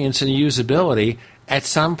convenience and usability. At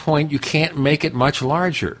some point, you can't make it much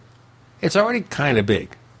larger. It's already kind of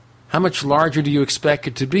big. How much larger do you expect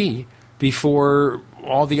it to be before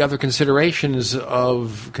all the other considerations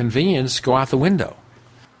of convenience go out the window?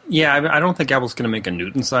 Yeah, I don't think Apple's going to make a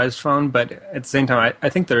Newton-sized phone, but at the same time, I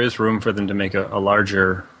think there is room for them to make a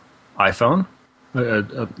larger iPhone,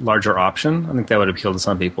 a larger option. I think that would appeal to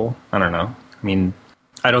some people. I don't know. I mean,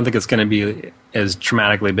 I don't think it's going to be as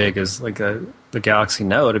dramatically big as like the Galaxy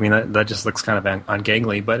Note. I mean, that just looks kind of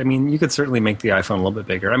ungangly. But I mean, you could certainly make the iPhone a little bit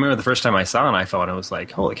bigger. I remember the first time I saw an iPhone, I was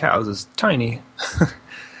like, "Holy cow, this is tiny."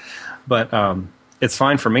 But it's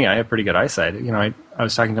fine for me. I have pretty good eyesight. I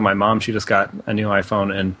was talking to my mom. She just got a new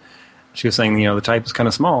iPhone, and she was saying, the type is kind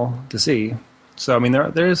of small to see. So I mean,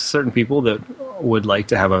 there's certain people that would like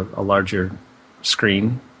to have a larger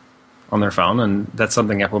screen on their phone, and that's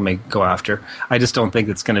something Apple may go after. I just don't think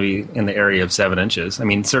it's going to be in the area of 7 inches. I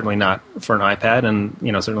mean, certainly not for an iPad, and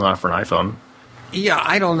certainly not for an iPhone. Yeah,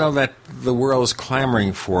 I don't know that the world is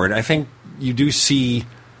clamoring for it. I think you do see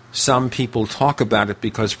some people talk about it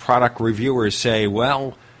because product reviewers say,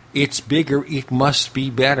 well, it's bigger, it must be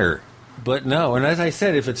better. But no, and as I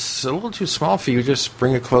said, if it's a little too small for you, just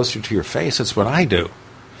bring it closer to your face. That's what I do.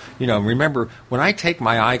 Remember, when I take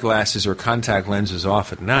my eyeglasses or contact lenses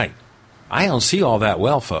off at night, I don't see all that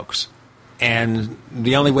well, folks. And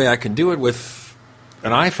the only way I can do it with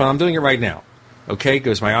an iPhone, I'm doing it right now, okay,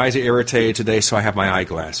 because my eyes are irritated today, so I have my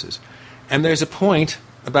eyeglasses. And there's a point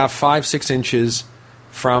about 5-6 inches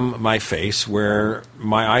from my face where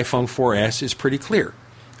my iPhone 4S is pretty clear.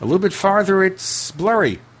 A little bit farther, it's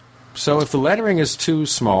blurry. So if the lettering is too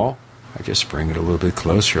small, I just bring it a little bit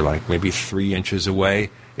closer, like maybe 3 inches away.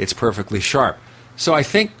 It's perfectly sharp. So I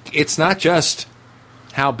think it's not just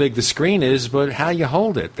how big the screen is, but how you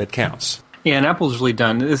hold it that counts. Yeah, and Apple's really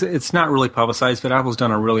done, it's not really publicized, but Apple's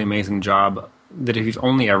done a really amazing job that if you've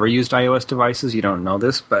only ever used iOS devices, you don't know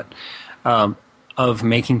this, but of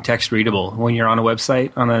making text readable. When you're on a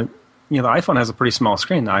website, the iPhone has a pretty small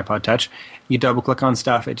screen, the iPod Touch. You double-click on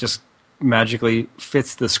stuff, it just magically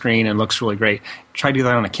fits the screen and looks really great. Try to do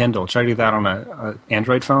that on a Kindle. Try to do that on a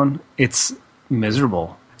Android phone. It's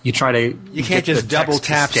miserable. You can't just double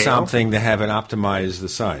tap something to have it optimize the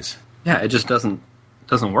size. Yeah, it just doesn't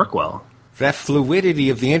work well. That fluidity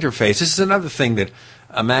of the interface. This is another thing that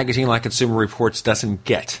a magazine like Consumer Reports doesn't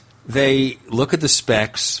get. They look at the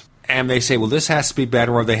specs and they say, well, this has to be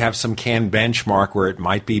better, or they have some canned benchmark where it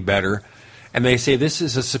might be better. And they say this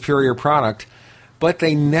is a superior product, but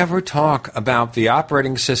they never talk about the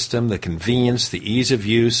operating system, the convenience, the ease of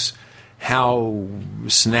use, how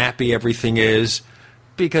snappy everything is,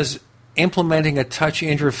 because implementing a touch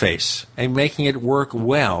interface and making it work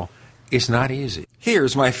well is not easy.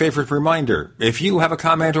 Here's my favorite reminder. If you have a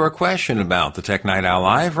comment or a question about the Tech Night Owl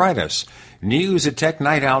Live, write us.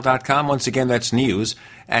 news@technightowl.com. Once again, that's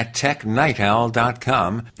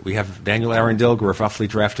news@technightowl.com. We have Daniel Aaron Dilger of Roughly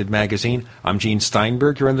Drafted Magazine. I'm Gene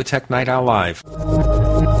Steinberg. You're in the Tech Night Owl Live.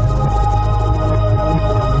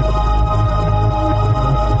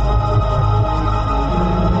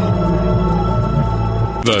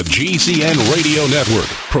 The GCN Radio Network,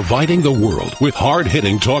 providing the world with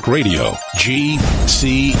hard-hitting talk radio.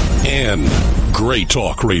 GCN. Great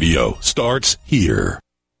talk radio starts here.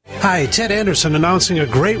 Hi, Ted Anderson announcing a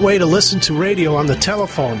great way to listen to radio on the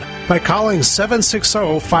telephone. By calling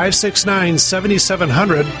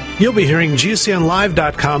 760-569-7700, you'll be hearing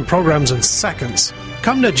GCNlive.com programs in seconds.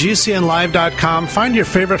 Come to GCNlive.com, find your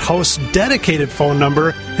favorite host's dedicated phone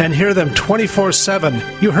number, and hear them 24/7.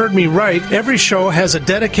 You heard me right. Every show has a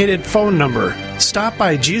dedicated phone number. Stop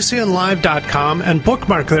by GCNlive.com and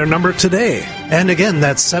bookmark their number today. And again,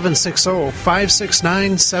 that's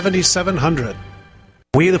 760-569-7700.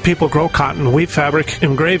 We the people grow cotton, weave fabric,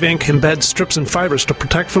 engrave ink, embed strips and fibers to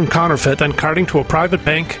protect from counterfeit and carting to a private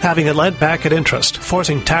bank, having it lent back at interest,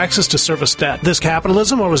 forcing taxes to service debt. This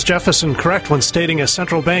capitalism, or was Jefferson correct when stating a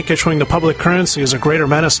central bank issuing the public currency is a greater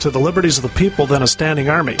menace to the liberties of the people than a standing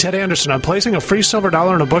army? Ted Anderson, I'm placing a free silver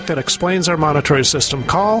dollar in a book that explains our monetary system.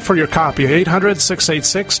 Call for your copy,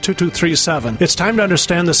 800-686-2237. It's time to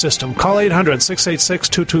understand the system. Call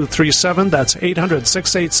 800-686-2237. That's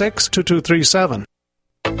 800-686-2237.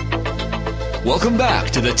 Welcome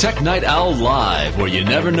back to the Tech Night Owl Live, where you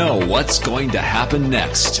never know what's going to happen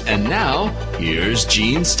next. And now, here's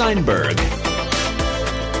Gene Steinberg.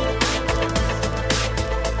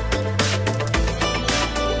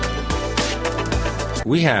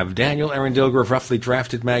 We have Daniel Aaron Dilger of Roughly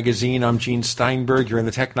Drafted Magazine. I'm Gene Steinberg. You're in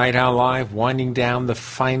the Tech Night Owl Live, winding down the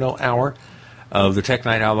final hour of the Tech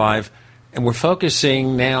Night Owl Live. And we're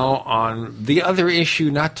focusing now on the other issue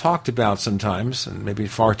not talked about sometimes, and maybe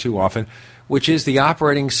far too often, which is the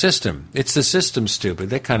operating system. It's the system, stupid,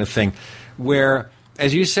 that kind of thing, where,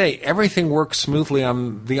 as you say, everything works smoothly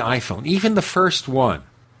on the iPhone, even the first one.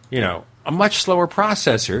 You know, a much slower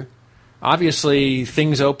processor. Obviously,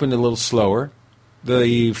 things opened a little slower.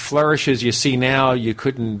 The flourishes you see now, you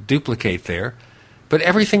couldn't duplicate there. But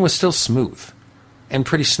everything was still smooth and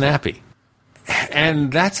pretty snappy.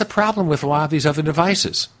 And that's a problem with a lot of these other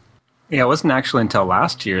devices. Yeah, it wasn't actually until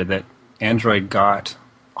last year that Android got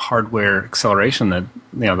hardware acceleration that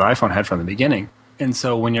the iPhone had from the beginning. And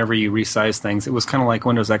so whenever you resize things, it was kind of like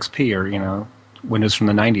Windows XP or Windows from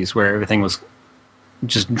the 90s, where everything was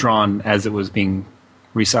just drawn as it was being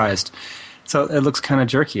resized. So it looks kind of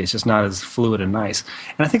jerky. It's just not as fluid and nice.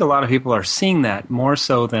 And I think a lot of people are seeing that more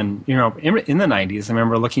so than, in the 90s. I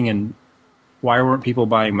remember looking in why weren't people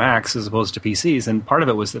buying Macs as opposed to PCs? And part of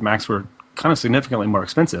it was that Macs were kind of significantly more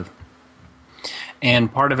expensive.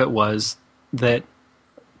 And part of it was that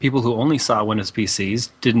people who only saw Windows PCs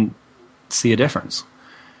didn't see a difference.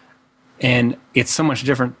 And it's so much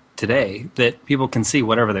different today that people can see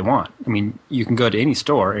whatever they want. I mean, you can go to any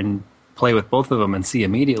store and play with both of them and see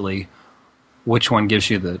immediately which one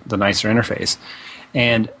gives you the nicer interface.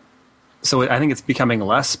 And so I think it's becoming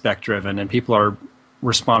less spec-driven, and people are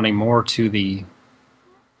responding more to the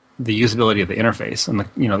usability of the interface and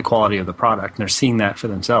the quality of the product, and they're seeing that for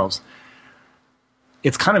themselves.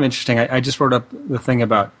 It's kind of interesting. I just wrote up the thing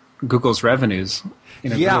about Google's revenues.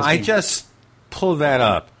 I just pulled that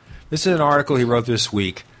up. This is an article he wrote this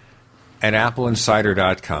week at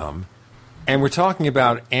appleinsider.com, and we're talking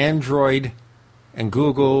about Android and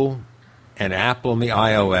Google and Apple and the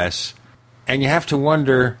iOS, and you have to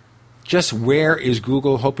wonder, just where is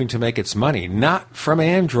Google hoping to make its money? Not from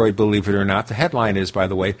Android, believe it or not. The headline is, by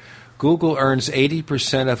the way, Google earns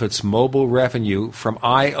 80% of its mobile revenue from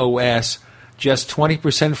iOS, just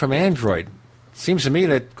 20% from Android. Seems to me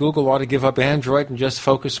that Google ought to give up Android and just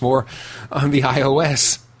focus more on the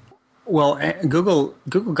iOS. Well, Google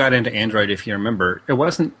got into Android, if you remember. It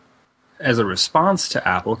wasn't as a response to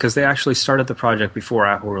Apple, because they actually started the project before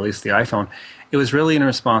Apple released the iPhone. It was really in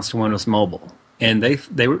response to Windows Mobile. And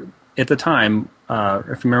they were, at the time,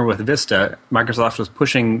 if you remember with Vista, Microsoft was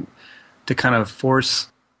pushing to kind of force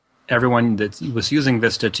everyone that was using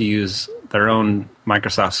Vista to use their own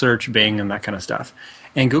Microsoft Search, Bing, and that kind of stuff.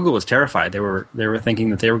 And Google was terrified. They were thinking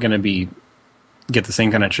that they were going to get the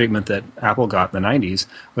same kind of treatment that Apple got in the 90s,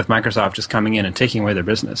 with Microsoft just coming in and taking away their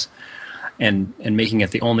business and making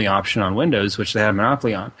it the only option on Windows, which they had a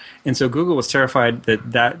monopoly on. And so Google was terrified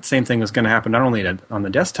that that same thing was going to happen not only on the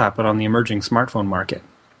desktop, but on the emerging smartphone market.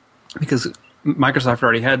 Because Microsoft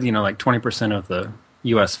already had, like 20% of the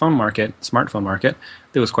U.S. smartphone market.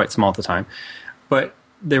 It was quite small at the time. But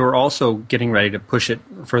they were also getting ready to push it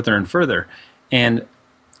further and further. And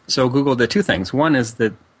so Google did two things. One is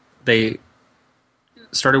that they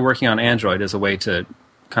started working on Android as a way to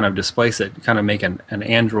kind of displace it, kind of make an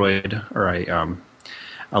Android or a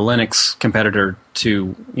Linux competitor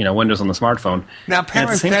to Windows on the smartphone. Now,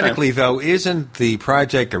 parenthetically, though, isn't the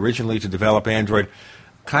project originally to develop Android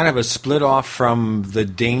kind of a split off from the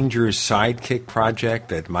Danger Sidekick project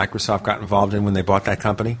that Microsoft got involved in when they bought that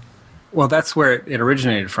company? Well, that's where it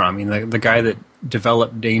originated from. I mean, the guy that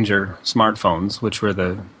developed Danger smartphones, which were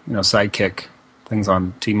the Sidekick things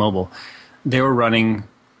on T-Mobile, they were running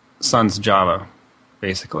Sun's Java,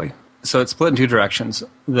 basically. So it's split in two directions.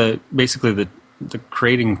 The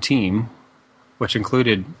creating team, which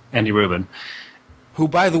included Andy Rubin, who,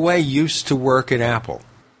 by the way, used to work at Apple.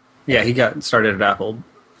 Yeah, he got started at Apple.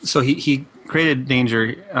 So he created Danger.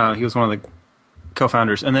 He was one of the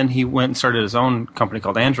co-founders, and then he went and started his own company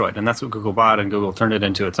called Android, and that's what Google bought, and Google turned it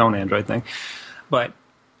into its own Android thing. But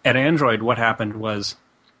at Android, what happened was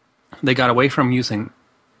they got away from using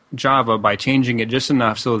Java by changing it just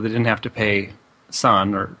enough so they didn't have to pay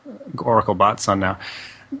Sun, or Oracle bought Sun now.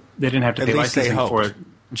 They didn't have to pay licensing for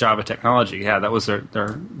Java technology. Yeah, that was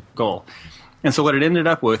their goal. And so what it ended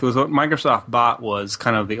up with was what Microsoft bought was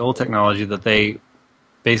kind of the old technology that they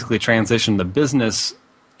basically transitioned the business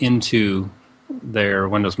into their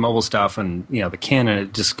Windows Mobile stuff, and the canon,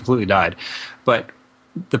 it just completely died. But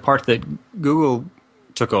the part that Google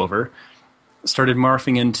took over started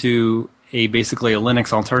morphing into basically a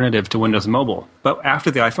Linux alternative to Windows Mobile. But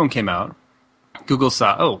after the iPhone came out, Google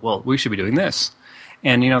saw, oh, well, we should be doing this.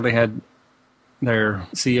 And, they had their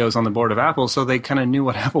CEOs on the board of Apple, so they kind of knew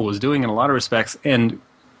what Apple was doing in a lot of respects and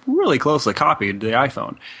really closely copied the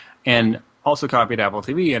iPhone. And also copied Apple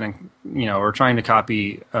TV and, were trying to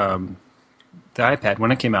copy the iPad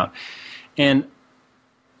when it came out. And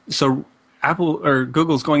so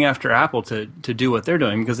Google's going after Apple to do what they're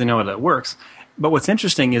doing because they know that it works. But what's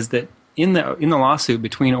interesting is that in the lawsuit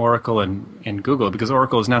between Oracle and Google, because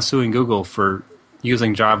Oracle is now suing Google for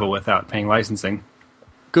using Java without paying licensing,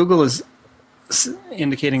 Google is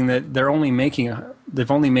indicating that they've only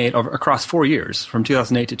made across 4 years, from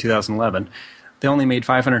 2008 to 2011, they only made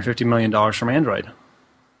 $550 million from Android.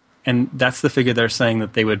 And that's the figure they're saying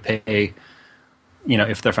that they would pay,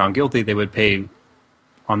 if they're found guilty, they would pay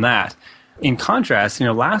on that. In contrast,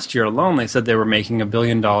 last year alone, they said they were making $1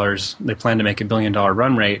 billion. They plan to make $1 billion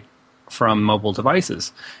run rate from mobile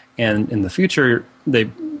devices. And in the future, they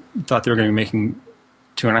thought they were going to be making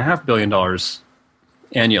 $2.5 billion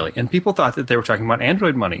annually. And people thought that they were talking about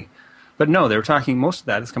Android money. But no, they were talking, most of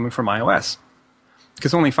that is coming from iOS.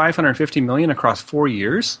 Because only $550 million across 4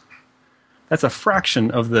 years, that's a fraction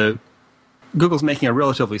of Google's making a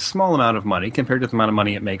relatively small amount of money compared to the amount of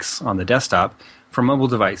money it makes on the desktop from mobile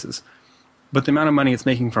devices. But the amount of money it's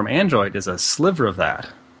making from Android is a sliver of that.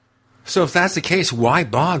 So if that's the case, why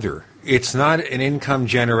bother? It's not an income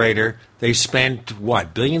generator. They spent,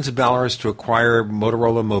 billions of dollars to acquire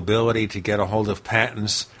Motorola Mobility to get a hold of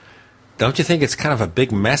patents. Don't you think it's kind of a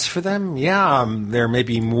big mess for them? Yeah, there may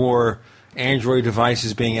be more Android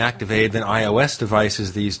devices being activated than iOS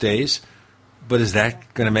devices these days, but is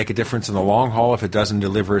that going to make a difference in the long haul if it doesn't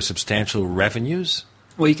deliver substantial revenues?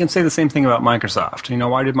 Well, you can say the same thing about Microsoft.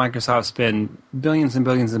 Why did Microsoft spend billions and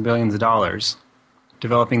billions and billions of dollars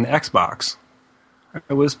developing the Xbox?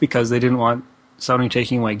 It was because they didn't want Sony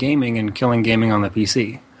taking away gaming and killing gaming on the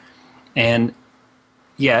PC. And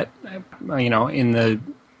yet, in the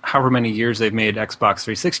however many years they've made Xbox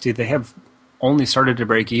 360, they have only started to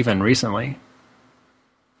break even recently.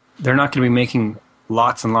 They're not going to be making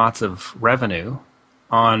lots and lots of revenue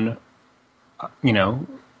on,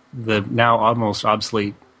 the now almost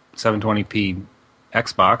obsolete 720p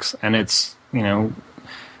Xbox. And it's,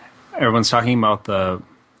 everyone's talking about the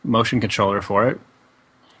motion controller for it.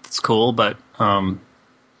 It's cool, but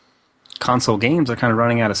console games are kind of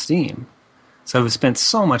running out of steam. So they've spent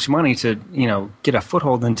so much money to, get a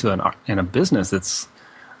foothold into in a business that's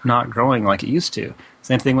not growing like it used to.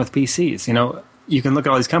 Same thing with PCs. You know, you can look at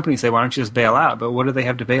all these companies and say, why don't you just bail out? But what do they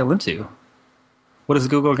have to bail into? What is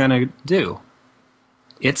Google going to do?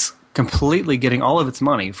 It's completely getting all of its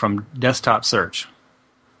money from desktop search.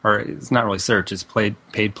 Or it's not really search, it's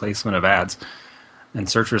paid placement of ads and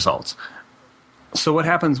search results. So what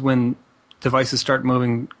happens when devices start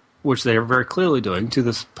moving, which they are very clearly doing, to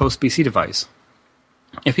this post-PC device?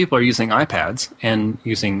 If people are using iPads and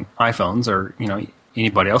using iPhones or, you know,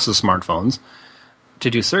 anybody else's smartphones to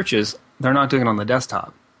do searches, they're not doing it on the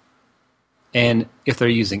desktop. And if they're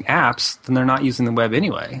using apps, then they're not using the web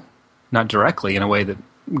anyway, not directly in a way that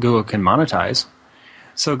Google can monetize.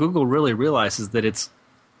 So Google really realizes that it's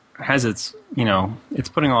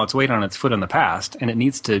putting all its weight on its foot in the past, and it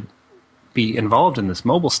needs to be involved in this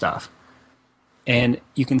mobile stuff. And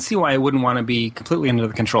you can see why it wouldn't want to be completely under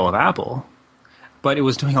the control of Apple, but it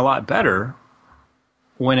was doing a lot better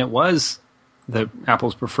when it was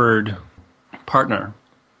Apple's preferred partner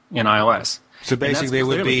in iOS. So basically it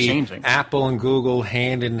would be changing. Apple and Google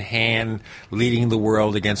hand in hand leading the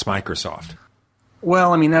world against Microsoft.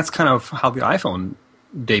 Well, I mean, that's kind of how the iPhone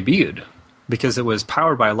debuted, because it was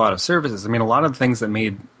powered by a lot of services. I mean, a lot of the things that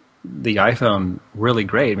made the iPhone really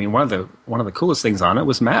great. I mean, one of the coolest things on it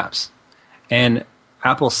was Maps. And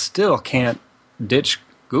Apple still can't ditch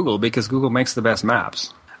Google because Google makes the best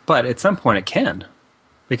maps. But at some point it can.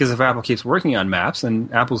 Because if Apple keeps working on Maps,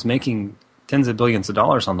 and Apple's making tens of billions of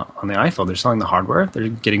dollars on the iPhone, they're selling the hardware, they're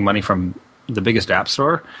getting money from the biggest app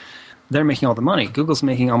store, they're making all the money. Google's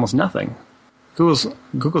making almost nothing.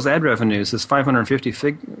 Google's ad revenues is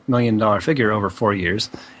 $550 million figure over 4 years.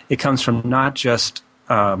 It comes from not just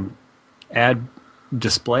ad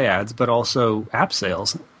display ads, but also app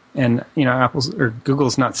sales. And you know,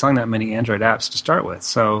 Google's not selling that many Android apps to start with,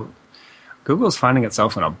 so Google's finding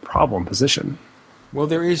itself in a problem position. Well,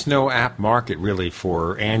 there is no app market really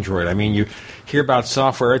for Android. I mean, you hear about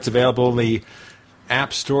software; it's available in the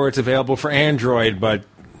App Store, it's available for Android, but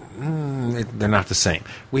they're not the same.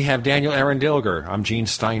 We have Daniel Arendilger. I'm Gene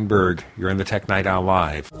Steinberg. You're in the Tech Night Owl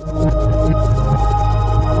Live.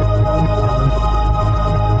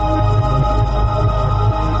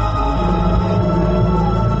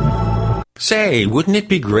 Say, wouldn't it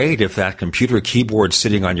be great if that computer keyboard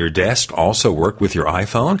sitting on your desk also worked with your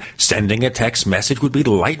iPhone? Sending a text message would be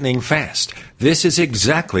lightning fast. This is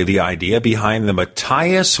exactly the idea behind the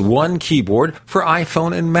Matthias One keyboard for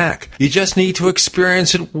iPhone and Mac. You just need to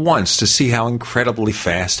experience it once to see how incredibly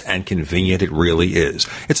fast and convenient it really is.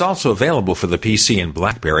 It's also available for the PC and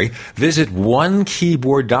BlackBerry. Visit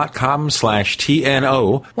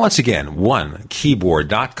onekeyboard.com/TNO. Once again,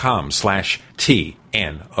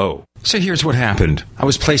 onekeyboard.com/TNO. So here's what happened. I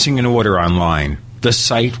was placing an order online. The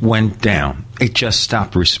site went down. It just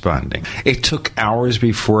stopped responding. It took hours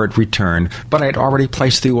before it returned, but I'd already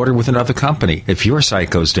placed the order with another company. If your site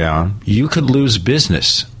goes down, you could lose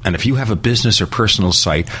business. And if you have a business or personal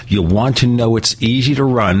site, you'll want to know it's easy to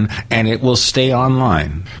run and it will stay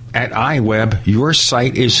online. At iWeb, your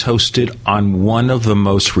site is hosted on one of the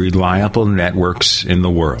most reliable networks in the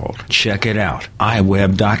world. Check it out.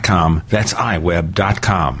 iWeb.com. That's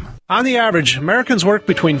iWeb.com. On the average, Americans work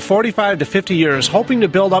between 45 to 50 years hoping to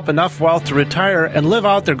build up enough wealth to retire and live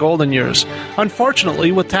out their golden years.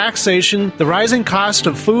 Unfortunately, with taxation, the rising cost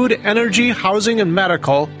of food, energy, housing, and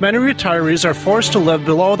medical, many retirees are forced to live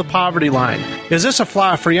below the poverty line. Is this a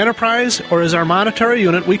flaw free enterprise, or is our monetary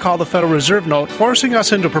unit we call the Federal Reserve Note forcing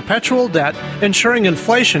us into perpetual debt, ensuring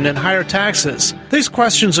inflation and higher taxes? These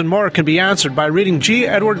questions and more can be answered by reading G.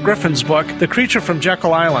 Edward Griffin's book, The Creature from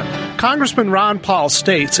Jekyll Island. Congressman Ron Paul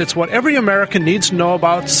states it's what every American needs to know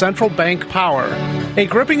about central bank power. A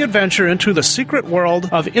gripping adventure into the secret world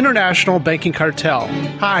of international banking cartel.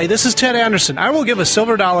 Hi, this is Ted Anderson. I will give a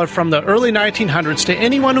silver dollar from the early 1900s to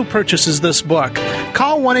anyone who purchases this book.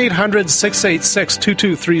 Call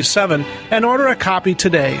 1-800-686-2237 and order a copy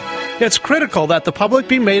today. It's critical that the public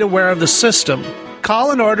be made aware of the system.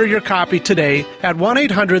 Call and order your copy today at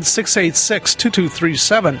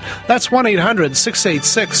 1-800-686-2237. That's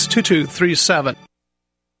 1-800-686-2237.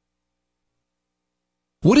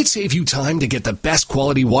 Would it save you time to get the best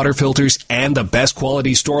quality water filters and the best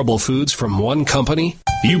quality storable foods from one company?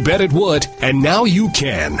 You bet it would, and now you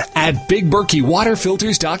can at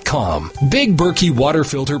BigBerkeyWaterFilters.com. Big Berkey water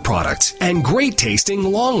filter products and great tasting,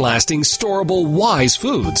 long-lasting, storable Wise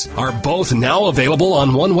foods are both now available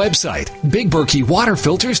on one website,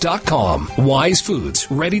 BigBerkeyWaterFilters.com. Wise foods,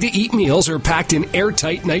 ready-to-eat meals are packed in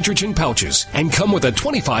airtight nitrogen pouches and come with a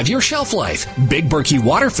 25-year shelf life. Big Berkey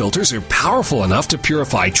water filters are powerful enough to purify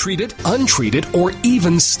purify treated, untreated, or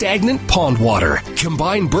even stagnant pond water.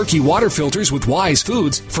 Combine Berkey water filters with Wise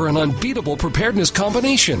Foods for an unbeatable preparedness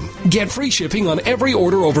combination. Get free shipping on every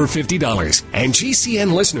order over $50. And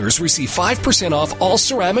GCN listeners receive 5% off all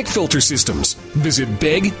ceramic filter systems. Visit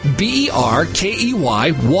Big, BERKEY,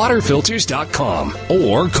 waterfilters.com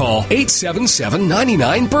or call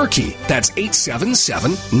 877-99-BERKEY. That's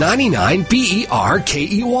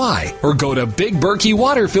 877-99-BERKEY. Or go to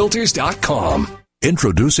BigBerkeyWaterFilters.com.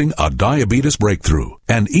 Introducing a diabetes breakthrough,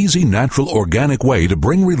 an easy, natural, organic way to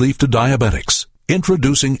bring relief to diabetics.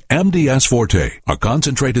 Introducing MDS Forte, a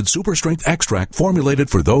concentrated super strength extract formulated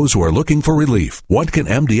for those who are looking for relief. What can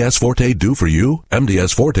MDS Forte do for you?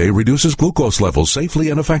 MDS Forte reduces glucose levels safely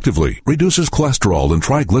and effectively, reduces cholesterol and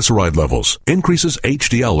triglyceride levels, increases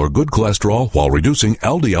HDL or good cholesterol while reducing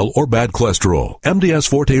LDL or bad cholesterol. MDS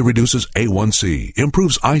Forte reduces A1C,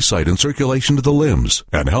 improves eyesight and circulation to the limbs,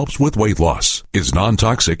 and helps with weight loss. Is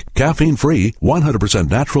non-toxic, caffeine-free, 100%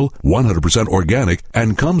 natural, 100% organic,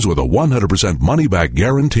 and comes with a 100% money-back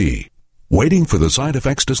guarantee. Waiting for the side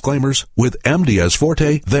effects disclaimers? With MDS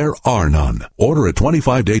Forte, there are none. Order a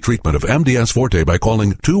 25-day treatment of MDS Forte by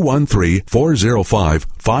calling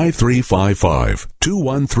 213-405-5355.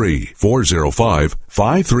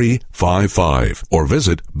 213-405-5355. Or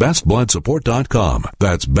visit bestbloodsupport.com.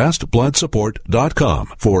 That's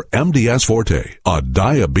bestbloodsupport.com for MDS Forte, a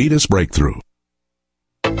diabetes breakthrough.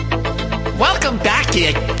 Welcome back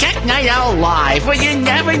to Tech Night Owl Live, where you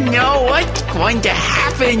never know what's going to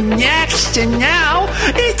happen next. And now,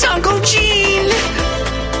 it's Uncle Gene.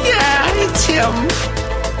 Yeah, it's him.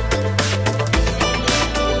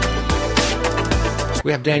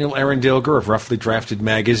 We have Daniel Arendilger of Roughly Drafted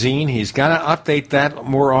Magazine. He's got to update that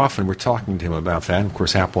more often. We're talking to him about that. Of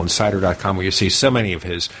course, AppleInsider.com, where you see so many of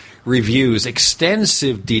his reviews,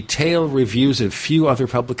 extensive, detailed reviews that few other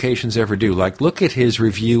publications ever do. Like, look at his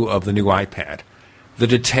review of the new iPad. The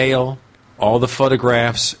detail, all the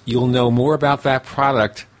photographs, you'll know more about that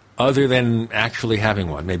product other than actually having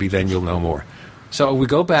one. Maybe then you'll know more. So we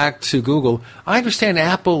go back to Google. I understand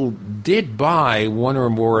Apple did buy one or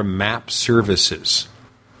more map services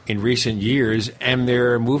in recent years, and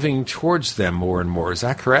they're moving towards them more and more. Is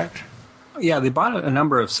that correct? Yeah, they bought a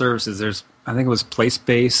number of services. I think it was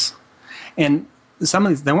PlaceBase, and some of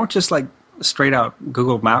these, they weren't just like straight out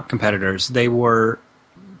Google Map competitors. They were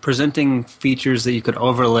presenting features that you could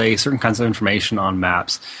overlay certain kinds of information on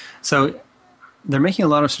maps. So they're making a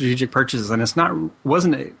lot of strategic purchases, and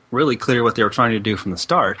wasn't really clear what they were trying to do from the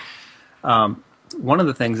start. One of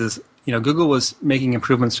the things is, Google was making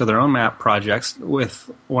improvements to their own map projects. With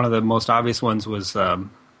one of the most obvious ones was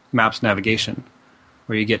Maps navigation,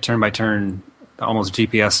 where you get turn-by-turn, almost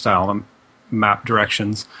GPS-style map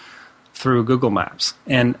directions through Google Maps.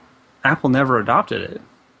 And Apple never adopted it.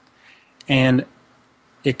 And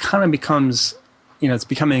it kind of becomes, it's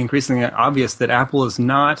becoming increasingly obvious that Apple is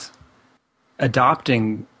not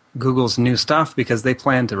adopting Google's new stuff because they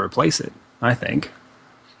plan to replace it, I think.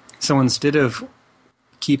 So instead of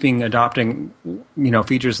adopting,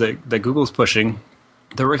 features that Google's pushing,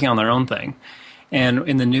 they're working on their own thing. And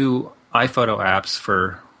in the new iPhoto apps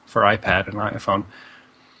for iPad and iPhone,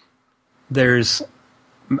 there's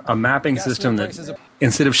a mapping system that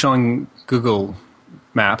instead of showing Google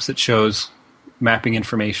Maps, it shows mapping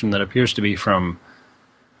information that appears to be from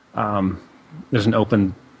there's an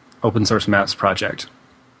open source maps project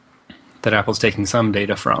that Apple's taking some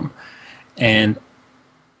data from. And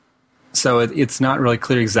so it's not really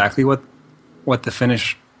clear exactly what the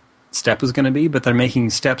finished step is going to be, but they're making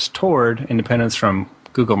steps toward independence from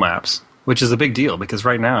Google Maps, which is a big deal because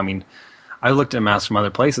right now, I looked at maps from other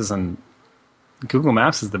places and Google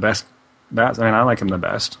Maps is the best. I like them the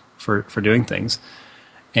best for doing things.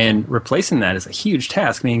 And replacing that is a huge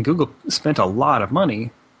task. Google spent a lot of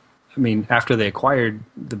money. After they acquired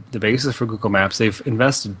the basis for Google Maps, they've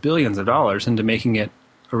invested billions of dollars into making it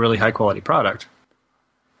a really high-quality product.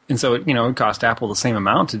 And so, it cost Apple the same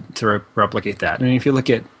amount to replicate that. If you look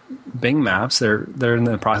at Bing Maps, they're in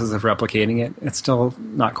the process of replicating it. It's still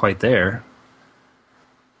not quite there.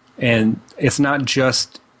 And it's not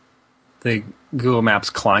just the Google Maps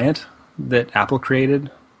client that Apple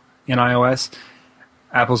created in iOS.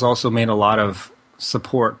 Apple's also made a lot of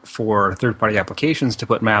support for third-party applications to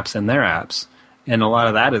put maps in their apps. And a lot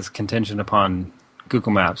of that is contingent upon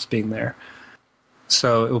Google Maps being there.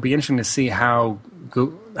 So it will be interesting to see how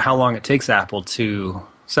long it takes Apple to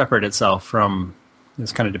separate itself from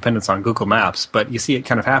this kind of dependence on Google Maps. But you see it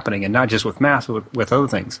kind of happening, and not just with Maps, but with other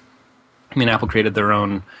things. Apple created their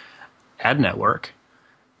own ad network,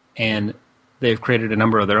 and they've created a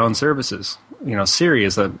number of their own services. Siri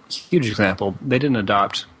is a huge example. They didn't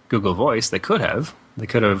adopt Google Voice. They could have. They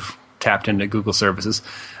could have tapped into Google services,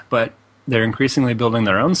 but they're increasingly building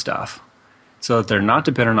their own stuff so that they're not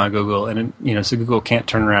dependent on Google, and so Google can't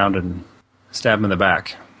turn around and stab them in the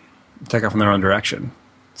back, take off in their own direction.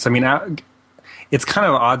 So I mean, it's kind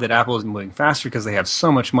of odd that Apple is moving faster because they have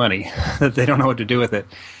so much money that they don't know what to do with it.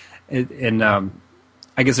 And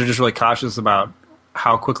I guess they're just really cautious about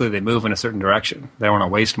how quickly they move in a certain direction. They don't want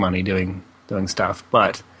to waste money doing stuff.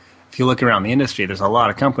 But if you look around the industry, there's a lot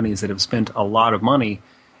of companies that have spent a lot of money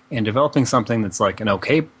in developing something that's like an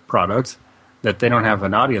okay product that they don't have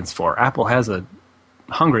an audience for. Apple has a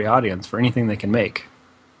hungry audience for anything they can make.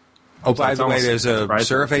 Oh, by the way, there's a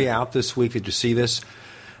survey out this week, did you see this,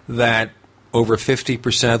 that over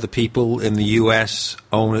 50% of the people in the U.S.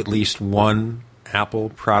 own at least one Apple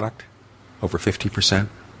product? Over 50%?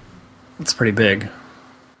 That's pretty big.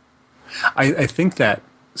 I think that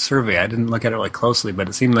survey, I didn't look at it really closely, but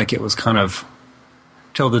it seemed like it was kind of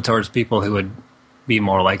tilted towards people who would be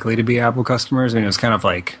more likely to be Apple customers. I mean, it was kind of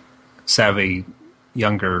like savvy,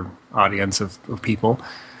 younger audience of people.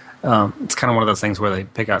 It's kind of one of those things where they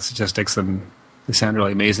pick out statistics and they sound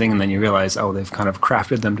really amazing, and then you realize, they've kind of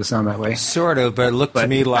crafted them to sound that way. Sort of, but it looked to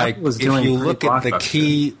me like if you look at the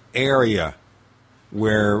key area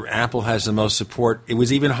where Apple has the most support, it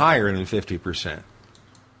was even higher than 50%.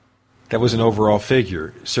 That was an overall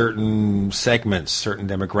figure. Certain segments, certain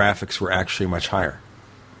demographics were actually much higher.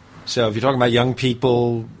 So if you're talking about young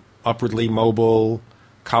people, upwardly mobile,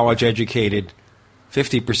 college-educated,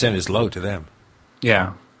 50% is low to them.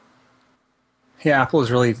 Yeah. Yeah, Apple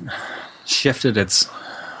has really shifted its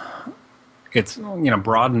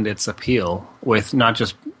broadened its appeal with not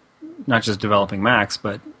just developing Macs,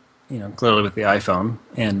 but clearly with the iPhone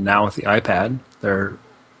and now with the iPad.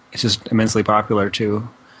 It's just immensely popular to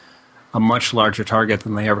a much larger target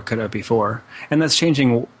than they ever could have before, and that's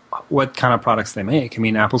changing what kind of products they make. I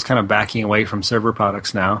mean, Apple's kind of backing away from server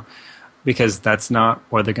products now because that's not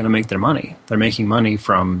where they're going to make their money. They're making money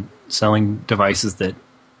from selling devices that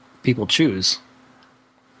people choose,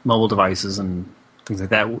 mobile devices and things like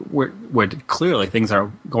that, where clearly things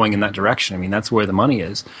are going in that direction. I mean, that's where the money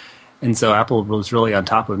is. And so Apple was really on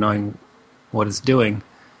top of knowing what it's doing.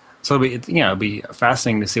 So it'll be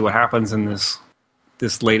fascinating to see what happens in this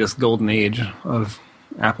latest golden age of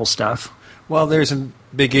Apple stuff. Well, there's a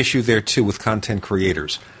big issue there, too, with content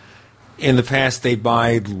creators. In the past, they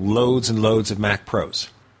buy loads and loads of Mac Pros.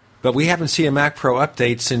 But we haven't seen a Mac Pro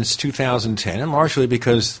update since 2010, and largely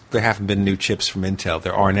because there haven't been new chips from Intel.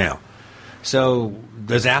 There are now. So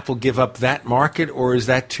does Apple give up that market, or is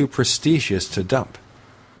that too prestigious to dump?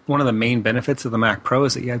 One of the main benefits of the Mac Pro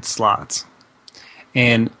is that you had slots.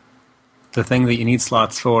 And the thing that you need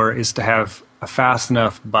slots for is to have a fast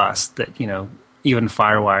enough bus that, even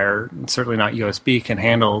FireWire, certainly not USB, can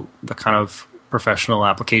handle the kind of professional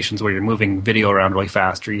applications where you're moving video around really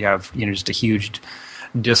fast, or you have just a huge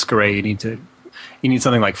disk array. You need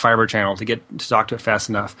something like Fiber Channel to get to talk to it fast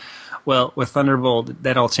enough. Well, with Thunderbolt,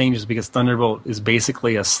 that all changes because Thunderbolt is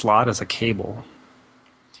basically a slot as a cable.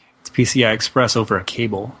 It's PCI Express over a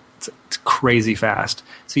cable. It's crazy fast.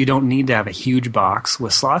 So you don't need to have a huge box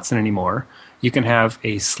with slots in anymore. You can have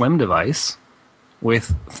a slim device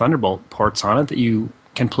with Thunderbolt ports on it that you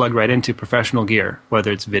can plug right into professional gear,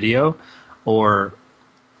 whether it's video or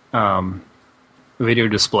video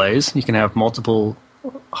displays. You can have multiple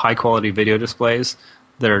high-quality video displays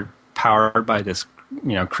that are powered by this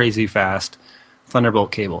crazy fast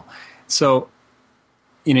Thunderbolt cable. So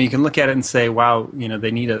you can look at it and say, wow,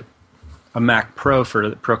 they need a Mac Pro for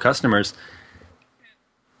the Pro customers.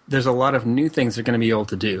 There's a lot of new things they're going to be able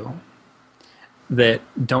to do that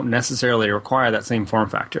don't necessarily require that same form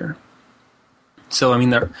factor. So,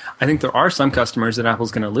 I think there are some customers that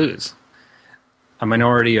Apple's going to lose. A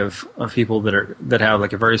minority of people that have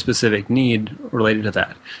like a very specific need related to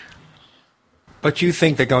that. But you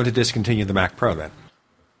think they're going to discontinue the Mac Pro then?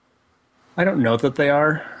 I don't know that they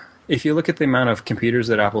are. If you look at the amount of computers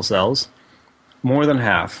that Apple sells, more than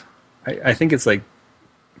half, I think it's like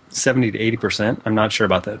 70 to 80%. I'm not sure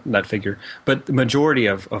about that figure. But the majority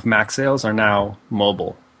of Mac sales are now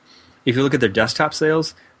mobile. If you look at their desktop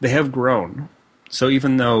sales, they have grown. So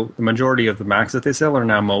even though the majority of the Macs that they sell are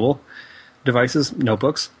now mobile devices,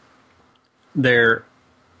 notebooks, their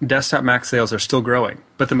desktop Mac sales are still growing.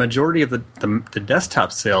 But the majority of the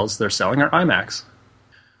desktop sales they're selling are iMacs.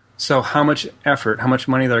 So how much effort, how much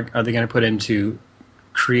money are they going to put into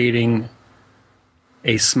creating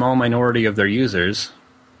a small minority of their users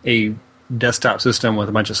a desktop system with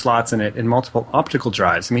a bunch of slots in it and multiple optical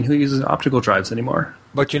drives? Who uses optical drives anymore?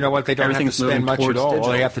 But you know what? They don't have to spend much at all. Digital.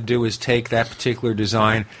 All they have to do is take that particular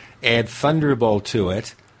design, add Thunderbolt to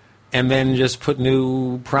it, and then just put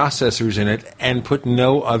new processors in it and put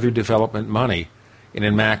no other development money in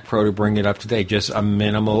a Mac Pro to bring it up to date, just a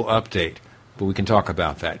minimal update. But we can talk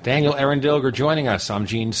about that. Daniel Arendilger joining us. I'm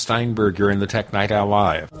Gene Steinberg. You're in the Tech Night Owl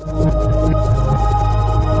Live.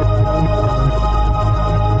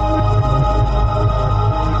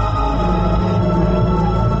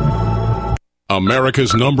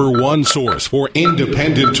 America's #1 source for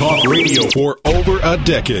independent talk radio for over a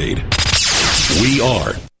decade. We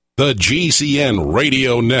are the GCN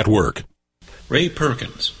Radio Network. Ray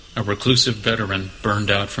Perkins, a reclusive veteran burned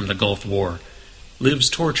out from the Gulf War, lives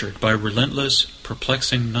tortured by relentless,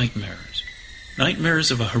 perplexing nightmares. Nightmares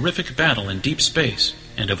of a horrific battle in deep space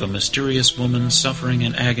and of a mysterious woman suffering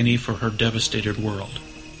in agony for her devastated world.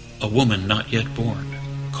 A woman not yet born,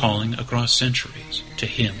 calling across centuries to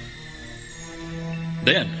him.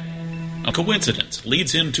 Then, a coincidence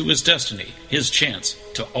leads him to his destiny, his chance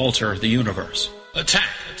to alter the universe. Attack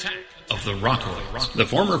of the Rockoids. The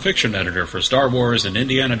former fiction editor for Star Wars and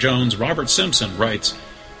Indiana Jones, Robert Simpson, writes,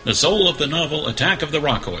 "The soul of the novel Attack of the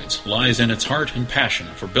Rockoids lies in its heart and passion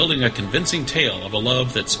for building a convincing tale of a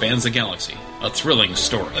love that spans the galaxy. A thrilling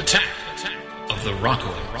story. Attack of the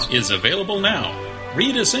Rockoids is available now.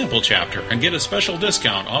 Read a sample chapter and get a special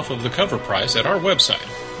discount off of the cover price at our website,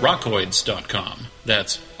 rockoids.com.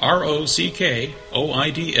 That's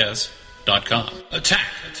ROCKOIDS.com.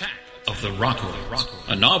 Attack of the Rockoids,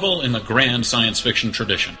 a novel in the grand science fiction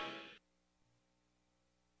tradition."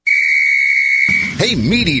 Hey,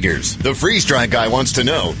 meat eaters! The Freeze Dry Guy wants to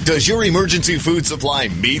know, does your emergency food supply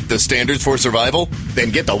meet the standards for survival?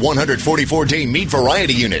 Then get the 144-day meat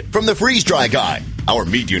variety unit from the Freeze Dry Guy. Our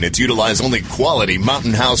meat units utilize only quality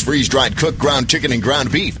Mountain House freeze-dried cooked ground chicken and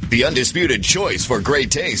ground beef, the undisputed choice for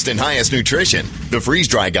great taste and highest nutrition. The Freeze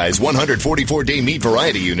Dry Guy's 144-day meat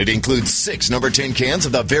variety unit includes 6 number 10 cans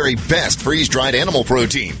of the very best freeze-dried animal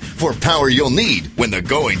protein for power you'll need when the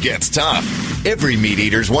going gets tough. Every meat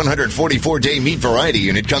eater's 144-day meat variety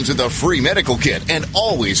unit comes with a free medical kit and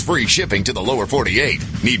always free shipping to the lower 48.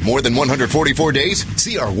 Need more than 144 days?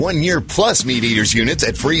 See our 1-year plus meat eaters units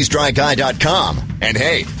at freezedryguy.com. And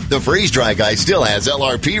hey, the Freeze Dry Guy still has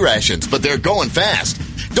LRP rations, but they're going fast.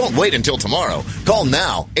 Don't wait until tomorrow. Call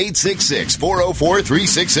now,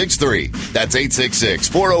 866-404-3663. That's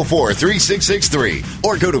 866-404-3663.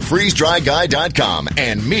 Or go to freezedryguy.com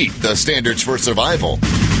and meet the standards for survival.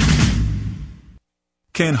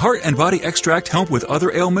 Can Heart and Body Extract help with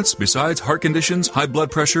other ailments besides heart conditions, high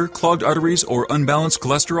blood pressure, clogged arteries, or unbalanced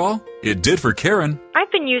cholesterol? It did for Karen.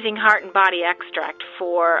 I've been using Heart and Body Extract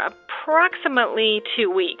for approximately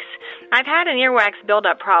 2 weeks. I've had an earwax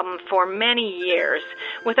buildup problem for many years,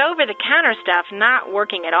 with over-the-counter stuff not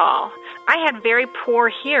working at all. I had very poor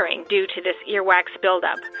hearing due to this earwax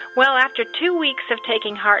buildup. Well, after 2 weeks of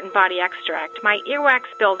taking Heart and Body Extract, my earwax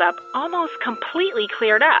buildup almost completely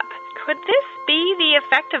cleared up. Could this be the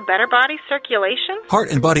effect of better body circulation? Heart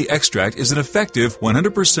and Body Extract is an effective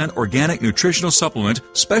 100% organic nutritional supplement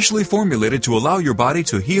specially formulated to allow your body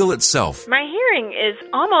to heal itself. My hearing is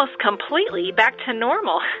almost completely back to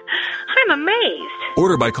normal. I'm amazed.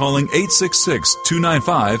 Order by calling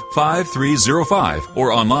 866-295-5305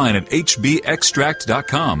 or online at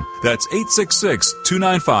hbextract.com. That's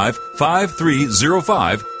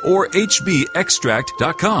 866-295-5305 or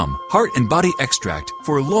hbextract.com. Heart and Body Extract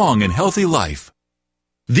for long and healthy life.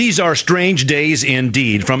 These are strange days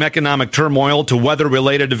indeed, from economic turmoil to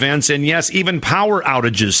weather-related events and, yes, even power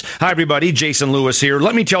outages. Hi, everybody. Jason Lewis here.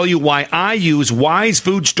 Let me tell you why I use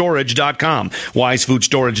WiseFoodStorage.com.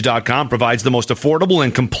 WiseFoodStorage.com provides the most affordable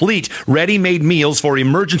and complete ready-made meals for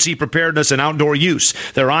emergency preparedness and outdoor use.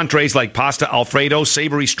 Their entrees like pasta Alfredo,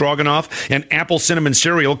 savory stroganoff, and apple cinnamon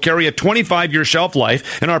cereal carry a 25-year shelf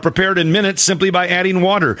life and are prepared in minutes simply by adding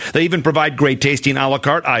water. They even provide great-tasting a la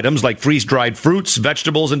carte items like freeze-dried fruits,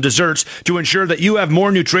 vegetables, and desserts to ensure that you have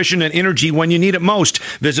more nutrition and energy when you need it most.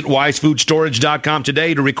 Visit WiseFoodStorage.com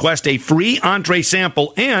today to request a free entree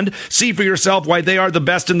sample and see for yourself why they are the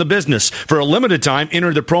best in the business. For a limited time,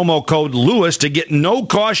 enter the promo code LEWIS to get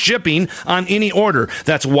no-cost shipping on any order.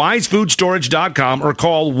 That's WiseFoodStorage.com or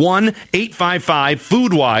call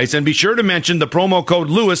 1-855-FoodWise and be sure to mention the promo code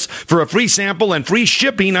LEWIS for a free sample and free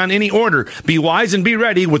shipping on any order. Be wise and be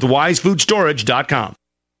ready with WiseFoodStorage.com.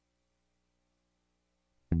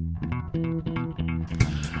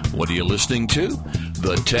 What are you listening to?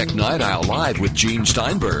 The Tech Night Owl Live with Gene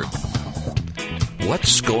Steinberg.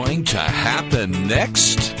 What's going to happen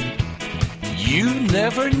next? You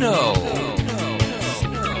never know.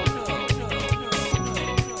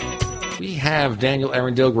 We have Daniel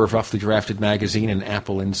Arendilger of Roughly Drafted Magazine and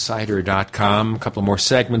AppleInsider.com. A couple more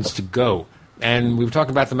segments to go. And we were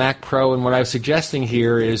talking about the Mac Pro, and what I was suggesting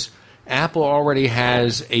here is Apple already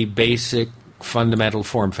has a basic fundamental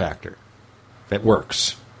form factor that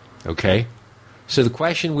works. Okay? So the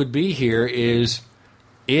question would be here is,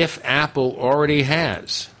 if Apple already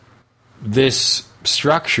has this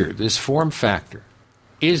structure, this form factor,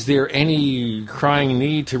 is there any crying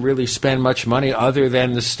need to really spend much money other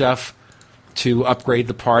than the stuff to upgrade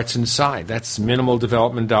the parts inside? That's minimal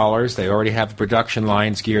development dollars. They already have production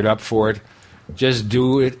lines geared up for it. Just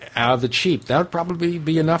do it out of the cheap. That would probably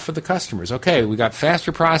be enough for the customers. Okay, we got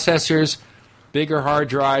faster processors, bigger hard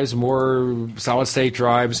drives, more solid-state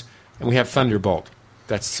drives, and we have Thunderbolt.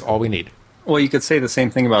 That's all we need. Well, you could say the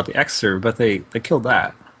same thing about the Xserve, but they killed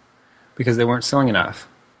that because they weren't selling enough.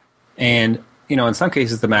 And, in some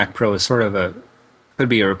cases, the Mac Pro is could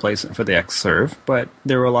be a replacement for the Xserve, but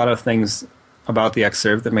there were a lot of things about the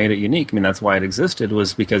Xserve that made it unique. I mean, that's why it existed,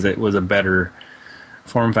 was because it was a better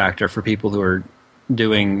form factor for people who are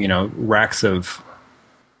doing, racks of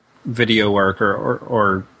video work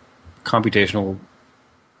or computationally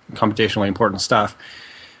important stuff.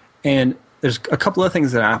 And there's a couple of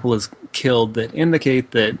things that Apple has killed that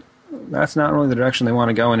indicate that that's not really the direction they want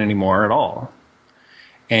to go in anymore at all.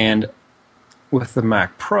 And with the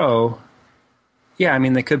Mac Pro, yeah, I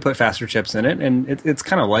mean, they could put faster chips in it, and it's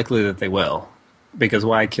kind of likely that they will. Because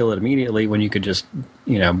why kill it immediately when you could just,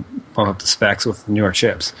 bump up the specs with newer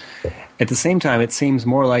chips? At the same time, it seems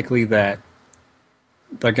more likely that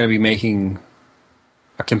they're going to be making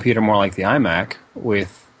a computer more like the iMac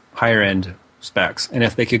with higher-end specs. And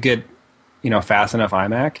if they could get, fast enough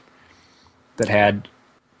iMac that had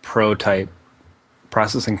Pro-type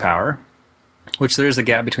processing power, which there is a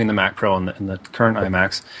gap between the Mac Pro and the current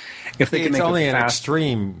iMacs. If they it's only an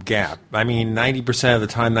extreme gap. I mean, 90% of the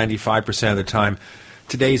time, 95% of the time,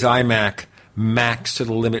 today's iMac, max to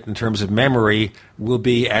the limit in terms of memory, will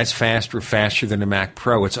be as fast or faster than a Mac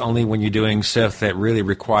Pro. It's only when you're doing stuff that really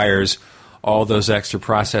requires all those extra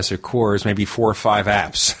processor cores, maybe 4 or 5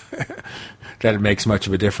 apps, that it makes much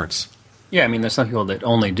of a difference. Yeah, I mean, there's some people that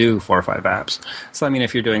only do 4 or 5 apps. So, I mean,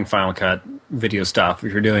 if you're doing Final Cut video stuff,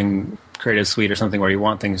 if you're doing Creative Suite or something where you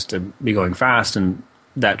want things to be going fast and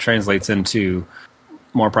that translates into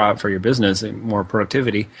more profit for your business and more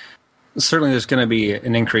productivity, certainly there's going to be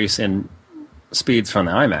an increase in speeds from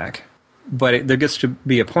the iMac. But there gets to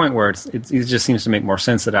be a point where it just seems to make more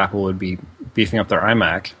sense that Apple would be beefing up their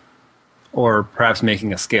iMac, or perhaps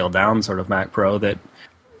making a scaled-down sort of Mac Pro that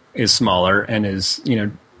is smaller and is,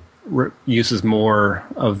 uses more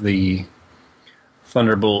of the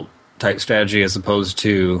Thunderbolt type strategy as opposed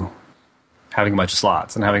to having a bunch of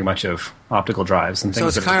slots and having a bunch of optical drives and things. So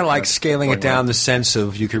it's kind of like scaling it down, the sense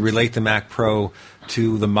of you could relate the Mac Pro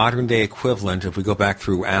to the modern day equivalent, if we go back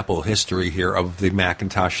through Apple history here, of the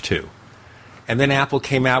Macintosh 2. And then Apple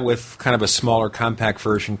came out with kind of a smaller compact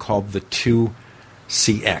version called the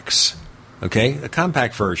 2CX. Okay? A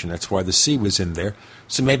compact version. That's why the C was in there.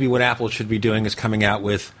 So maybe what Apple should be doing is coming out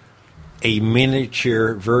with a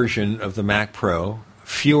miniature version of the Mac Pro,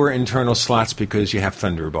 fewer internal slots because you have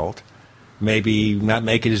Thunderbolt. Maybe not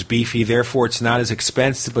make it as beefy, therefore it's not as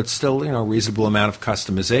expensive, but still, a reasonable amount of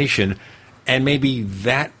customization. And maybe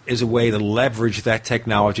that is a way to leverage that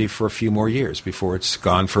technology for a few more years before it's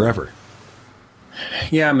gone forever.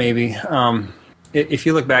 Yeah, maybe. If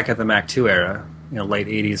you look back at the Mac 2 era, late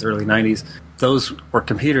 80s, early 90s, those were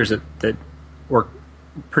computers that were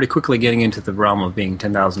pretty quickly getting into the realm of being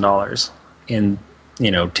 $10,000 in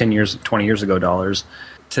 10 years, 20 years ago dollars.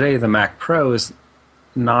 Today, the Mac Pro is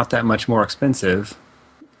not that much more expensive,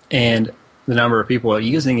 and the number of people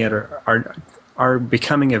using it are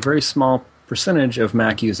becoming a very small percentage of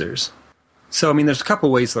Mac users. So, I mean, there's a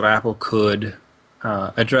couple ways that Apple could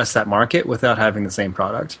address that market without having the same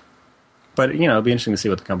product. But, it'll be interesting to see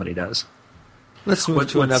what the company does. Let's move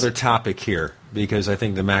to another topic here, because I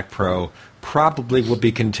think the Mac Pro probably will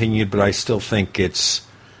be continued, but I still think it's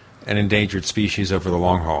an endangered species over the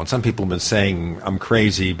long haul. And some people have been saying I'm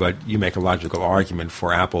crazy, but you make a logical argument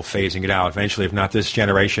for Apple phasing it out eventually, if not this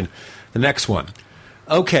generation, the next one.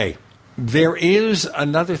 Okay, there is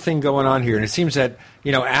another thing going on here, and it seems that,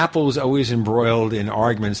 Apple's always embroiled in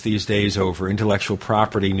arguments these days over intellectual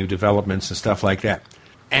property, new developments, and stuff like that.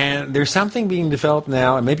 And there's something being developed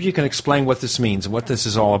now, and maybe you can explain what this means and what this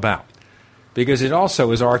is all about. Because it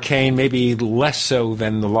also is arcane, maybe less so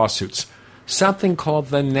than the lawsuits. Something called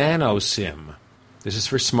the Nano SIM. This is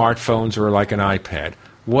for smartphones or like an iPad.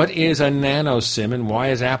 What is a Nano SIM, and why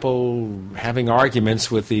is Apple having arguments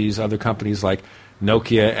with these other companies like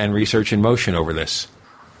Nokia and Research in Motion over this?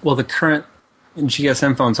 Well, the current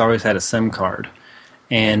GSM phones always had a SIM card.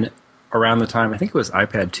 And around the time, I think it was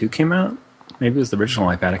iPad 2 came out. Maybe it was the original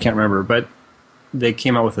iPad, I can't remember. But they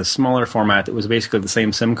came out with a smaller format that was basically the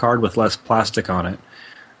same SIM card with less plastic on it.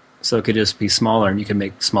 So it could just be smaller, and you could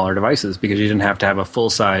make smaller devices because you didn't have to have a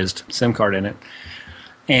full-sized SIM card in it.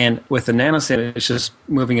 And with the nano SIM, it's just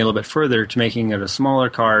moving a little bit further to making it a smaller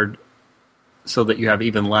card so that you have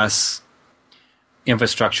even less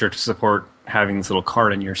infrastructure to support having this little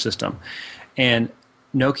card in your system. And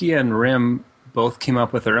Nokia and RIM both came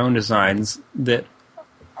up with their own designs that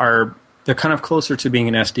they're kind of closer to being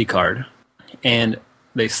an SD card. And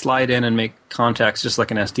they slide in and make contacts just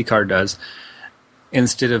like an SD card does,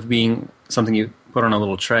 instead of being something you put on a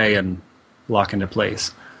little tray and lock into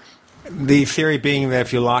place. The theory being that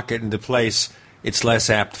if you lock it into place, it's less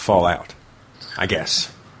apt to fall out, I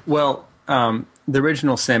guess. Well, the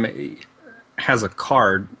original SIM has a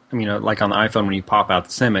card. I mean, like on the iPhone, when you pop out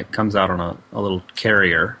the SIM, it comes out on a little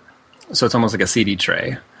carrier. So it's almost like a CD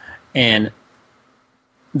tray. And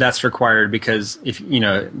that's required because if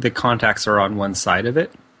the contacts are on one side of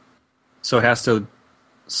it. So it has to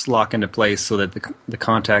lock into place so that the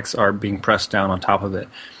contacts are being pressed down on top of it.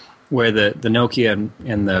 Where the Nokia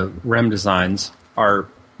and the RIM designs are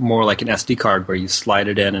more like an SD card where you slide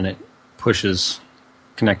it in and it pushes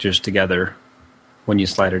connectors together when you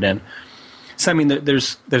slide it in. So, I mean,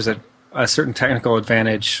 there's a certain technical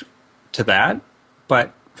advantage to that,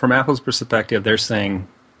 but from Apple's perspective, they're saying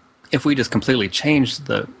if we just completely change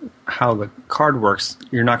how the card works,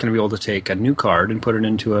 you're not going to be able to take a new card and put it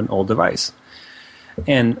into an old device.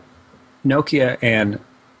 And Nokia and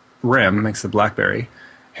RIM, makes the BlackBerry,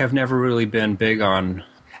 have never really been big on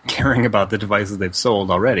caring about the devices they've sold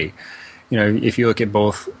already. If you look at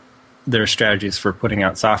both their strategies for putting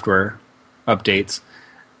out software updates,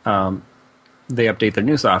 they update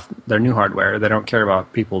their new hardware. They don't care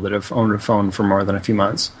about people that have owned a phone for more than a few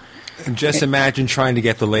months. And just imagine trying to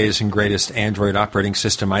get the latest and greatest Android operating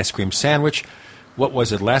system ice cream sandwich. What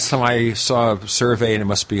was it? Last time I saw a survey, and it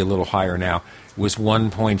must be a little higher now, it was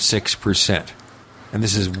 1.6%. And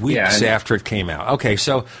this is weeks after it came out. Okay,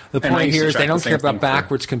 so the point here is they don't care about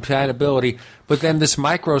backwards compatibility, but then this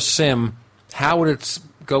micro SIM, how would it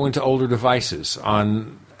go into older devices?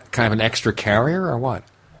 On kind of an extra carrier or what?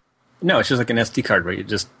 No, it's just like an SD card where you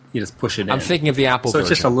just push it in. I'm thinking of the Apple version.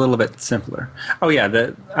 So it's just a little bit simpler. Oh yeah,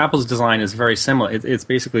 the Apple's design is very similar. It's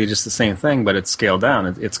basically just the same thing, but it's scaled down.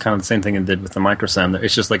 It's kind of the same thing it did with the micro SIM.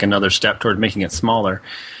 It's just like another step toward making it smaller.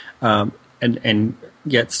 And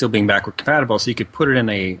yet still being backward compatible, so you could put it in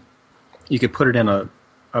a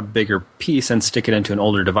bigger piece and stick it into an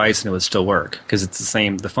older device and it would still work because it's the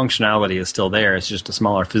same. The functionality is still there. It's just a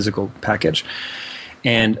smaller physical package.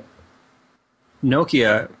 And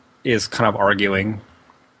Nokia is kind of arguing,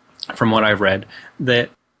 from what I've read, that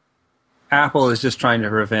Apple is just trying to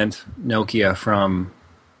prevent Nokia from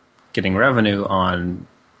getting revenue on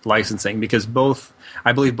licensing because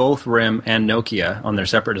I believe both RIM and Nokia on their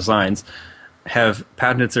separate designs have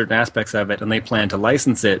patented certain aspects of it, and they plan to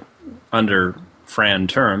license it under FRAND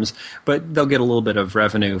terms, but they'll get a little bit of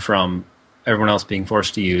revenue from everyone else being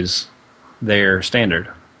forced to use their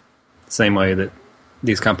standard. Same way that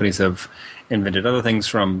these companies have invented other things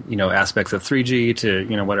from, aspects of 3G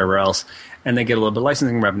to, whatever else, and they get a little bit of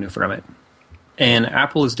licensing revenue from it. And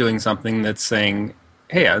Apple is doing something that's saying,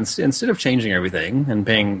 hey, instead of changing everything and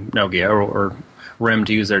paying Nokia or RIM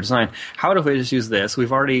to use their design, how if we just use this?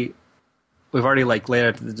 We've already laid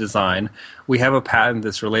out the design. We have a patent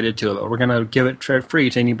that's related to it, but we're going to give it free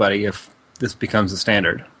to anybody if this becomes a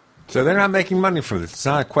standard. So they're not making money from this. It's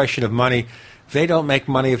not a question of money. They don't make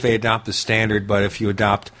money if they adopt the standard, but if you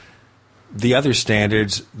adopt the other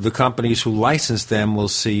standards, the companies who license them will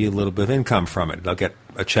see a little bit of income from it. They'll get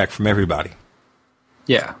a check from everybody.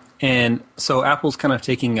 Yeah, and so Apple's kind of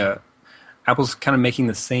making doing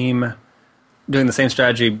the same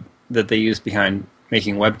strategy that they used behind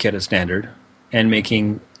making WebKit a standard and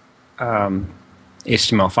making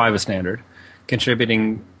HTML5 a standard,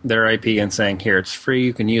 contributing their IP and saying, here, it's free,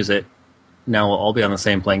 you can use it. Now we'll all be on the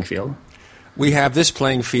same playing field. We have this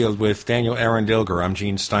playing field with Daniel Arendilger. I'm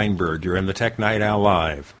Gene Steinberg. You're in the Tech Night Owl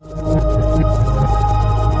Live.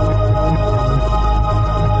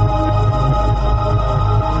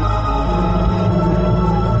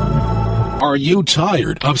 Are you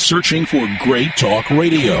tired of searching for great talk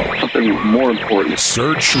radio? Something more important.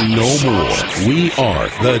 Search no more. We are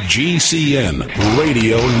the GCN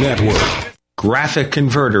Radio Network. Graphic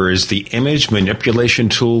Converter is the image manipulation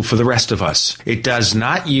tool for the rest of us. It does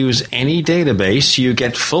not use any database. You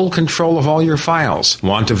get full control of all your files.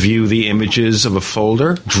 Want to view the images of a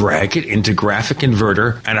folder? Drag it into Graphic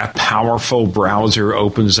Converter and a powerful browser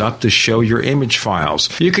opens up to show your image files.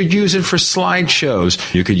 You could use it for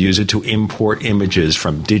slideshows. You could use it to import images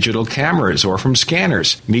from digital cameras or from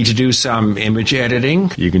scanners. Need to do some image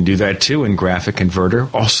editing? You can do that too in Graphic Converter.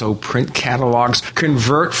 Also print catalogs.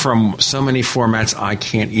 Convert from so many formats I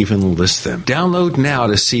can't even list them. Download now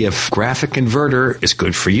to see if Graphic Converter is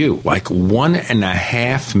good for you, like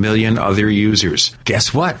 1.5 million other users.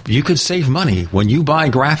 Guess what? You could save money when you buy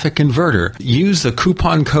Graphic Converter. Use the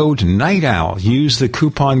coupon code Night Owl. Use the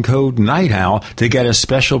coupon code Night Owl to get a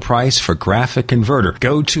special price for Graphic Converter.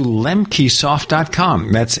 Go to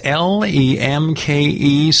lemkesoft.com. That's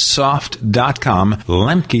LEMKEsoft.com.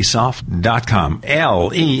 Lemkesoft.com.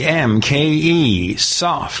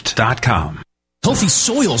 LEMKEsoft.com. Healthy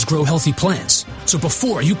soils grow healthy plants. So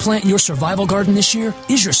before you plant your survival garden this year,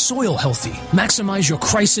 is your soil healthy? Maximize your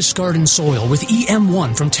crisis garden soil with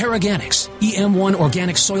EM1 from Terraganics. EM1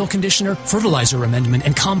 Organic Soil Conditioner, Fertilizer Amendment,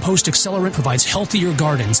 and Compost Accelerant provides healthier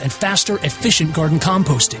gardens and faster, efficient garden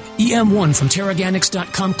composting. EM1 from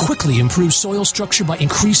Terraganics.com quickly improves soil structure by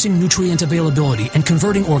increasing nutrient availability and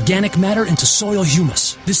converting organic matter into soil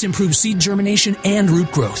humus. This improves seed germination and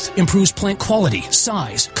root growth, improves plant quality,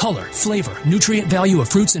 size, color, flavor, nutrient value of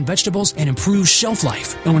fruits and vegetables, and improves shelf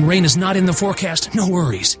life. And when rain is not in the forecast, no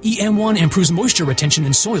worries. EM1 improves moisture retention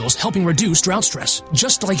in soils, helping reduce drought stress.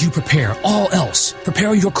 Just like you prepare all else,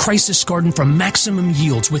 prepare your crisis garden for maximum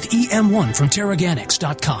yields with EM1 from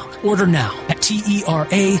Terraganics.com. Order now at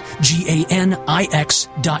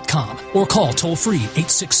TERAGANIX.com or call toll-free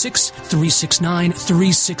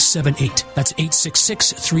 866-369-3678. That's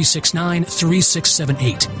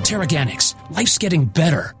 866-369-3678. Terraganics. Life's getting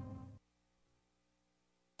better.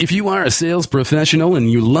 If you are a sales professional and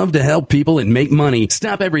you love to help people and make money,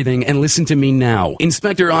 stop everything and listen to me now.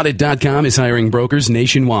 InspectorAudit.com is hiring brokers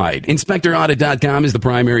nationwide. InspectorAudit.com is the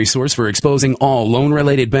primary source for exposing all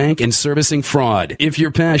loan-related bank and servicing fraud. If you're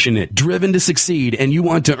passionate, driven to succeed, and you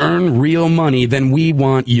want to earn real money, then we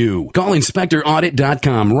want you. Call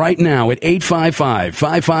InspectorAudit.com right now at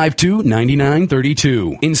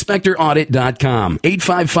 855-552-9932. InspectorAudit.com,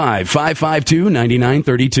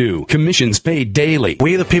 855-552-9932. Commissions paid daily.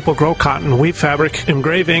 We the people grow cotton, weave fabric,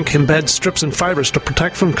 engrave ink, embed strips and fibers to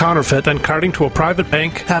protect from counterfeit, then carting to a private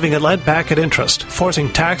bank, having it lent back at interest, forcing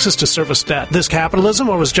taxes to service debt. This capitalism,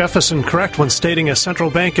 or was Jefferson correct when stating a central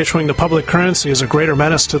bank issuing the public currency is a greater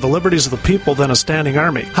menace to the liberties of the people than a standing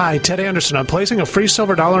army? Hi, Ted Anderson. I'm placing a free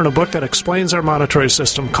silver dollar in a book that explains our monetary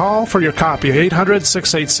system. Call for your copy,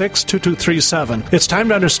 800-686-2237. It's time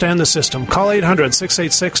to understand the system. Call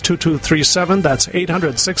 800-686-2237. That's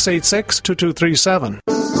 800-686-2237.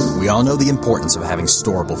 We all know the importance of having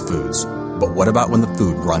storable foods, but what about when the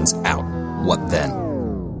food runs out? What then?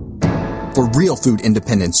 For real food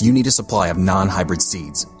independence, you need a supply of non-hybrid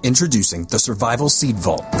seeds. Introducing the Survival Seed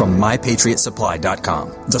Vault from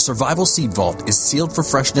MyPatriotSupply.com. The Survival Seed Vault is sealed for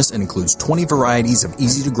freshness and includes 20 varieties of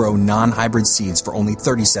easy-to-grow non-hybrid seeds for only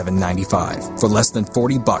 $37.95. For less than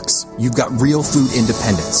 $40, you've got real food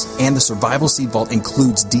independence, and the Survival Seed Vault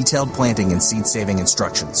includes detailed planting and seed-saving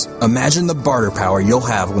instructions. Imagine the barter power you'll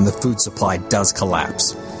have when the food supply does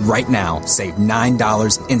collapse. Right now, save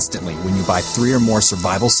 $9 instantly when you buy 3 or more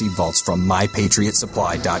Survival Seed Vaults from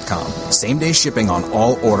MyPatriotSupply.com. Same-day shipping on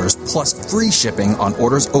all orders, plus free shipping on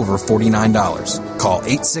orders over $49. Call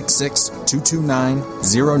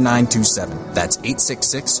 866-229-0927. That's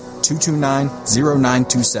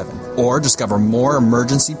 866-229-0927. Or discover more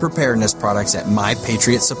emergency preparedness products at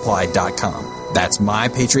MyPatriotSupply.com. That's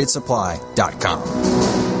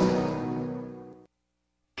MyPatriotSupply.com.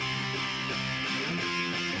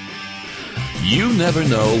 You never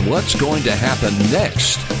know what's going to happen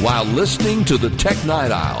next while listening to the Tech Night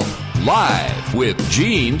Owl, live with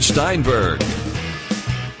Gene Steinberg.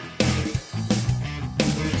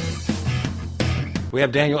 We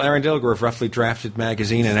have Daniel Arundel of Roughly Drafted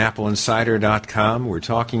Magazine and AppleInsider.com. We're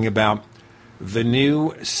talking about the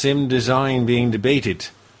new SIM design being debated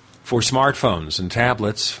for smartphones and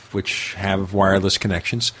tablets, which have wireless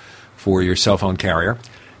connections for your cell phone carrier.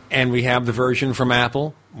 And we have the version from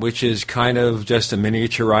Apple, which is kind of just a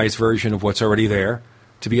miniaturized version of what's already there,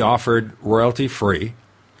 to be offered royalty-free.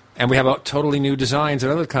 And we have totally new designs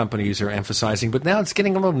that other companies are emphasizing, but now it's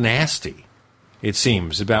getting a little nasty, it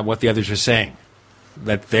seems, about what the others are saying.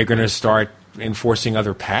 That they're going to start enforcing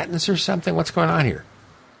other patents or something? What's going on here?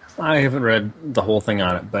 I haven't read the whole thing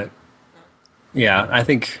on it, but yeah, I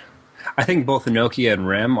think both Nokia and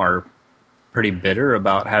RIM are pretty bitter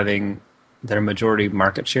about having their majority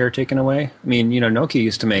market share taken away. I mean, Nokia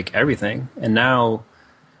used to make everything, and now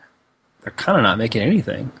they're kind of not making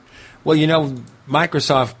anything. Well,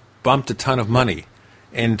 Microsoft bumped a ton of money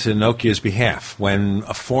into Nokia's behalf when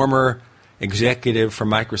a former executive from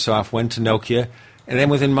Microsoft went to Nokia, and then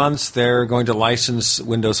within months they're going to license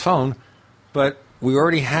Windows Phone. But we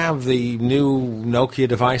already have the new Nokia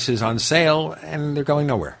devices on sale, and they're going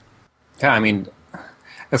nowhere. Yeah, I mean,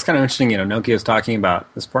 it's kind of interesting. Nokia is talking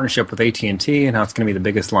about this partnership with AT&T and how it's going to be the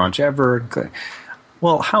biggest launch ever.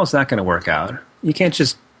 Well, how's that going to work out? You can't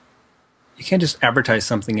just advertise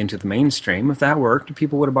something into the mainstream. If that worked,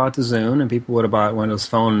 people would have bought the Zune and people would have bought Windows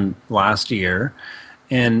Phone last year.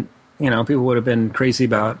 And, people would have been crazy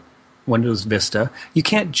about Windows Vista. You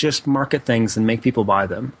can't just market things and make people buy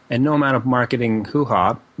them. And no amount of marketing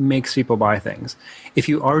hoo-ha makes people buy things. If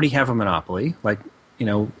you already have a monopoly, like,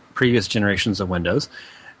 previous generations of Windows,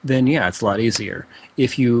 then yeah, it's a lot easier.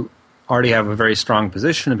 If you already have a very strong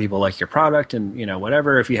position and people like your product and,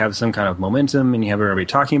 whatever, if you have some kind of momentum and you have everybody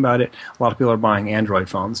talking about it, a lot of people are buying Android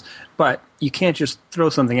phones. But you can't just throw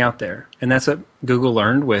something out there. And that's what Google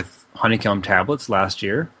learned with Honeycomb tablets last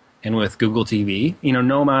year and with Google TV.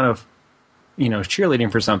 No amount of,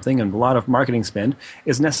 cheerleading for something and a lot of marketing spend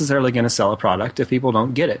is necessarily going to sell a product if people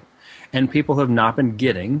don't get it. And people have not been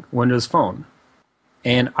getting Windows Phone.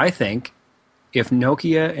 And I think if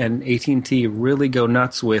Nokia and AT&T really go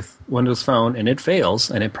nuts with Windows Phone and it fails,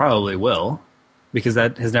 and it probably will, because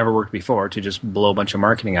that has never worked before, to just blow a bunch of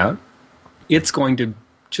marketing out, it's going to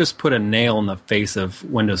just put a nail in the face of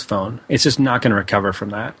Windows Phone. It's just not going to recover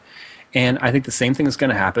from that. And I think the same thing is going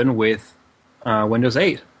to happen with Windows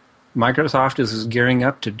 8. Microsoft is gearing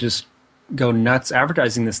up to just go nuts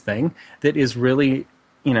advertising this thing that is really,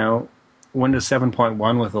 Windows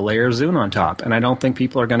 7.1 with a layer of Zune on top. And I don't think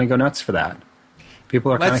people are going to go nuts for that.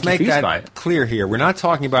 People are kind of confused by it. Let's make that clear here. We're not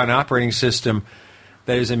talking about an operating system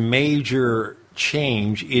that is a major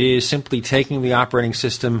change. It is simply taking the operating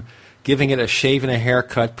system, giving it a shave and a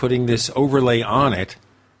haircut, putting this overlay on it,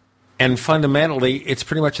 and fundamentally, it's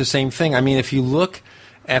pretty much the same thing. I mean, if you look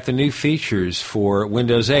at the new features for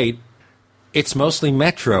Windows 8, it's mostly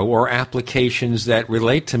Metro or applications that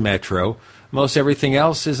relate to Metro. Most everything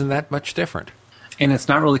else isn't that much different. And it's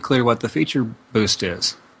not really clear what the feature boost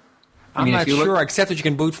is. I'm not sure, except that you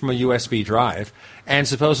can boot from a USB drive, and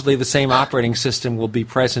supposedly the same operating system will be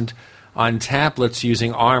present on tablets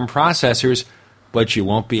using ARM processors, but you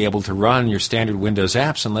won't be able to run your standard Windows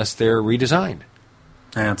apps unless they're redesigned.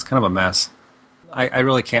 Yeah, it's kind of a mess. I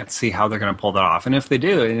really can't see how they're going to pull that off. And if they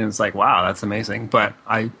do, it's like, wow, that's amazing. But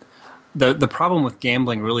the problem with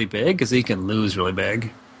gambling really big is that you can lose really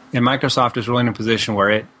big. And Microsoft is really in a position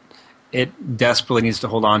where it desperately needs to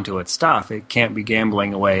hold on to its stuff. It can't be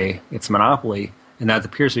gambling away its monopoly, and that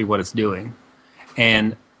appears to be what it's doing.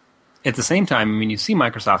 And at the same time, I mean, you see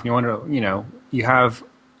Microsoft, and you wonder, you have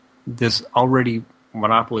this already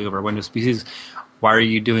monopoly over Windows PCs. Why are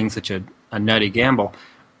you doing such a nutty gamble?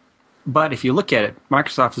 But if you look at it,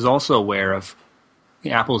 Microsoft is also aware of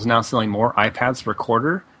Apple is now selling more iPads per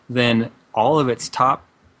quarter than all of its top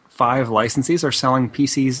 5 licensees are selling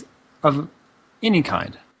PCs of any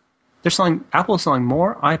kind. Apple is selling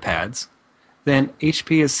more iPads than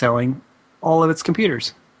HP is selling all of its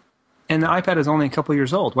computers. And the iPad is only a couple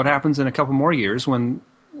years old. What happens in a couple more years when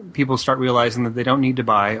people start realizing that they don't need to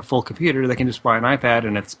buy a full computer, they can just buy an iPad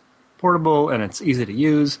and it's portable and it's easy to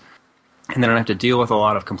use and they don't have to deal with a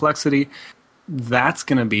lot of complexity. That's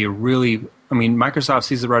going to be really, Microsoft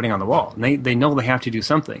sees the writing on the wall. And they know they have to do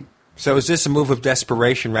something. So is this a move of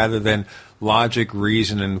desperation rather than logic,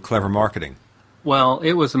 reason, and clever marketing? Well,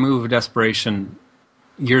 it was a move of desperation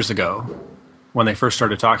years ago when they first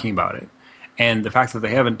started talking about it. And the fact that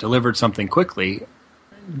they haven't delivered something quickly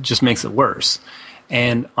just makes it worse.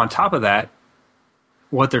 And on top of that,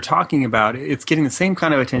 what they're talking about, it's getting the same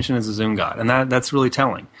kind of attention as the Zune got. And that's really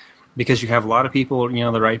telling. Because you have a lot of people,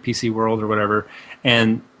 the right PC world or whatever,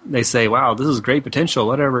 and they say, wow, this is great potential,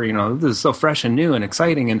 whatever, this is so fresh and new and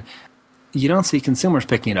exciting. And you don't see consumers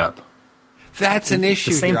picking it up. That's an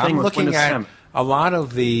issue here. I'm looking at a lot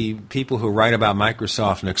of the people who write about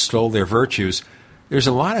Microsoft and extol their virtues. There's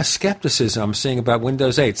a lot of skepticism I'm seeing about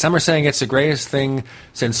Windows 8. Some are saying it's the greatest thing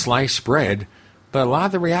since sliced bread, but a lot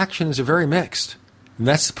of the reactions are very mixed. And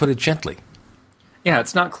that's to put it gently. Yeah,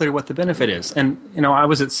 it's not clear what the benefit is. And, I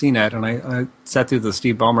was at CNET and I sat through the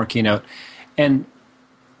Steve Ballmer keynote, and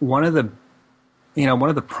one of the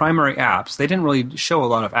primary apps, they didn't really show a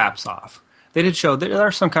lot of apps off. They did show there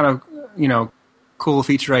are some kind of, cool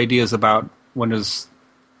feature ideas about Windows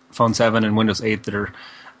Phone 7 and Windows 8 that are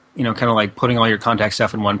kind of like putting all your contact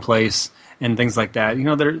stuff in one place and things like that.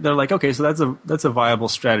 They're like, okay, so that's a viable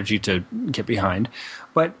strategy to get behind.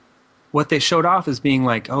 But what they showed off as being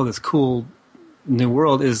like, oh, this cool new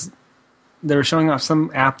world is they were showing off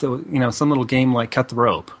some app that, some little game like Cut the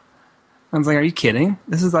Rope. I was like, are you kidding?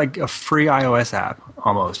 This is like a free iOS app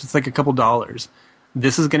almost. It's like a couple dollars.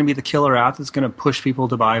 This is going to be the killer app that's going to push people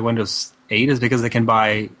to buy Windows 8 is because they can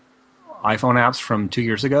buy iPhone apps from 2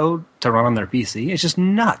 years ago to run on their PC. It's just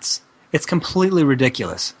nuts. It's completely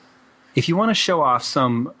ridiculous. If you want to show off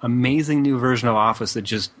some amazing new version of Office that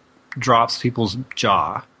just drops people's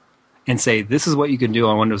jaw and say, this is what you can do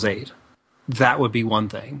on Windows 8, that would be one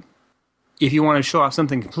thing. If you want to show off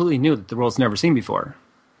something completely new that the world's never seen before,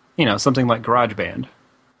 something like GarageBand,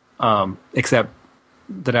 except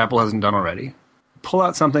that Apple hasn't done already, pull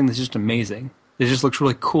out something that's just amazing. It just looks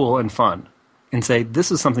really cool and fun. And say,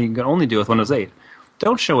 this is something you can only do with Windows 8.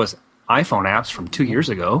 Don't show us iPhone apps from 2 years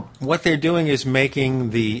ago. What they're doing is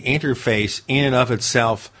making the interface in and of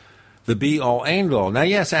itself the be-all, end-all. Now,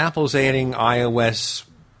 yes, Apple's adding iOS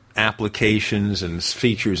applications and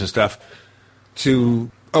features and stuff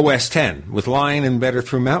to OS X with Lion and better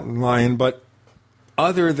through Mountain Lion, but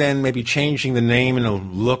other than maybe changing the name and the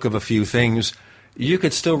look of a few things, you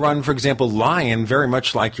could still run, for example, Lion very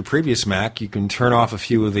much like your previous Mac. You can turn off a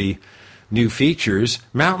few of the new features.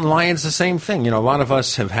 Mountain Lion's the same thing. A lot of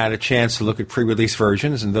us have had a chance to look at pre-release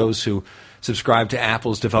versions, and those who subscribe to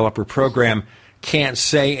Apple's developer program can't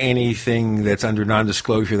say anything that's under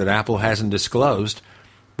non-disclosure that Apple hasn't disclosed.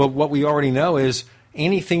 But what we already know is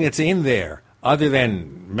anything that's in there, other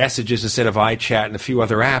than messages instead of iChat and a few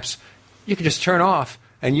other apps, you can just turn off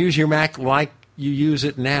and use your Mac like you use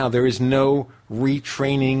it now. There is no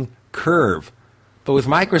retraining curve. But with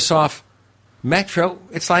Microsoft Metro,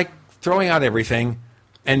 it's like throwing out everything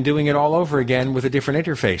and doing it all over again with a different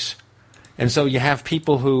interface. And so you have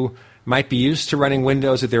people who might be used to running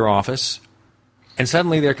Windows at their office, and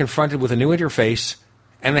suddenly they're confronted with a new interface,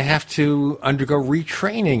 and they have to undergo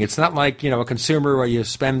retraining. It's not like, a consumer where you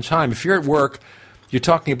spend time. If you're at work, you're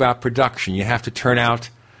talking about production. You have to turn out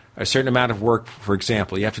a certain amount of work, for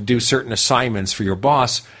example. You have to do certain assignments for your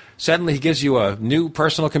boss. Suddenly he gives you a new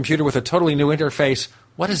personal computer with a totally new interface.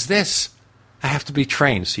 What is this? I have to be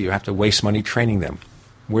trained, so you have to waste money training them.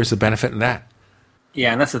 Where's the benefit in that?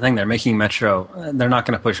 Yeah, and that's the thing. They're making Metro. They're not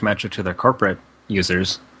going to push Metro to their corporate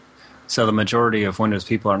users. So the majority of Windows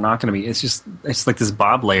people are not going to be. It's like this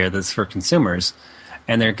Bob layer that's for consumers,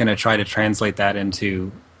 and they're going to try to translate that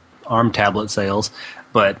into ARM tablet sales.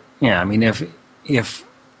 But yeah, I mean, if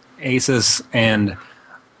Asus and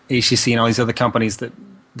HTC and all these other companies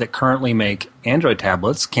that currently make Android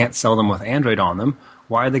tablets can't sell them with Android on them,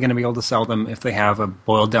 why are they going to be able to sell them if they have a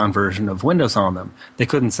boiled-down version of Windows on them? They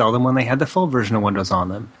couldn't sell them when they had the full version of Windows on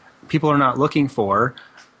them. People are not looking for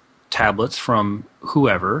tablets from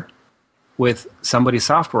whoever with somebody's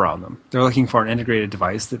software on them. They're looking for an integrated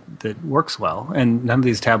device that works well, and none of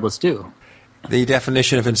these tablets do. The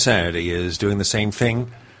definition of insanity is doing the same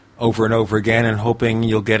thing over and over again and hoping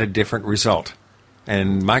you'll get a different result.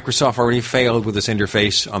 And Microsoft already failed with this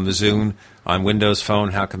interface on the Zune, on Windows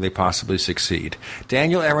Phone. How can they possibly succeed?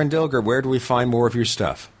 Daniel Arendilger, where do we find more of your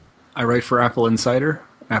stuff? I write for Apple Insider,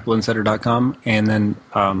 appleinsider.com, and then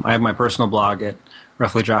I have my personal blog at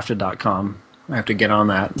roughlydrafted.com. I have to get on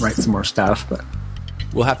that and write some more stuff, but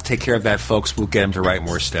we'll have to take care of that, folks. We'll get him to write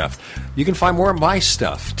more stuff. You can find more of my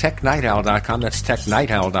stuff, technightowl.com. That's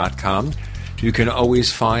technightowl.com. You can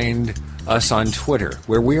always find us on Twitter,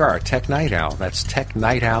 where we are, Tech Night Owl. That's Tech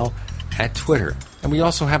Night Owl at Twitter. And we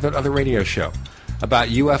also have that other radio show about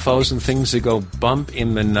UFOs and things that go bump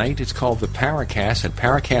in the night. It's called the Paracast at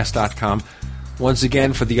paracast.com. Once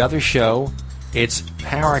again, for the other show, it's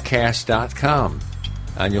paracast.com.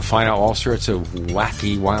 And you'll find out all sorts of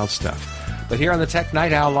wacky, wild stuff. But here on the Tech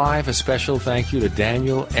Night Owl Live, a special thank you to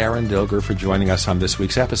Daniel Arendilger for joining us on this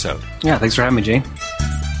week's episode. Yeah, thanks for having me, Gene.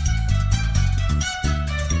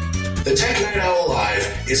 The Tech Night Owl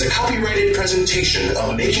Live is a copyrighted presentation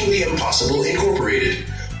of Making the Impossible Incorporated.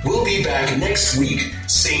 We'll be back next week.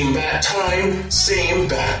 Same bat time, same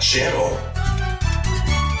bat channel.